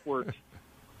commentary backwards.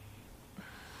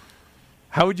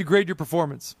 How would you grade your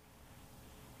performance?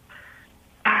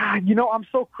 You know, I'm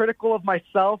so critical of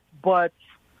myself, but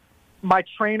my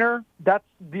trainer, that's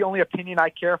the only opinion I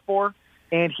care for,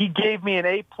 and he gave me an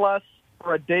A+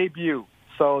 for a debut.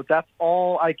 So that's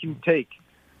all I can take.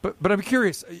 But I'm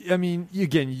curious. I mean,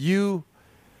 again, you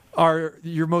are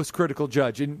your most critical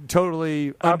judge and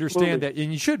totally understand that,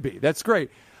 and you should be. That's great.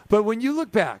 But when you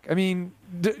look back, I mean,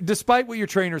 despite what your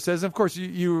trainer says, of course,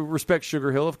 you respect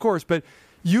Sugar Hill, of course, but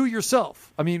you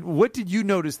yourself, I mean, what did you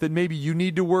notice that maybe you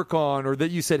need to work on, or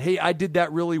that you said, hey, I did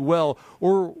that really well,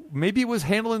 or maybe it was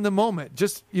handling the moment?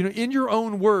 Just, you know, in your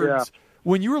own words,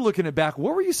 when you were looking at back,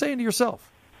 what were you saying to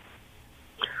yourself?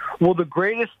 Well, the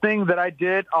greatest thing that I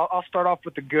did, I'll start off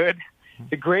with the good.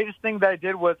 The greatest thing that I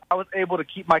did was I was able to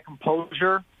keep my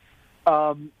composure,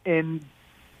 and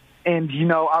you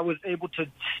know, I was able to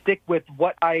stick with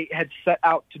what I had set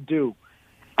out to do.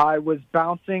 I was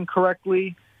bouncing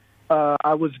correctly.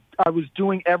 I was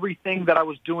doing everything that I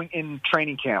was doing in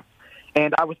training camp,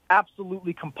 and I was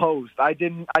absolutely composed. I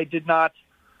did not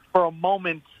for a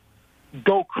moment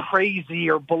go crazy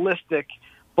or ballistic,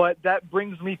 but that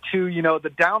brings me to, you know, the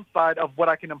downside of what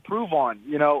I can improve on.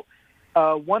 You know,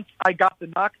 once I got the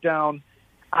knockdown,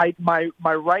 my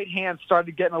right hand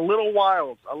started getting a little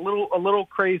wild, a little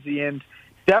crazy, and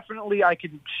definitely I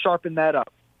could sharpen that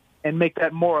up and make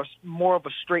that more of a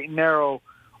straight and narrow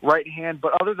right hand.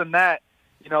 But other than that,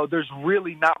 you know, there's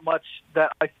really not much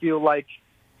that I feel like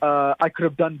I could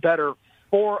have done better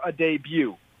for a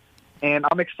debut. And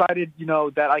I'm excited, you know,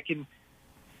 that I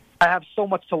have so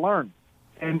much to learn.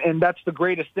 And that's the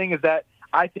greatest thing, is that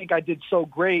I think I did so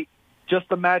great.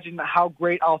 Just imagine how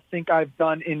great I'll think I've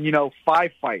done in, you know,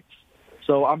 5 fights.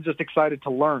 So I'm just excited to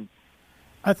learn.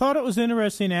 I thought it was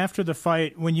interesting after the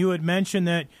fight when you had mentioned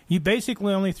that you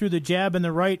basically only threw the jab and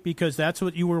the right because that's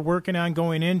what you were working on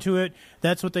going into it.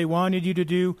 That's what they wanted you to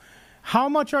do. How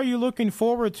much are you looking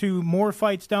forward to more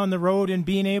fights down the road and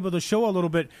being able to show a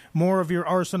little bit more of your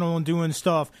arsenal and doing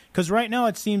stuff? Because right now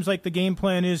it seems like the game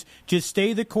plan is just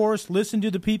stay the course, listen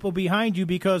to the people behind you,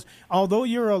 because although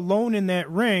you're alone in that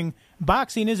ring,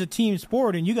 boxing is a team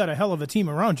sport and you got a hell of a team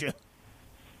around you.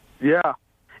 Yeah.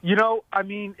 You know, I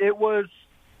mean, it was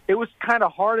kind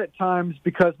of hard at times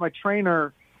because my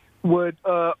trainer would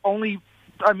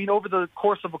over the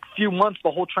course of a few months,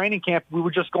 the whole training camp, we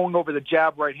were just going over the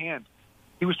jab right hand.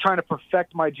 He was trying to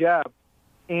perfect my jab,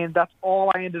 and that's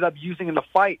all I ended up using in the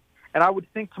fight. And I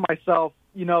would think to myself,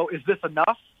 you know, is this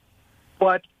enough?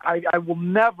 But I will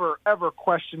never, ever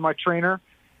question my trainer,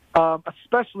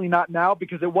 especially not now,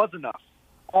 because it was enough.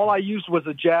 All I used was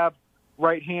a jab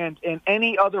right hand, and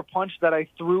any other punch that I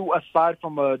threw aside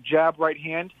from a jab right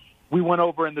hand, we went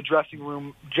over in the dressing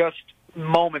room just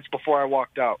moments before I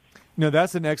walked out. No,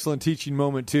 that's an excellent teaching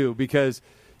moment too, because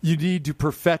you need to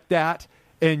perfect that,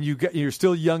 and you're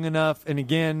still young enough, and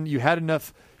again, you had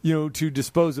enough, you know, to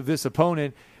dispose of this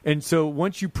opponent, and so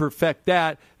once you perfect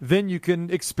that, then you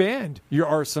can expand your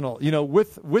arsenal, you know,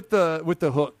 with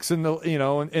the hooks and the, you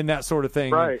know, and that sort of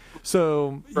thing. Right.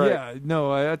 So yeah,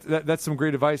 no, that's some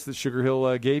great advice that Sugar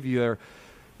Hill gave you there.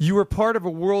 You were part of a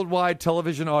worldwide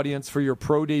television audience for your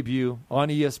pro debut on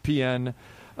ESPN.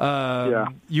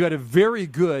 You had a very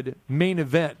good main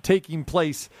event taking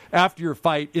place after your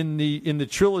fight in the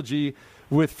trilogy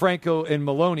with Franco and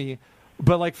Maloney.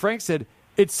 But like Frank said,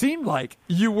 it seemed like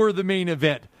you were the main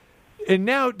event. And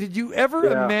now, did you ever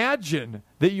imagine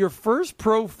that your first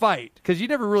pro fight, because you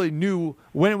never really knew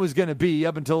when it was going to be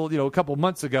up until, you know, a couple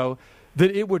months ago,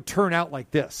 that it would turn out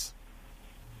like this?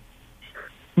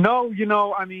 No, you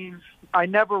know, I mean, I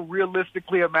never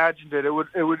realistically imagined it. It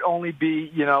would only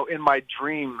be, you know, in my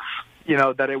dreams.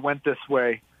 that it went this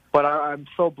way. But I'm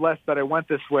so blessed that it went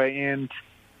this way, and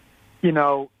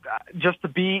just to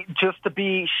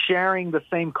be sharing the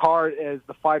same card as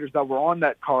the fighters that were on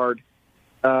that card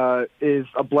is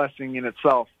a blessing in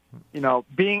itself. And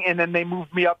then they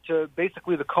moved me up to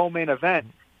basically the co-main event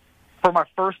for my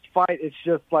first fight. It's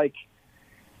just like,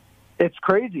 it's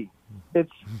crazy.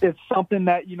 It's something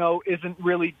that isn't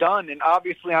really done, and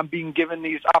obviously I'm being given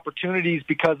these opportunities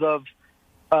because of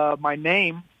my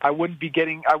name. I wouldn't be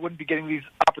getting these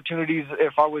opportunities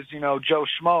if I was Joe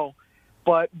Schmo.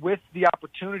 But with the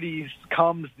opportunities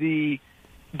comes the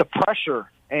pressure,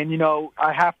 and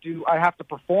I have to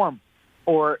perform,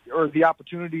 or the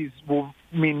opportunities will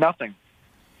mean nothing.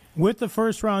 With the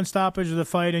first round stoppage of the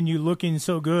fight and you looking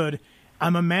so good,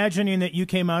 I'm imagining that you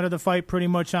came out of the fight pretty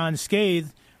much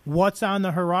unscathed. What's on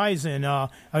the horizon? Are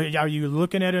you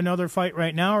looking at another fight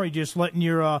right now, or are you just letting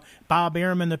your Bob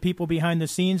Arum and the people behind the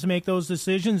scenes make those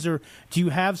decisions, or do you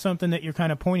have something that you're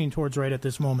kind of pointing towards right at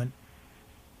this moment?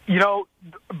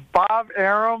 Bob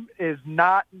Arum is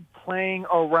not playing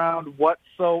around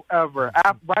whatsoever.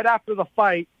 Right after the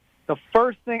fight, the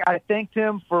first thing, I thanked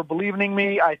him for believing in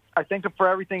me. I thanked him for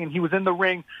everything, and he was in the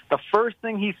ring. The first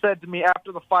thing he said to me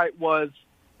after the fight was,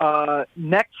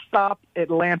 next stop,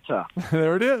 Atlanta.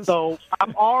 There it is. So I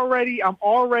already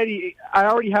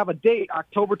have a date,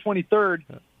 October 23rd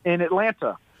in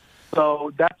Atlanta.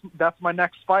 So that's my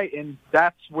next fight, and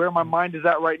that's where my mind is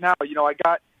at right now. I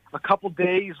got a couple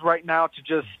days right now to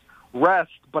just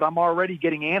rest, but I'm already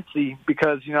getting antsy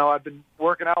because, I've been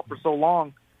working out for so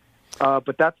long.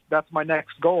 But that's my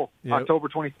next goal, October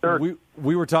 23rd.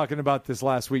 We were talking about this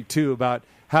last week, too, about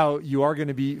how you are going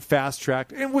to be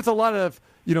fast-tracked. And with a lot of,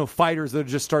 fighters that are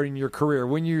just starting your career,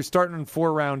 when you're starting on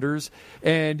 4-rounders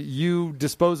and you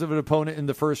dispose of an opponent in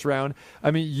the first round,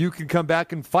 you can come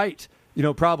back and fight.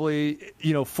 Probably,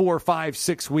 4, 5,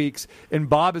 6 weeks. And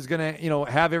Bob is going to,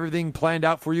 have everything planned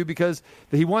out for you because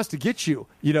he wants to get you.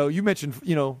 You mentioned,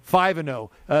 5-0,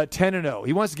 10-0.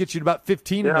 He wants to get you to about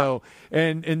 15-0.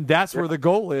 And that's where the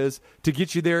goal is, to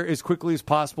get you there as quickly as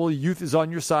possible. Youth is on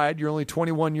your side. You're only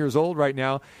 21 years old right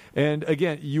now. And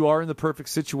again, you are in the perfect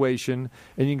situation.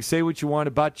 And you can say what you want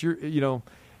about your,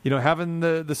 having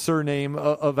the surname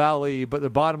of Ali, but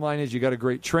the bottom line is you got a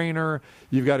great trainer,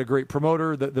 you've got a great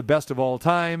promoter, the best of all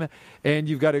time, and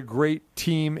you've got a great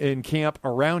team in camp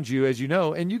around you, as you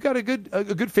know, and you've got a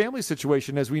good family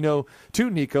situation, as we know, too,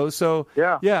 Nico. So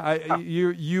you're heading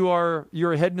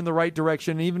in the right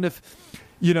direction, even if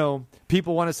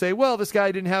people want to say, well, this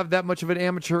guy didn't have that much of an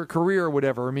amateur career or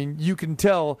whatever. You can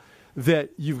tell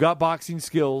that you've got boxing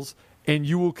skills, and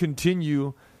you will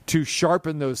continue to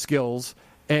sharpen those skills.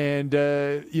 And,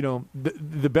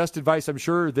 the best advice I'm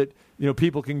sure that,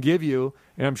 people can give you,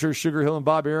 and I'm sure Sugar Hill and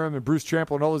Bob Arum and Bruce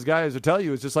Trample and all those guys will tell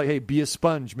you, is just like, hey, be a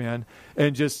sponge, man,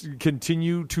 and just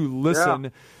continue to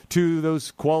listen to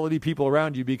those quality people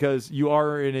around you because you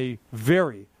are in a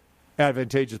very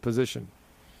advantageous position.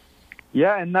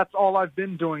 Yeah, and that's all I've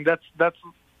been doing. That's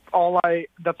all I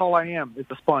am.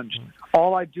 It's a sponge.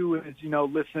 All I do is,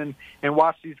 listen and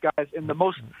watch these guys. And the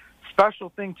most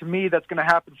special thing to me that's going to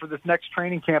happen for this next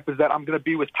training camp is that I'm going to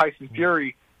be with Tyson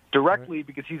Fury directly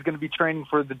because he's going to be training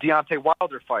for the Deontay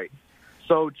Wilder fight.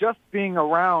 So just being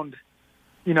around,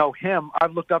 him,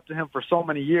 I've looked up to him for so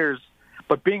many years,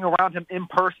 but being around him in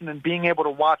person and being able to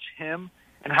watch him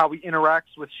and how he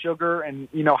interacts with Sugar and,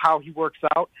 how he works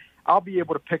out, I'll be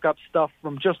able to pick up stuff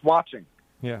from just watching.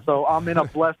 Yeah. So I'm in a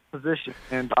blessed position,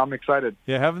 and I'm excited.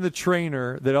 Yeah, having the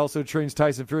trainer that also trains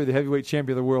Tyson Fury, the heavyweight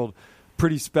champion of the world,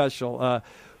 pretty special.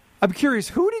 I'm curious,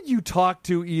 who did you talk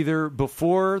to either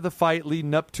before the fight,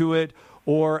 leading up to it,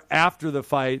 or after the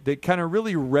fight that kind of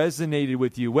really resonated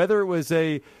with you? Whether it was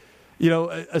a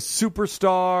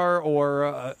superstar or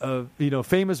a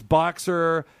famous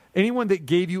boxer, anyone that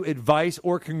gave you advice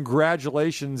or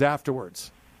congratulations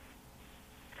afterwards?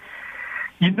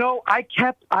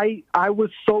 I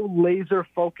was so laser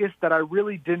focused that I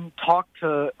really didn't talk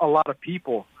to a lot of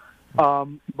people.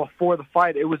 Before the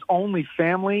fight, it was only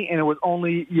family and it was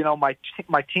only,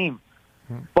 my team.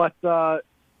 But, I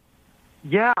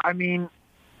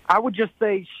would just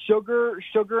say Sugar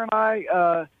and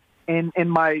I,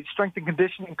 and my strength and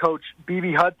conditioning coach,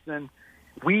 BB Hudson,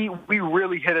 we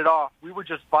really hit it off. We were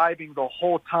just vibing the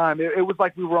whole time. It was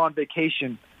like we were on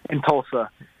vacation in Tulsa.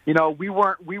 We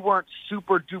weren't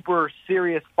super duper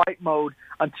serious fight mode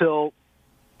until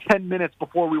 10 minutes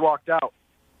before we walked out.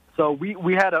 So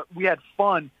we had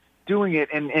fun doing it,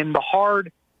 and the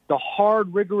hard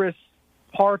rigorous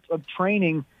parts of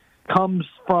training comes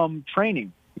from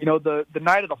training. The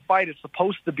night of the fight is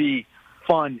supposed to be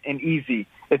fun and easy.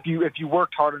 If you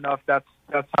worked hard enough, that's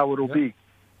how it'll be.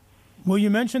 Well, you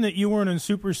mentioned that you weren't in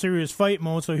super serious fight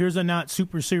mode, so here's a not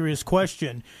super serious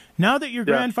question. Now that your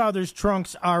grandfather's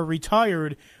trunks are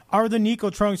retired, are the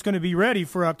Nico trunks going to be ready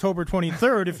for October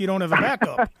 23rd if you don't have a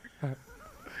backup?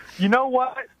 You know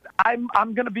what? I'm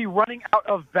going to be running out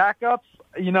of backups.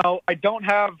 You know, I don't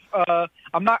have.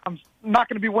 I'm not going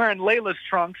to be wearing Layla's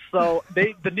trunks, so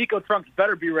the Nico trunks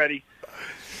better be ready.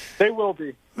 They will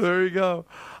be. There you go.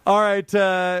 All right.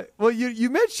 Well, you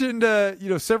mentioned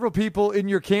several people in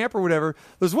your camp or whatever.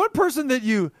 There's one person that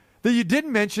you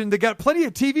didn't mention that got plenty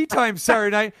of TV time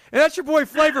Saturday night, and that's your boy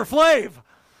Flavor Flav.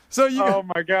 So oh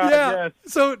my God! Yeah. Yes.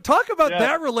 So talk about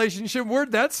that relationship.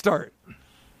 Where'd that start?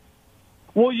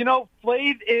 Well, you know,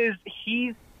 Flav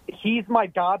he's my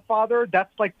godfather.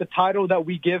 That's like the title that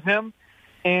we give him.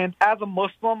 And as a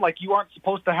Muslim, like, you aren't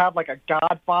supposed to have like a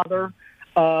godfather.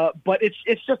 But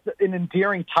it's just an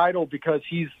endearing title because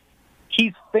he's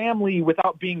family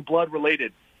without being blood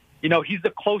related. You know, he's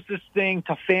the closest thing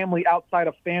to family outside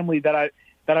of family that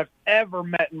I've ever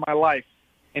met in my life.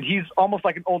 And he's almost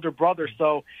like an older brother.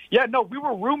 So yeah, no, we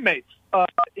were roommates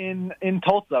in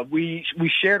Tulsa. We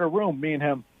shared a room, me and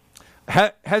him.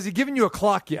 Has he given you a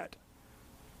clock yet?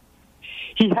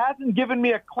 He hasn't given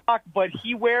me a clock, but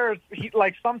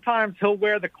sometimes he'll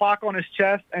wear the clock on his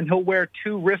chest and he'll wear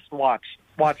 2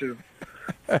 wristwatches.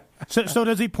 So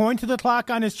does he point to the clock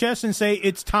on his chest and say,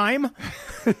 "It's time"?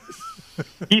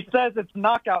 He says it's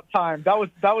knockout time. That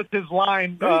was his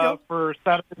line for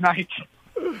Saturday night.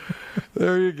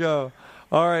 There you go.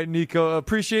 All right, Nico.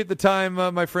 Appreciate the time,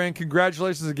 my friend.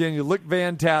 Congratulations again. You look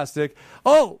fantastic.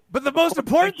 Oh, but the most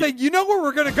important thing, you know where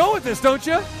we're going to go with this, don't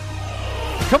you?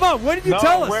 Come on, what did you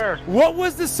tell us? Where? What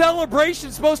was the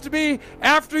celebration supposed to be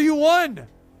after you won?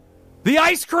 The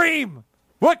ice cream.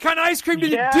 What kind of ice cream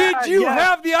did you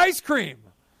have the ice cream?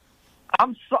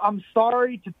 I'm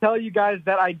sorry to tell you guys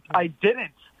that I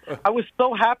didn't. I was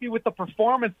so happy with the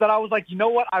performance that I was like, you know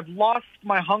what? I've lost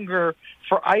my hunger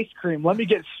for ice cream. Let me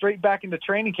get straight back into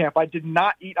training camp. I did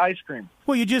not eat ice cream.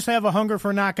 Well, you just have a hunger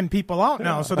for knocking people out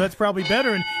now, so that's probably better.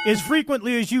 And as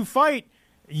frequently as you fight,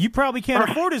 you probably can't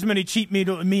afford as many cheap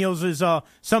meals as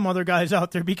some other guys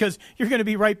out there because you're going to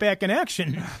be right back in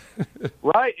action.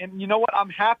 Right, and you know what? I'm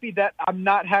happy that I'm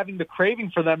not having the craving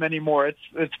for them anymore.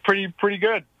 It's pretty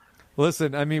good.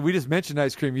 Listen, I mean, we just mentioned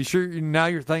ice cream. You sure now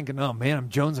you're thinking, oh man, I'm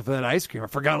jonesing for that ice cream. I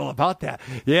forgot all about that.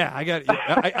 Yeah, I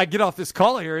get off this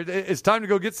call here. It's time to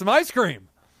go get some ice cream.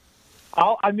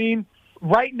 I mean,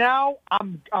 right now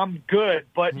I'm good,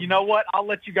 but you know what? I'll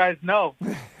let you guys know.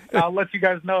 I'll let you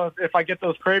guys know if I get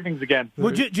those cravings again.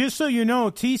 Well, just so you know,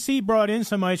 TC brought in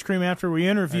some ice cream after we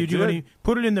interviewed you, and he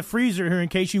put it in the freezer here in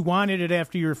case you wanted it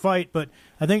after your fight, but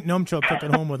I think Numchuck took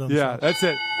it home with him. Yeah, that's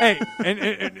it. Hey,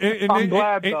 and I'm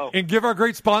glad, though. And give our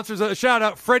great sponsors a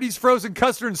shout-out, Freddy's Frozen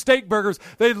Custard and Steak Burgers.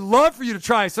 They'd love for you to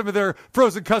try some of their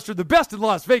frozen custard, the best in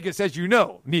Las Vegas, as you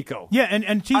know, Nico. Yeah,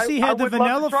 and TC had the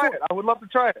vanilla for it. I would love to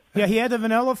try it. Yeah, he had the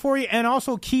vanilla for you, and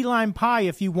also key lime pie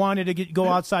if you wanted to go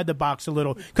outside the box a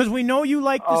little, because we know you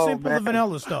like the the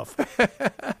vanilla stuff.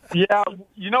 Yeah,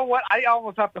 you know what? I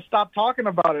almost have to stop talking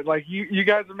about it. Like, you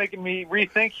guys are making me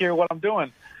rethink here what I'm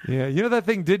doing. Yeah, you know that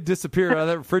thing did disappear out of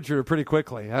that refrigerator pretty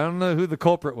quickly. I don't know who the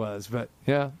culprit was, but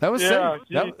yeah, that was safe.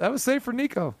 That was safe for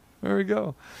Nico. There we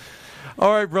go.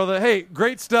 All right, brother. Hey,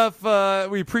 great stuff.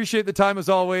 We appreciate the time as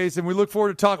always, and we look forward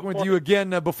to talking with you again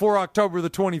before October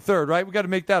the 23rd, right? We got to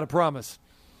make that a promise.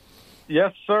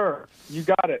 Yes, sir. You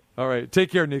got it. All right. Take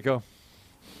care, Nico.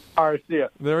 All right, see ya.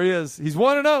 There he is. He's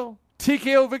 1-0.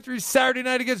 TKO victory Saturday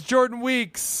night against Jordan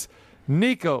Weeks.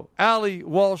 Nico, Ali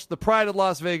Walsh, the pride of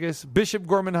Las Vegas, Bishop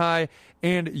Gorman High,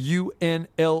 and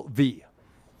UNLV.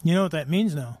 You know what that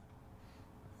means now?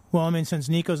 Well, I mean, since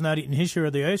Nico's not eating his share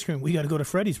of the ice cream, we got to go to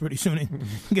Freddy's pretty soon and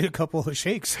get a couple of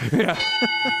shakes. Yeah.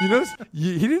 You notice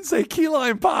he didn't say key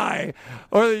lime pie,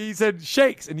 or he said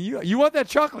shakes. And you want that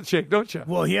chocolate shake, don't you?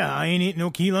 Well, yeah, I ain't eating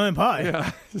no key lime pie.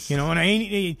 Yeah. You know, and I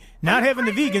ain't not having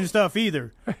the vegan stuff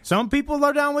either. Some people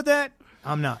are down with that.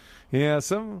 I'm not. Yeah,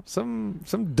 some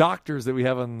doctors that we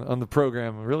have on the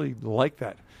program really like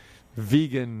that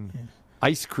vegan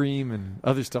ice cream and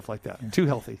other stuff like that. Yeah. Too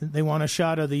healthy. They want a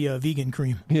shot of the vegan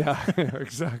cream. Yeah,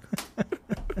 exactly.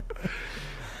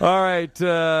 All right,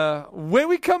 when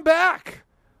we come back,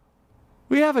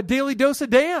 we have a daily dose of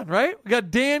Dan, right? We got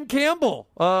Dan Campbell,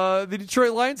 the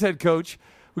Detroit Lions head coach.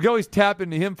 We can always tap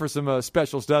into him for some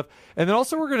special stuff. And then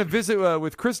also we're going to visit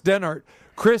with Chris Denhart.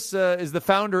 Chris is the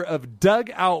founder of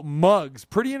Dugout Mugs.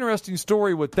 Pretty interesting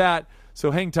story with that, so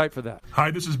hang tight for that.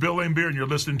 Hi, this is Bill Laimbeer, and you're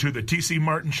listening to the T.C.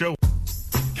 Martin Show.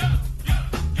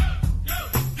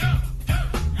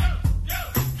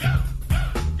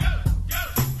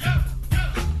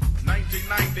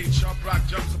 1990, Sharp Rock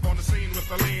jumps up on the scene.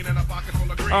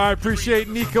 I appreciate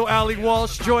Nico Ali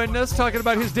Walsh joining us, talking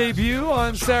about his debut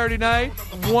on Saturday night,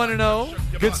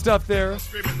 1-0. Good stuff there.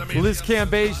 Liz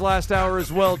Cambage last hour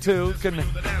as well, too. You can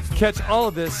catch all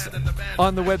of this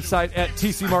on the website at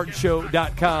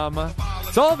tcmartinshow.com.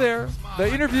 It's all there. The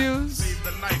interviews,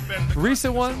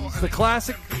 recent ones, the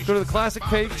classic. Go to the classic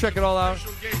page, check it all out.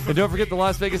 And don't forget the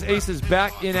Las Vegas Aces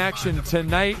back in action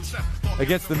tonight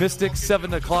against the Mystics.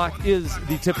 7 o'clock is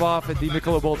the tip-off at the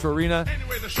Michelob Ultra Arena,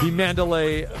 the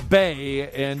Mandalay Bay,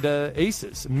 and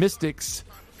Aces. Mystics,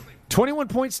 21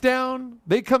 points down.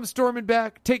 They come storming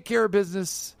back, take care of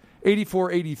business,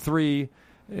 84-83.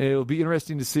 It'll be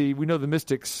interesting to see. We know the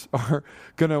Mystics are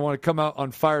going to want to come out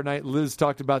on fire night. Liz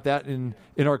talked about that in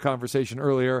our conversation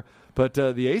earlier. But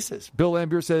the Aces, Bill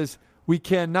Laimbeer says, we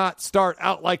cannot start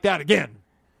out like that again.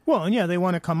 Well, and yeah, they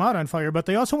want to come out on fire, but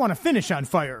they also want to finish on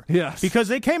fire. Yes. Because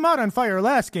they came out on fire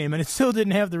last game, and it still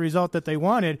didn't have the result that they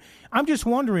wanted. I'm just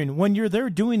wondering, when you're there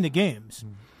doing the games,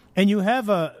 and you have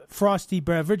a frosty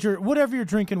beverage or whatever you're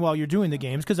drinking while you're doing the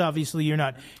games, because obviously you're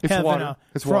not having a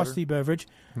frosty beverage,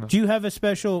 do you have a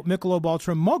special Michelob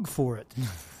Ultra mug for it?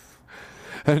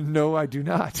 No, I do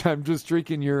not. I'm just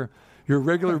drinking your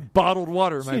regular bottled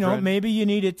water, my friend. Maybe you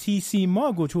need a TC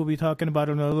mug, which we'll be talking about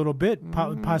in a little bit,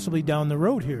 possibly down the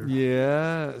road here.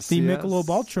 Yes. The Michelob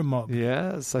Ultra mug.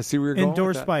 Yes, I see where you're going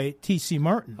endorsed with that. by TC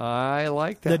Martin. I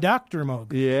like that. The doctor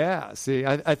mug. Yeah. See,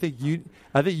 I think you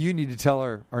need to tell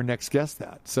our next guest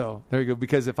that. So there you go.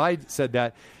 Because if I said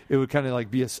that, it would kind of like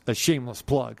be a shameless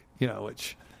plug,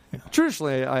 which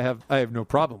traditionally I have no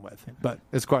problem with, but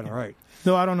it's quite all right.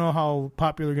 Though I don't know how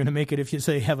popular you're going to make it if you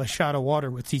say have a shot of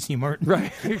water with TC Martin.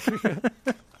 Right.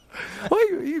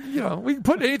 Well, we can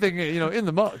put anything in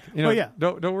the mug.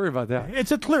 Don't worry about that.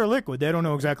 It's a clear liquid. They don't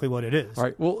know exactly what it is. All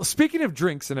right. Well, speaking of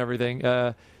drinks and everything,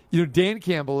 Dan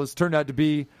Campbell has turned out to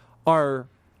be our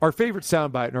favorite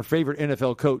soundbite and our favorite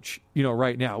NFL coach.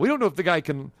 Right now, we don't know if the guy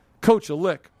can coach a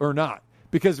lick or not,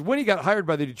 because when he got hired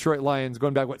by the Detroit Lions,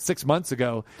 going back 6 months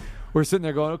ago, we're sitting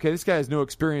there going, okay, this guy has no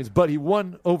experience, but he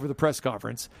won over the press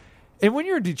conference. And when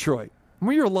you're in Detroit,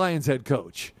 when you're a Lions head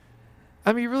coach,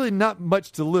 really not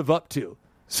much to live up to.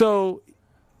 So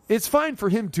it's fine for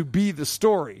him to be the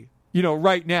story,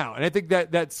 right now. And I think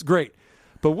that's great.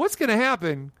 But what's going to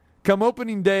happen come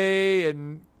opening day,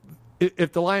 and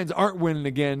if the Lions aren't winning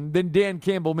again, then Dan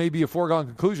Campbell may be a foregone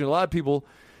conclusion. A lot of people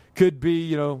could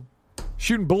be,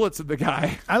 shooting bullets at the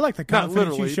guy. I like the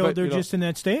confidence you showed there just in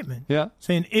that statement. Yeah.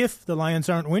 Saying if the Lions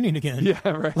aren't winning again. Yeah,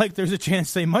 right. Like there's a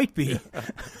chance they might be.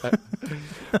 But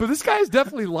this guy is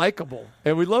definitely likable.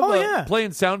 And we love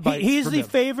playing sound bites. He's the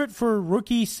favorite for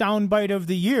rookie soundbite of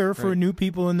the year for new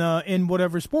people in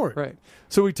whatever sport. Right.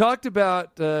 So we talked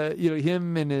about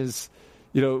him and his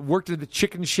worked at the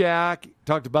Chicken Shack.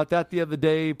 Talked about that the other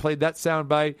day. Played that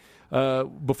soundbite.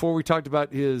 Before we talked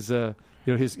about his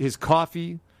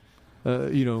coffee.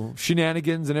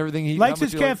 Shenanigans and everything. He likes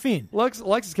his caffeine. Likes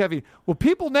his caffeine. Well,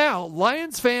 people now,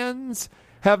 Lions fans,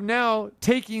 have now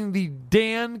taken the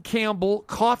Dan Campbell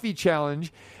Coffee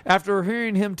Challenge after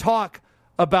hearing him talk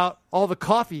about all the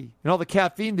coffee and all the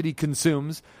caffeine that he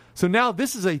consumes. So now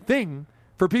this is a thing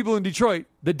for people in Detroit,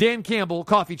 the Dan Campbell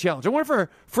Coffee Challenge. I wonder if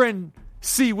our friend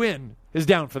C. Wynn is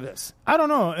down for this. I don't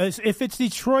know. If it's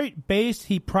Detroit-based,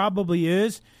 he probably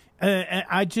is.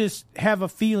 I just have a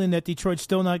feeling that Detroit's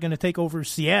still not going to take over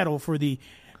Seattle for the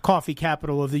coffee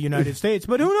capital of the United States.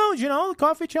 But who knows? The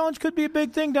coffee challenge could be a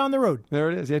big thing down the road.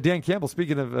 There it is. Yeah, Dan Campbell,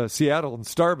 speaking of Seattle and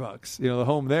Starbucks, the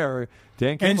home there.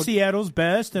 Dan Campbell. And Seattle's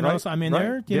best. And also,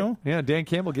 there, Yeah, Dan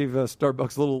Campbell gave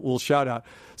Starbucks a little shout out.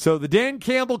 So the Dan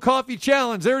Campbell Coffee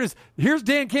Challenge, there it is. Here's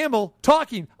Dan Campbell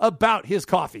talking about his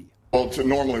coffee. Well,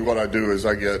 normally what I do is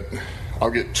I'll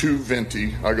get 2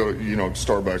 venti. I go to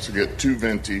Starbucks. I get 2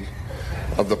 venti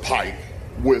of the pipe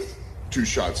with 2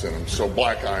 shots in them. So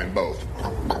black eye in both.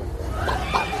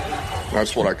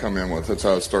 That's what I come in with. That's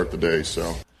how I start the day.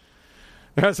 So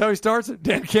that's how he starts it.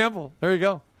 Dan Campbell. There you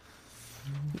go.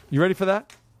 You ready for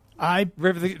that?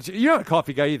 You're not a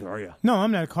coffee guy either, are you? No,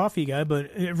 I'm not a coffee guy.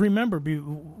 But remember,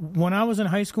 when I was in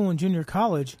high school and junior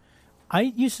college, I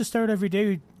used to start every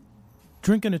day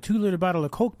drinking a 2-liter bottle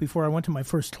of Coke before I went to my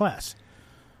first class.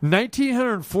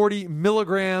 1,940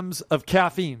 milligrams of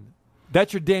caffeine.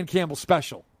 That's your Dan Campbell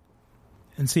special.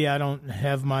 And see, I don't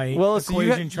have my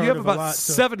equation chart. You have of about a lot,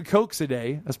 7 Cokes a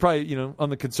day. That's probably on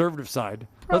the conservative side.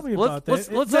 Probably about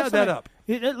that. Let's add that up.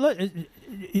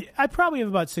 I probably have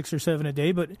about 6 or 7 a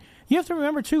day. But you have to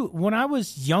remember too, when I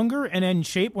was younger and in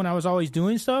shape, when I was always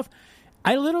doing stuff,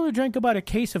 I literally drank about a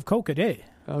case of Coke a day.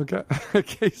 Okay, a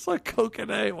case of Coke a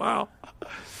day. Wow.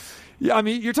 Yeah, I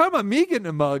mean, you're talking about me getting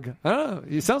a mug. I don't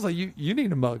know. It sounds like you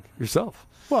need a mug yourself.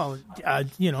 Well,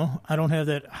 you know, I don't have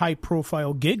that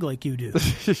high-profile gig like you do.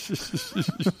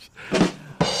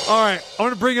 All right, I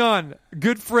want to bring on a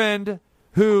good friend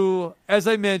who, as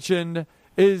I mentioned,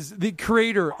 is the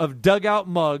creator of Dugout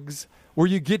Mugs, where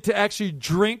you get to actually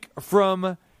drink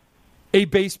from a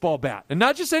baseball bat. And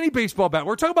not just any baseball bat.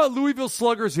 We're talking about Louisville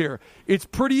Sluggers here. It's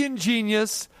pretty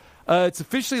ingenious. It's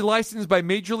officially licensed by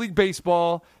Major League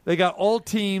Baseball. They got all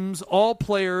teams, all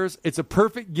players. It's a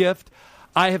perfect gift.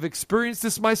 I have experienced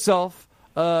this myself.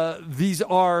 These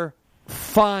are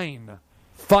fine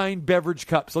beverage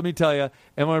cups, let me tell you. And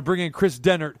I want to bring in Chris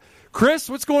Dennert. Chris,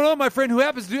 what's going on, my friend, who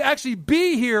happens to actually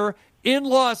be here in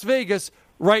Las Vegas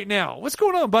right now? What's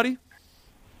going on, buddy?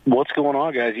 What's going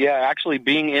on, guys? Yeah, actually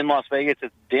being in Las Vegas,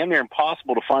 it's damn near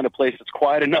impossible to find a place that's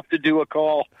quiet enough to do a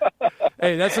call.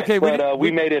 Hey, that's okay. But we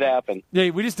made it happen.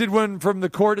 Yeah, we just did one from the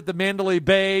court at the Mandalay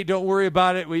Bay. Don't worry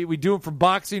about it. We do them from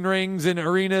boxing rings and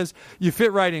arenas. You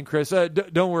fit right in, Chris.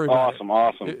 Don't worry about it.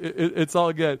 Awesome. It's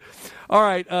all good. All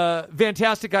right,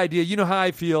 fantastic idea. You know how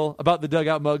I feel about the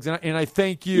Dugout Mugs, and I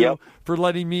thank you for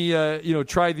letting me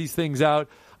try these things out.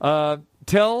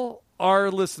 Tell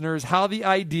our listeners how the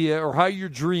idea or how your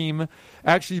dream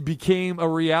actually became a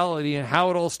reality and how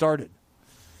it all started.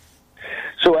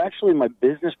 So actually my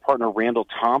business partner, Randall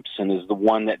Thompson, is the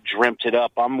one that dreamt it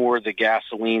up. I'm more the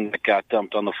gasoline that got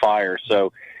dumped on the fire.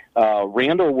 So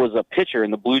Randall was a pitcher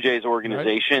in the Blue Jays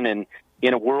organization, and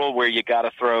in a world where you got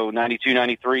to throw 92,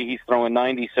 93, he's throwing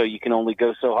 90, so you can only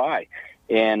go so high.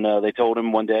 And they told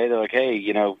him one day, they're like, hey,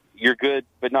 you're good,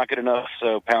 but not good enough,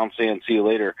 so pound sand, see you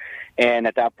later. And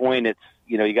at that point, it's,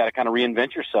 you got to kind of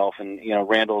reinvent yourself. And,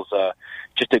 Randall's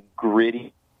just a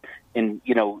gritty and,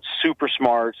 super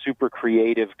smart, super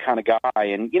creative kind of guy.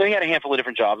 And, he had a handful of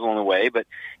different jobs along the way, but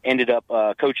ended up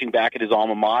coaching back at his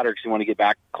alma mater because he wanted to get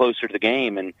back closer to the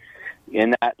game. And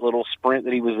in that little sprint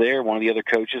that he was there, one of the other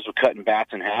coaches was cutting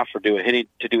bats in half to do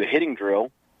a hitting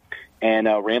drill. And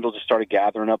Randall just started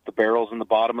gathering up the barrels in the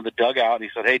bottom of the dugout. And he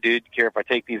said, hey, dude, care if I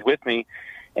take these with me?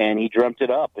 And he dreamt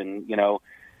it up. And,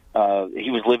 he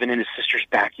was living in his sister's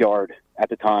backyard at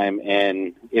the time.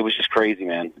 And it was just crazy,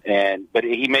 man. But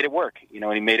he made it work,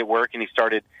 and he made it work. And he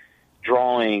started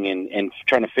drawing and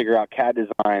trying to figure out CAD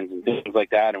designs and things like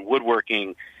that and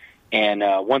woodworking. And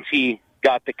once he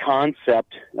got the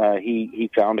concept,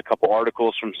 he found a couple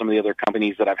articles from some of the other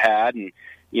companies that I've had and,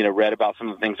 read about some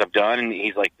of the things I've done, and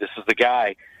he's like, this is the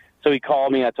guy. So he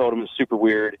called me. I told him it was super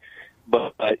weird,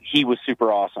 but he was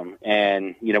super awesome.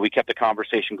 And, we kept the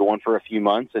conversation going for a few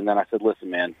months, and then I said, listen,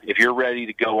 man, if you're ready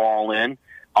to go all in,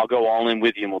 I'll go all in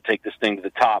with you, and we'll take this thing to the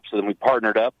top. So then we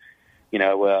partnered up,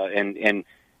 and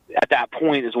at that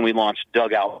point is when we launched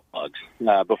Dugout Mugs.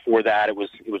 Before that, it was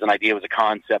an idea, it was a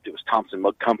concept, it was Thompson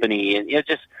Mug Company, and it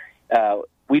just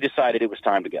we decided it was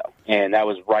time to go. And that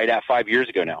was right at 5 years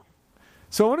ago now.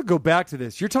 So I want to go back to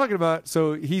this. You're talking about,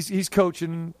 so he's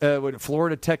coaching at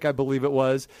Florida Tech, I believe it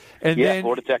was, and then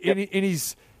Florida Tech,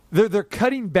 and they're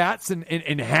cutting bats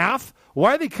in half.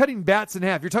 Why are they cutting bats in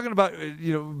half? You're talking about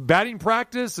batting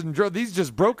practice and these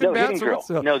just broken bats. Hitting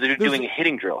drill. No, they're doing a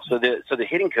hitting drill. So the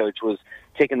hitting coach was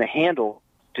taking the handle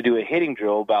to do a hitting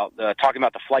drill about talking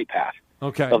about the flight path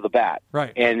of the bat.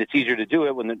 Right, and it's easier to do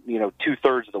it when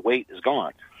 2/3 of the weight is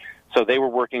gone. So they were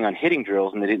working on hitting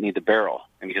drills, and they didn't need the barrel.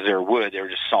 And because they were wood, they were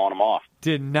just sawing them off.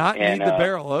 Did not need the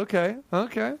barrel. Okay.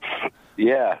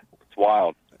 Yeah, it's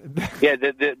wild. Yeah,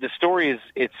 the story is,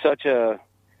 it's such a,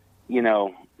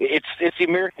 it's the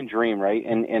American dream, right?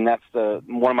 And that's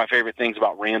one of my favorite things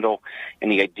about Randall and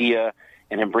the idea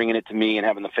and him bringing it to me and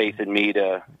having the faith in me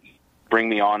to bring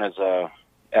me on as a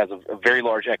very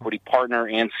large equity partner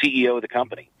and CEO of the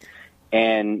company.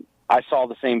 And I saw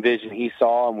the same vision he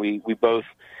saw, and we both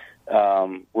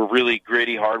we're really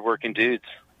gritty, hardworking dudes,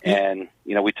 and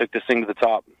we took this thing to the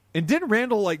top. And didn't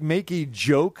Randall make a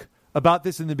joke about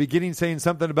this in the beginning, saying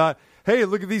something about, "Hey,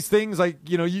 look at these things!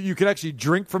 You could actually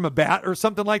drink from a bat or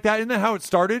something like that." Isn't that how it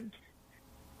started?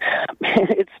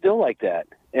 It's still like that.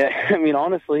 I mean,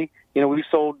 honestly, we've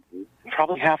sold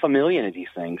probably 500,000 of these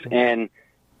things, and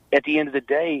at the end of the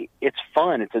day, it's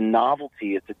fun. It's a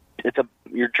novelty.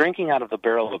 You're drinking out of the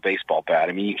barrel of a baseball bat.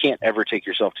 I mean, you can't ever take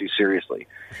yourself too seriously.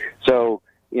 So,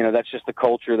 that's just the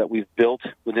culture that we've built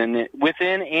within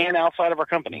and outside of our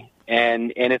company.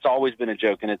 And it's always been a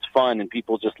joke, and it's fun, and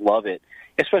people just love it,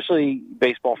 especially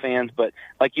baseball fans. But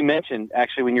like you mentioned,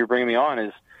 actually, when you were bringing me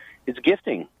on, it's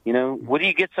gifting. What do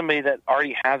you get somebody that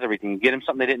already has everything? You get them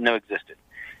something they didn't know existed,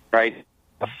 right?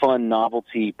 A fun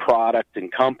novelty product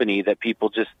and company that people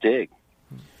just dig.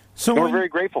 So we're very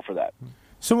grateful for that.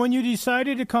 So when you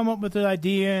decided to come up with the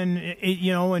idea and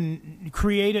and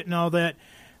create it and all that,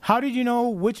 how did you know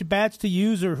which bats to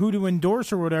use or who to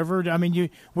endorse or whatever? I mean,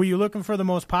 were you looking for the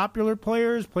most popular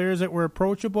players that were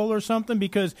approachable or something?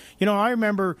 Because I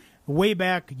remember way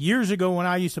back years ago when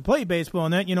I used to play baseball,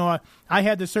 and that I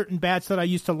had the certain bats that I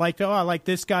used to like. I like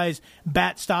this guy's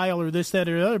bat style or this, that,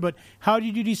 or the other. But how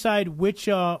did you decide which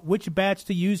bats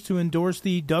to use to endorse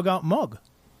the dugout mug?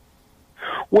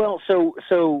 Well,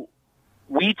 so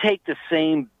we take the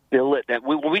same billet that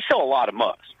we sell a lot of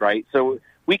mugs, right? So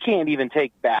we can't even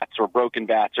take bats or broken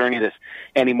bats or any of this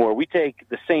anymore. We take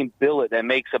the same billet that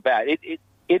makes a bat. It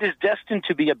is destined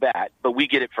to be a bat, but we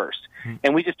get it first,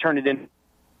 and we just turn it in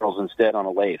instead on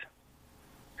a lathe.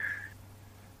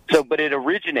 So, but it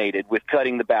originated with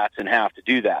cutting the bats in half to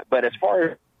do that. But as far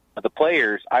as the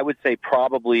players, I would say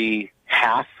probably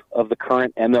half of the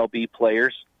current MLB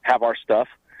players have our stuff,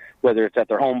 whether it's at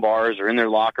their home bars or in their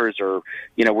lockers, or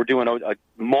we're doing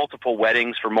multiple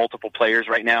weddings for multiple players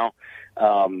right now.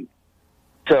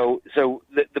 So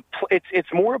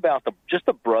it's more about just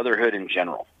the brotherhood in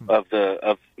general of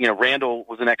Randall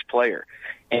was an ex-player,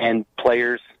 and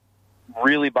players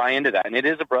really buy into that, and it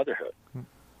is a brotherhood.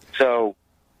 So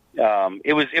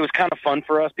it was kind of fun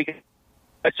for us because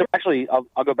actually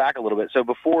I'll go back a little bit. So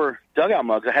before Dugout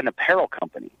Mugs, I had an apparel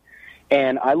company,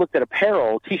 and I looked at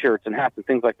apparel, T-shirts and hats and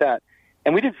things like that,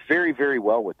 and we did very, very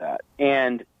well with that.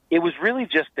 And it was really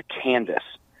just the canvas,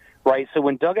 right? So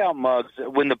when Dugout Mugs,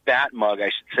 when the bat mug, I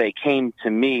should say, came to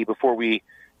me before we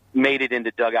made it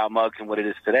into Dugout Mugs and what it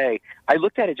is today, I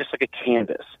looked at it just like a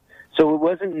canvas. So it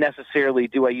wasn't necessarily,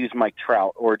 do I use Mike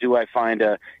Trout or do I find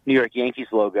a New York Yankees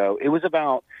logo? It was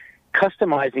about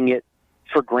customizing it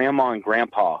for grandma and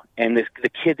grandpa and the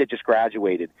kid that just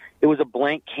graduated. It was a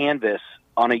blank canvas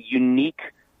on a unique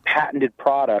patented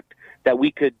product that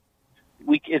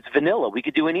it's vanilla. We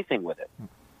could do anything with it,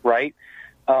 right?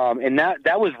 And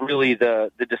that was really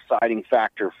the deciding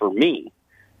factor for me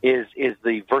is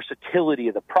the versatility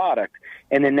of the product.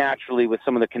 And then naturally with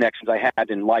some of the connections I had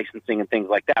in licensing and things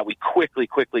like that, we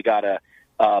quickly got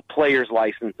a player's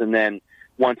license. And then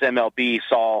once MLB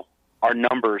saw our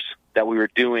numbers that we were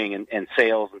doing and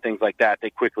sales and things like that, they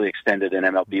quickly extended an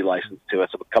MLB license to us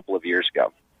a couple of years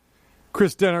ago.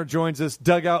 Chris Denner joins us.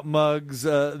 Dugout Mugs.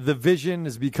 The vision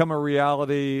has become a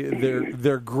reality.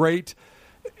 They're great.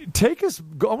 Take us.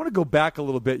 I want to go back a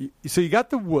little bit. So you got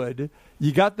the wood,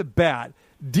 you got the bat.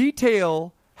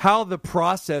 Detail how the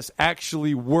process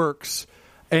actually works,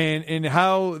 and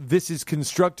how this is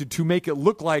constructed to make it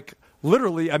look like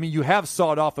literally. I mean, you have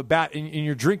sawed off a bat, and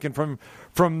you're drinking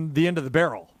from the end of the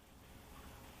barrel.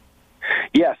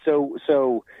 Yeah.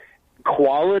 So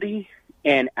quality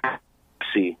and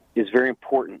accuracy is very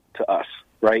important to us,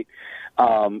 right?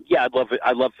 I'd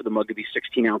love for the mug to be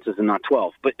 16 ounces and not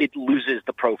 12, but it loses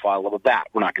the profile of a bat.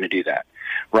 We're not going to do that,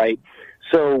 right?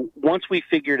 So once we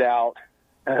figured out,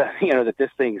 that this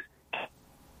thing's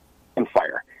on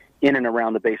fire in and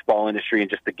around the baseball industry and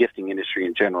just the gifting industry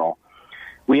in general,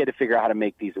 we had to figure out how to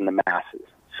make these in the masses.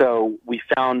 So we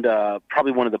found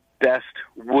probably one of the best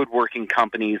woodworking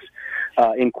companies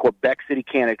in Quebec City,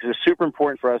 Canada, because it's super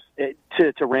important for us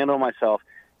to Randall and myself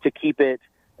to keep it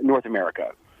North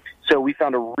America. So we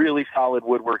found a really solid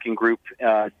woodworking group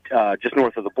just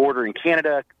north of the border in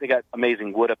Canada. They got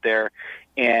amazing wood up there,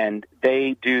 and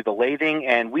they do the lathing,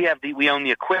 and we own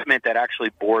the equipment that actually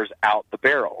bores out the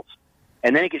barrels.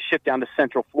 And then it gets shipped down to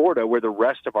Central Florida, where the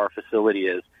rest of our facility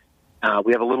is.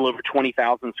 We have a little over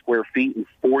 20,000 square feet and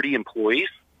 40 employees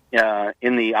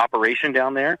in the operation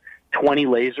down there, 20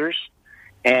 lasers,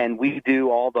 and we do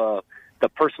all the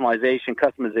personalization,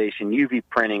 customization, UV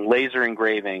printing, laser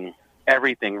engraving,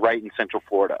 everything right in Central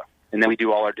Florida. And then we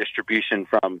do all our distribution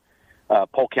from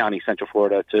Polk County, Central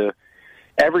Florida, to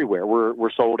everywhere.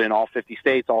 We're sold in all 50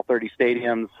 states, all 30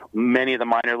 stadiums, many of the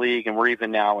minor league, and we're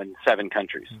even now in 7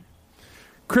 countries.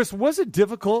 Chris, was it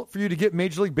difficult for you to get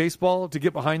Major League Baseball to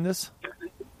get behind this?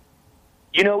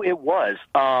 It was.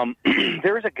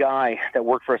 There was a guy that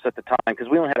worked for us at the time, because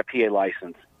we only had a PA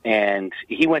license, and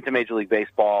he went to Major League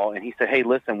Baseball, and he said, "Hey,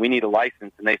 listen, we need a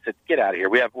license." And they said, "Get out of here.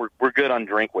 We're good on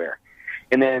drinkware."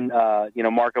 And then,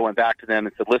 Marco went back to them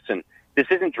and said, "Listen, this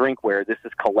isn't drinkware. This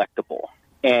is collectible."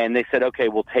 And they said, "Okay,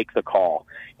 we'll take the call."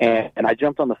 And I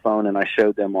jumped on the phone and I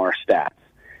showed them our stats.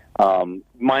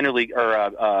 Minor League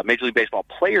or Major League Baseball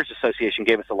Players Association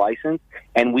gave us a license,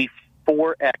 and we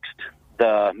 4x'd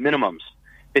the minimums.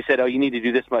 They said, "Oh, you need to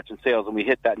do this much in sales," and we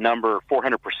hit that number,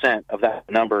 400% of that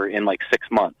number, in like 6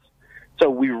 months. So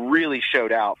we really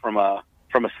showed out from a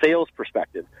sales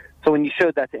perspective. So when you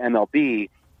showed that to MLB,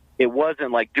 it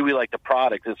wasn't like, do we like the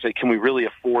product? It's like, can we really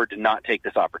afford to not take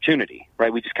this opportunity,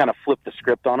 right? We just kind of flipped the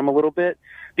script on them a little bit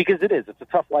because it's a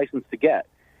tough license to get.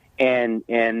 And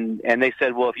they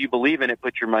said, well, if you believe in it,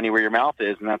 put your money where your mouth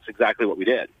is, and that's exactly what we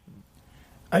did.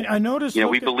 I noticed.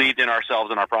 We believed in ourselves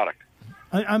and our product.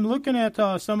 I'm looking at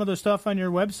some of the stuff on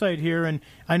your website here, and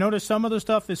I noticed some of the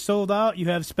stuff is sold out. You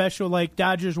have special like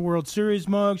Dodgers World Series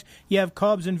mugs. You have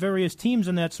Cubs and various teams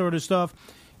and that sort of stuff.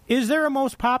 Is there a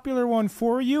most popular one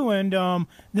for you and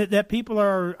that people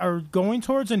are going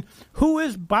towards? And who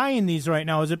is buying these right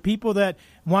now? Is it people that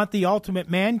want the ultimate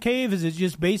man cave? Is it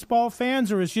just baseball fans,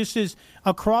 or is it just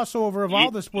a crossover of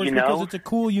all the sports because it's a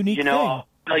cool, unique thing? I'll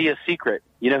tell you a secret.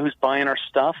 You know who's buying our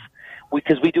stuff?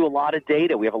 Because we do a lot of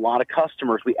data. We have a lot of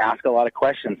customers. We ask a lot of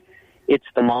questions. It's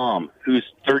the mom who's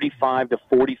 35 to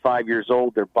 45 years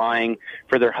old. They're buying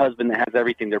for their husband that has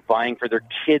everything. They're buying for their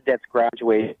kid that's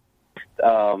graduated.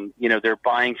 They're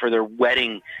buying for their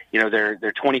wedding.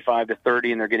 They're 25 to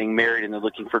 30 and they're getting married and they're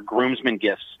looking for groomsmen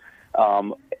gifts.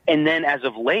 And then as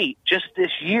of late, just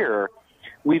this year,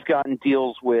 we've gotten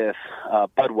deals with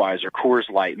Budweiser, Coors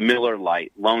Light, Miller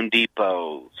Lite, Lone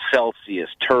Depot, Celsius,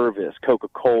 Tervis,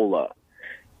 Coca-Cola.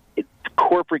 It's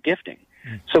corporate gifting.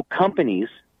 So companies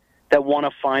that want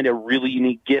to find a really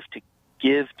unique gift to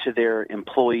give to their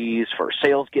employees for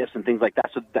sales gifts and things like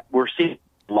that. So we're seeing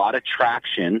a lot of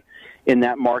traction in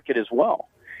that market as well.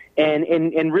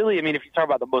 And really, I mean, if you talk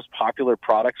about the most popular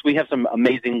products, we have some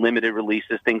amazing limited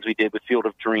releases, things we did with Field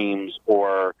of Dreams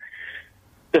or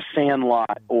The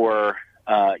Sandlot or,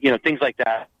 things like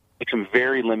that. Some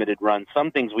very limited runs.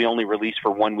 Some things we only release for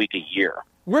 1 week a year.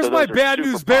 Where's my Bad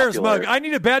News Bears mug? I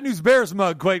need a Bad News Bears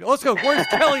mug, Quake. Let's go. Where's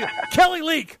Kelly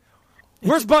Leak?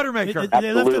 Where's Buttermaker?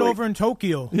 They left it over in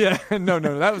Tokyo. Yeah, no,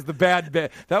 that was the bad.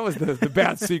 That was the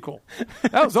bad sequel.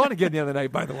 That was on again the other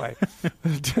night, by the way.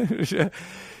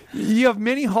 You have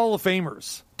many Hall of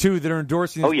Famers too that are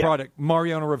endorsing this product.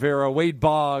 Mariano Rivera, Wade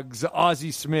Boggs,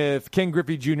 Ozzie Smith, Ken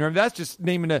Griffey Jr. I mean, that's just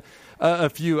naming a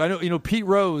few. I know, Pete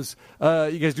Rose.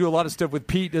 You guys do a lot of stuff with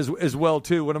Pete as well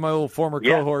too. One of my old former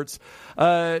cohorts.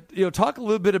 Talk a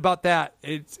little bit about that.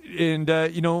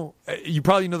 You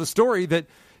probably know the story that.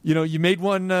 You made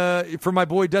one for my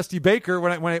boy Dusty Baker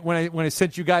when I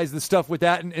sent you guys the stuff with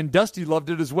that, and Dusty loved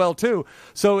it as well too.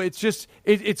 So it's just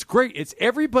it's great. It's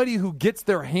everybody who gets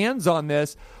their hands on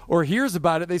this or hears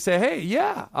about it. They say, "Hey,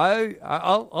 yeah,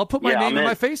 I'll put my name and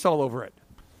my face all over it."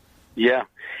 Yeah,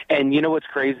 and you know what's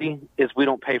crazy is we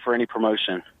don't pay for any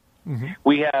promotion. Mm-hmm.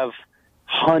 We have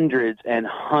hundreds and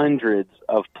hundreds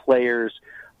of players,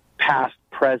 past,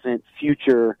 present,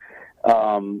 future.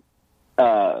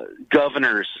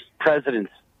 Governors,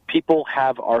 presidents, people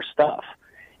have our stuff,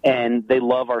 and they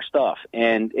love our stuff.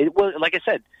 And it was, like I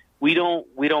said, we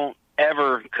don't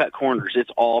ever cut corners. It's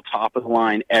all top of the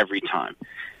line every time.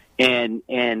 And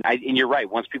you're right.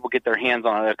 Once people get their hands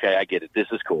on it, okay, I get it. This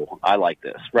is cool. I like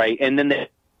this, right? And then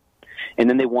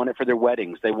they want it for their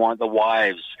weddings. They want the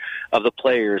wives of the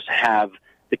players have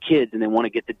the kids, and they want to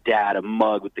get the dad a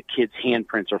mug with the kids'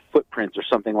 handprints or footprints or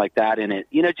something like that in it.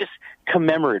 Just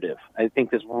commemorative. I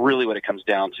think that's really what it comes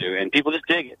down to, and people just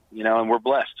dig it. And we're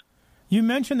blessed. You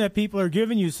mentioned that people are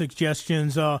giving you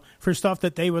suggestions for stuff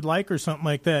that they would like or something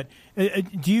like that.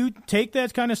 Do you take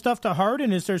that kind of stuff to heart,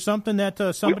 and is there something that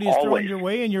somebody is throwing your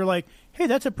way, and you're like, hey,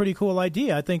 that's a pretty cool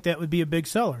idea. I think that would be a big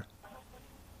seller.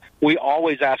 We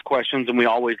always ask questions, and we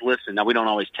always listen. Now, we don't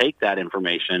always take that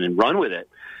information and run with it,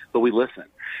 but we listen.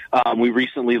 We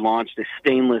recently launched a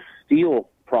stainless steel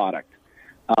product.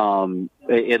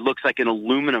 It looks like an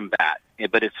aluminum bat,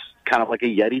 but it's kind of like a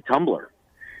Yeti tumbler.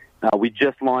 We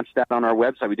just launched that on our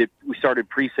website. We started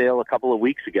pre-sale a couple of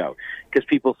weeks ago because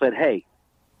people said, hey,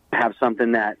 have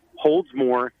something that holds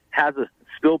more, has a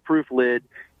spill-proof lid,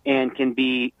 and can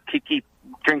keep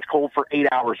drinks cold for 8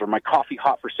 hours or my coffee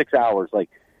hot for 6 hours.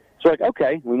 So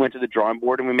okay, we went to the drawing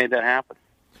board and we made that happen.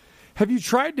 Have you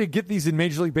tried to get these in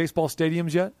Major League Baseball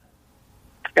stadiums yet?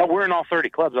 Yeah, we're in all 30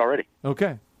 clubs already.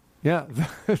 Okay. Yeah,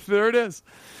 there it is.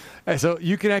 So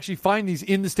you can actually find these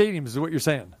in the stadiums is what you're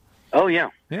saying. Oh, yeah.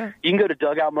 Yeah. You can go to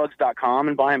dugoutmugs.com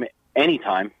and buy them at any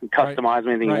time and customize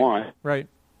them anything you want. Right.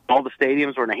 All the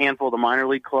stadiums, we're in a handful of the minor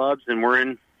league clubs, and we're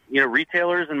in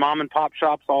retailers and mom and pop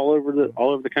shops all over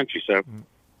the country. So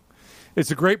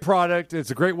it's a great product.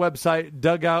 It's a great website,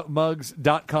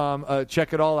 dugoutmugs.com.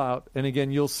 Check it all out. And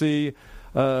again, you'll see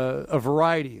a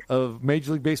variety of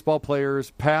Major League Baseball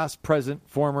players, past, present,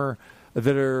 former,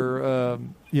 that are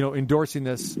endorsing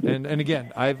this. And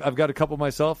again, I've got a couple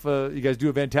myself. You guys do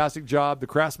a fantastic job. The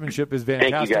craftsmanship is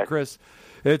fantastic, Chris.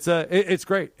 It's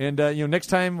great. And next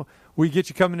time we get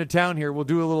you coming to town here, we'll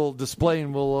do a little display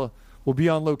and we'll we'll be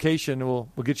on location. We'll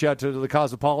get you out to the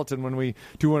Cosmopolitan when we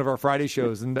do one of our Friday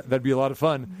shows, and that'd be a lot of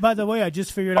fun. By the way, I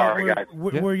just figured out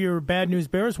where your Bad News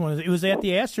Bears one is. It was at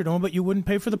the Astrodome, but you wouldn't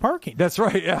pay for the parking. That's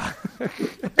right, yeah.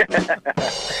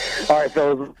 All right,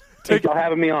 fellas. Thanks for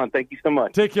having me on. Thank you so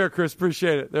much. Take care, Chris.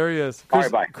 Appreciate it. There he is. Chris, All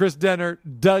right, bye. Chris Denner,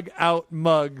 Dugout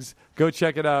Mugs. Go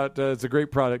check it out. It's a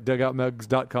great product,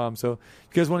 dugoutmugs.com. So if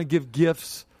you guys want to give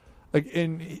gifts,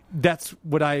 and that's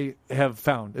what I have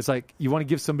found. It's like you want to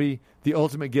give somebody the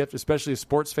ultimate gift, especially a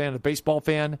sports fan, a baseball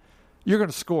fan, you're going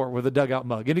to score with a Dugout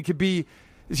mug. And it could be,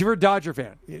 if you're a Dodger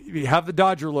fan, you have the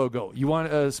Dodger logo. You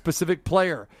want a specific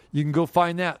player, you can go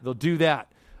find that. They'll do that.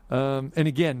 And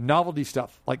again, novelty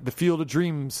stuff like the Field of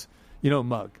Dreams,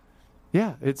 mug.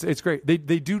 Yeah, it's great. They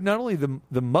do not only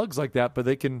the mugs like that, but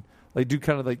they do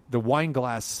kind of like the wine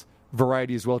glass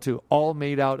variety as well too. All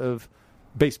made out of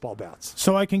baseball bats.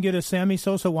 So I can get a Sammy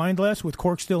Sosa wine glass with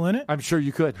cork still in it? I'm sure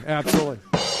you could. Absolutely.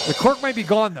 The cork might be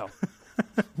gone though.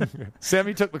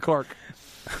 Sammy took the cork.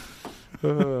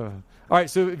 All right,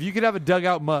 so if you could have a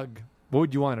Dugout mug, what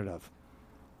would you want it of?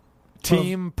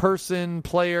 Team, person,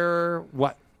 player,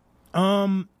 what?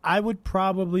 I would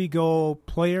probably go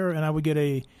player, and I would get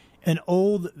an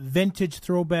old vintage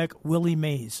throwback Willie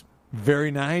Mays. Very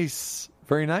nice.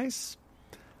 Very nice.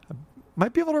 I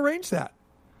might be able to arrange that.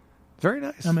 Very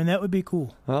nice. I mean, that would be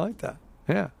cool. I like that.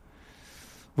 Yeah.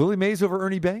 Willie Mays over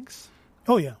Ernie Banks?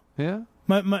 Oh, yeah. Yeah?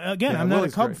 Again, I'm not a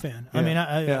Cub fan. Yeah.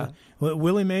 I mean,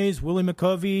 Willie Mays, Willie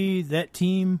McCovey, that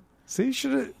team. See, you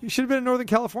should have been a Northern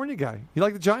California guy. You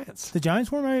like the Giants. The Giants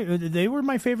were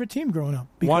my favorite team growing up.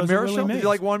 Juan Marichal? Did you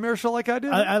like Juan Marichal like I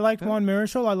did? I liked Juan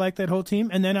Marichal. I liked that whole team.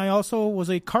 And then I also was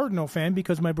a Cardinal fan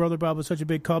because my brother Bob was such a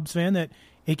big Cubs fan that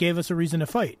it gave us a reason to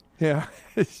fight. Yeah.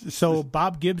 So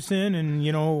Bob Gibson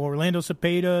and, Orlando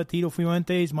Cepeda, Tito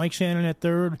Fuentes, Mike Shannon at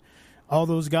third, all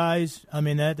those guys. I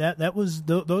mean,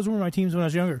 those were my teams when I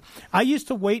was younger. I used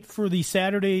to wait for the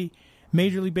Saturday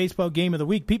Major League Baseball game of the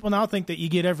week. People now think that you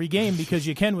get every game because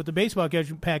you can with the baseball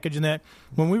package and that.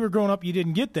 When we were growing up, you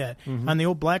didn't get that. Mm-hmm. On the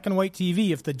old black and white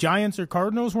TV, if the Giants or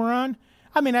Cardinals were on,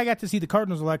 I mean, I got to see the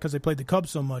Cardinals a lot because they played the Cubs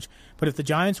so much. But if the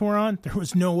Giants were on, there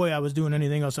was no way I was doing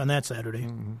anything else on that Saturday.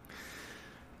 Mm-hmm.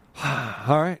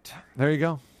 All right. There you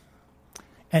go.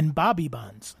 And Bobby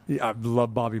Bonds. Yeah, I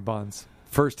love Bobby Bonds.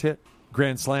 First hit,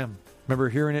 Grand Slam. Remember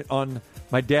hearing it on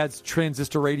my dad's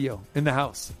transistor radio in the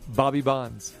house. Bobby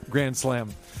Bonds, Grand Slam.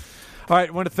 All right,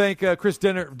 I want to thank Chris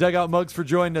Denner of Dugout Mugs for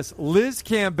joining us. Liz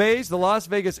Cambage, the Las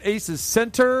Vegas Aces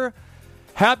center.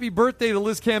 Happy birthday to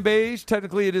Liz Cambage.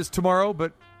 Technically it is tomorrow,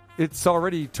 but it's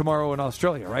already tomorrow in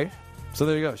Australia, right? So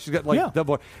there you go. She's got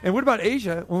double. And what about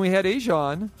Asia? When we had Asia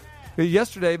on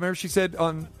yesterday, remember she said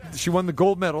she won the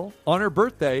gold medal on her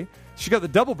birthday. She got the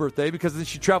double birthday because then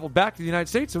she traveled back to the United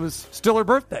States. It was still her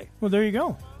birthday. Well, there you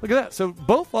go. Look at that. So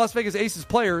both Las Vegas Aces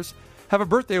players have a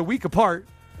birthday a week apart,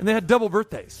 and they had double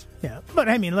birthdays. Yeah, but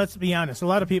I mean, let's be honest. A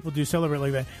lot of people do celebrate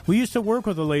like that. We used to work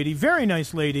with a lady, very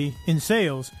nice lady in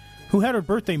sales, who had her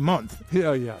birthday month.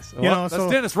 Yeah, yes. Well,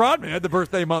 that's Dennis Rodman had the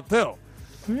birthday month, too.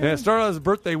 Yeah, it started as a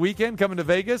birthday weekend coming to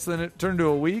Vegas, then it turned to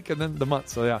a week, and then the month.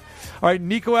 So, yeah. All right,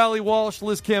 Nico Alley-Walsh,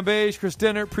 Liz Cambage, Chris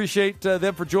Denner, appreciate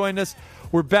them for joining us.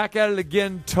 We're back at it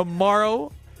again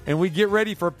tomorrow, and we get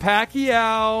ready for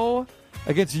Pacquiao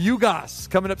against Ugas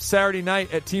coming up Saturday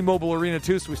night at T-Mobile Arena,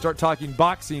 too, so we start talking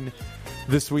boxing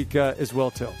this week as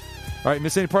well, too. All right,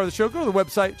 miss any part of the show, go to the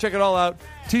website, check it all out,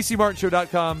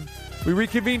 tcmartinshow.com. We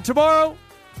reconvene tomorrow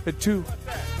at 2.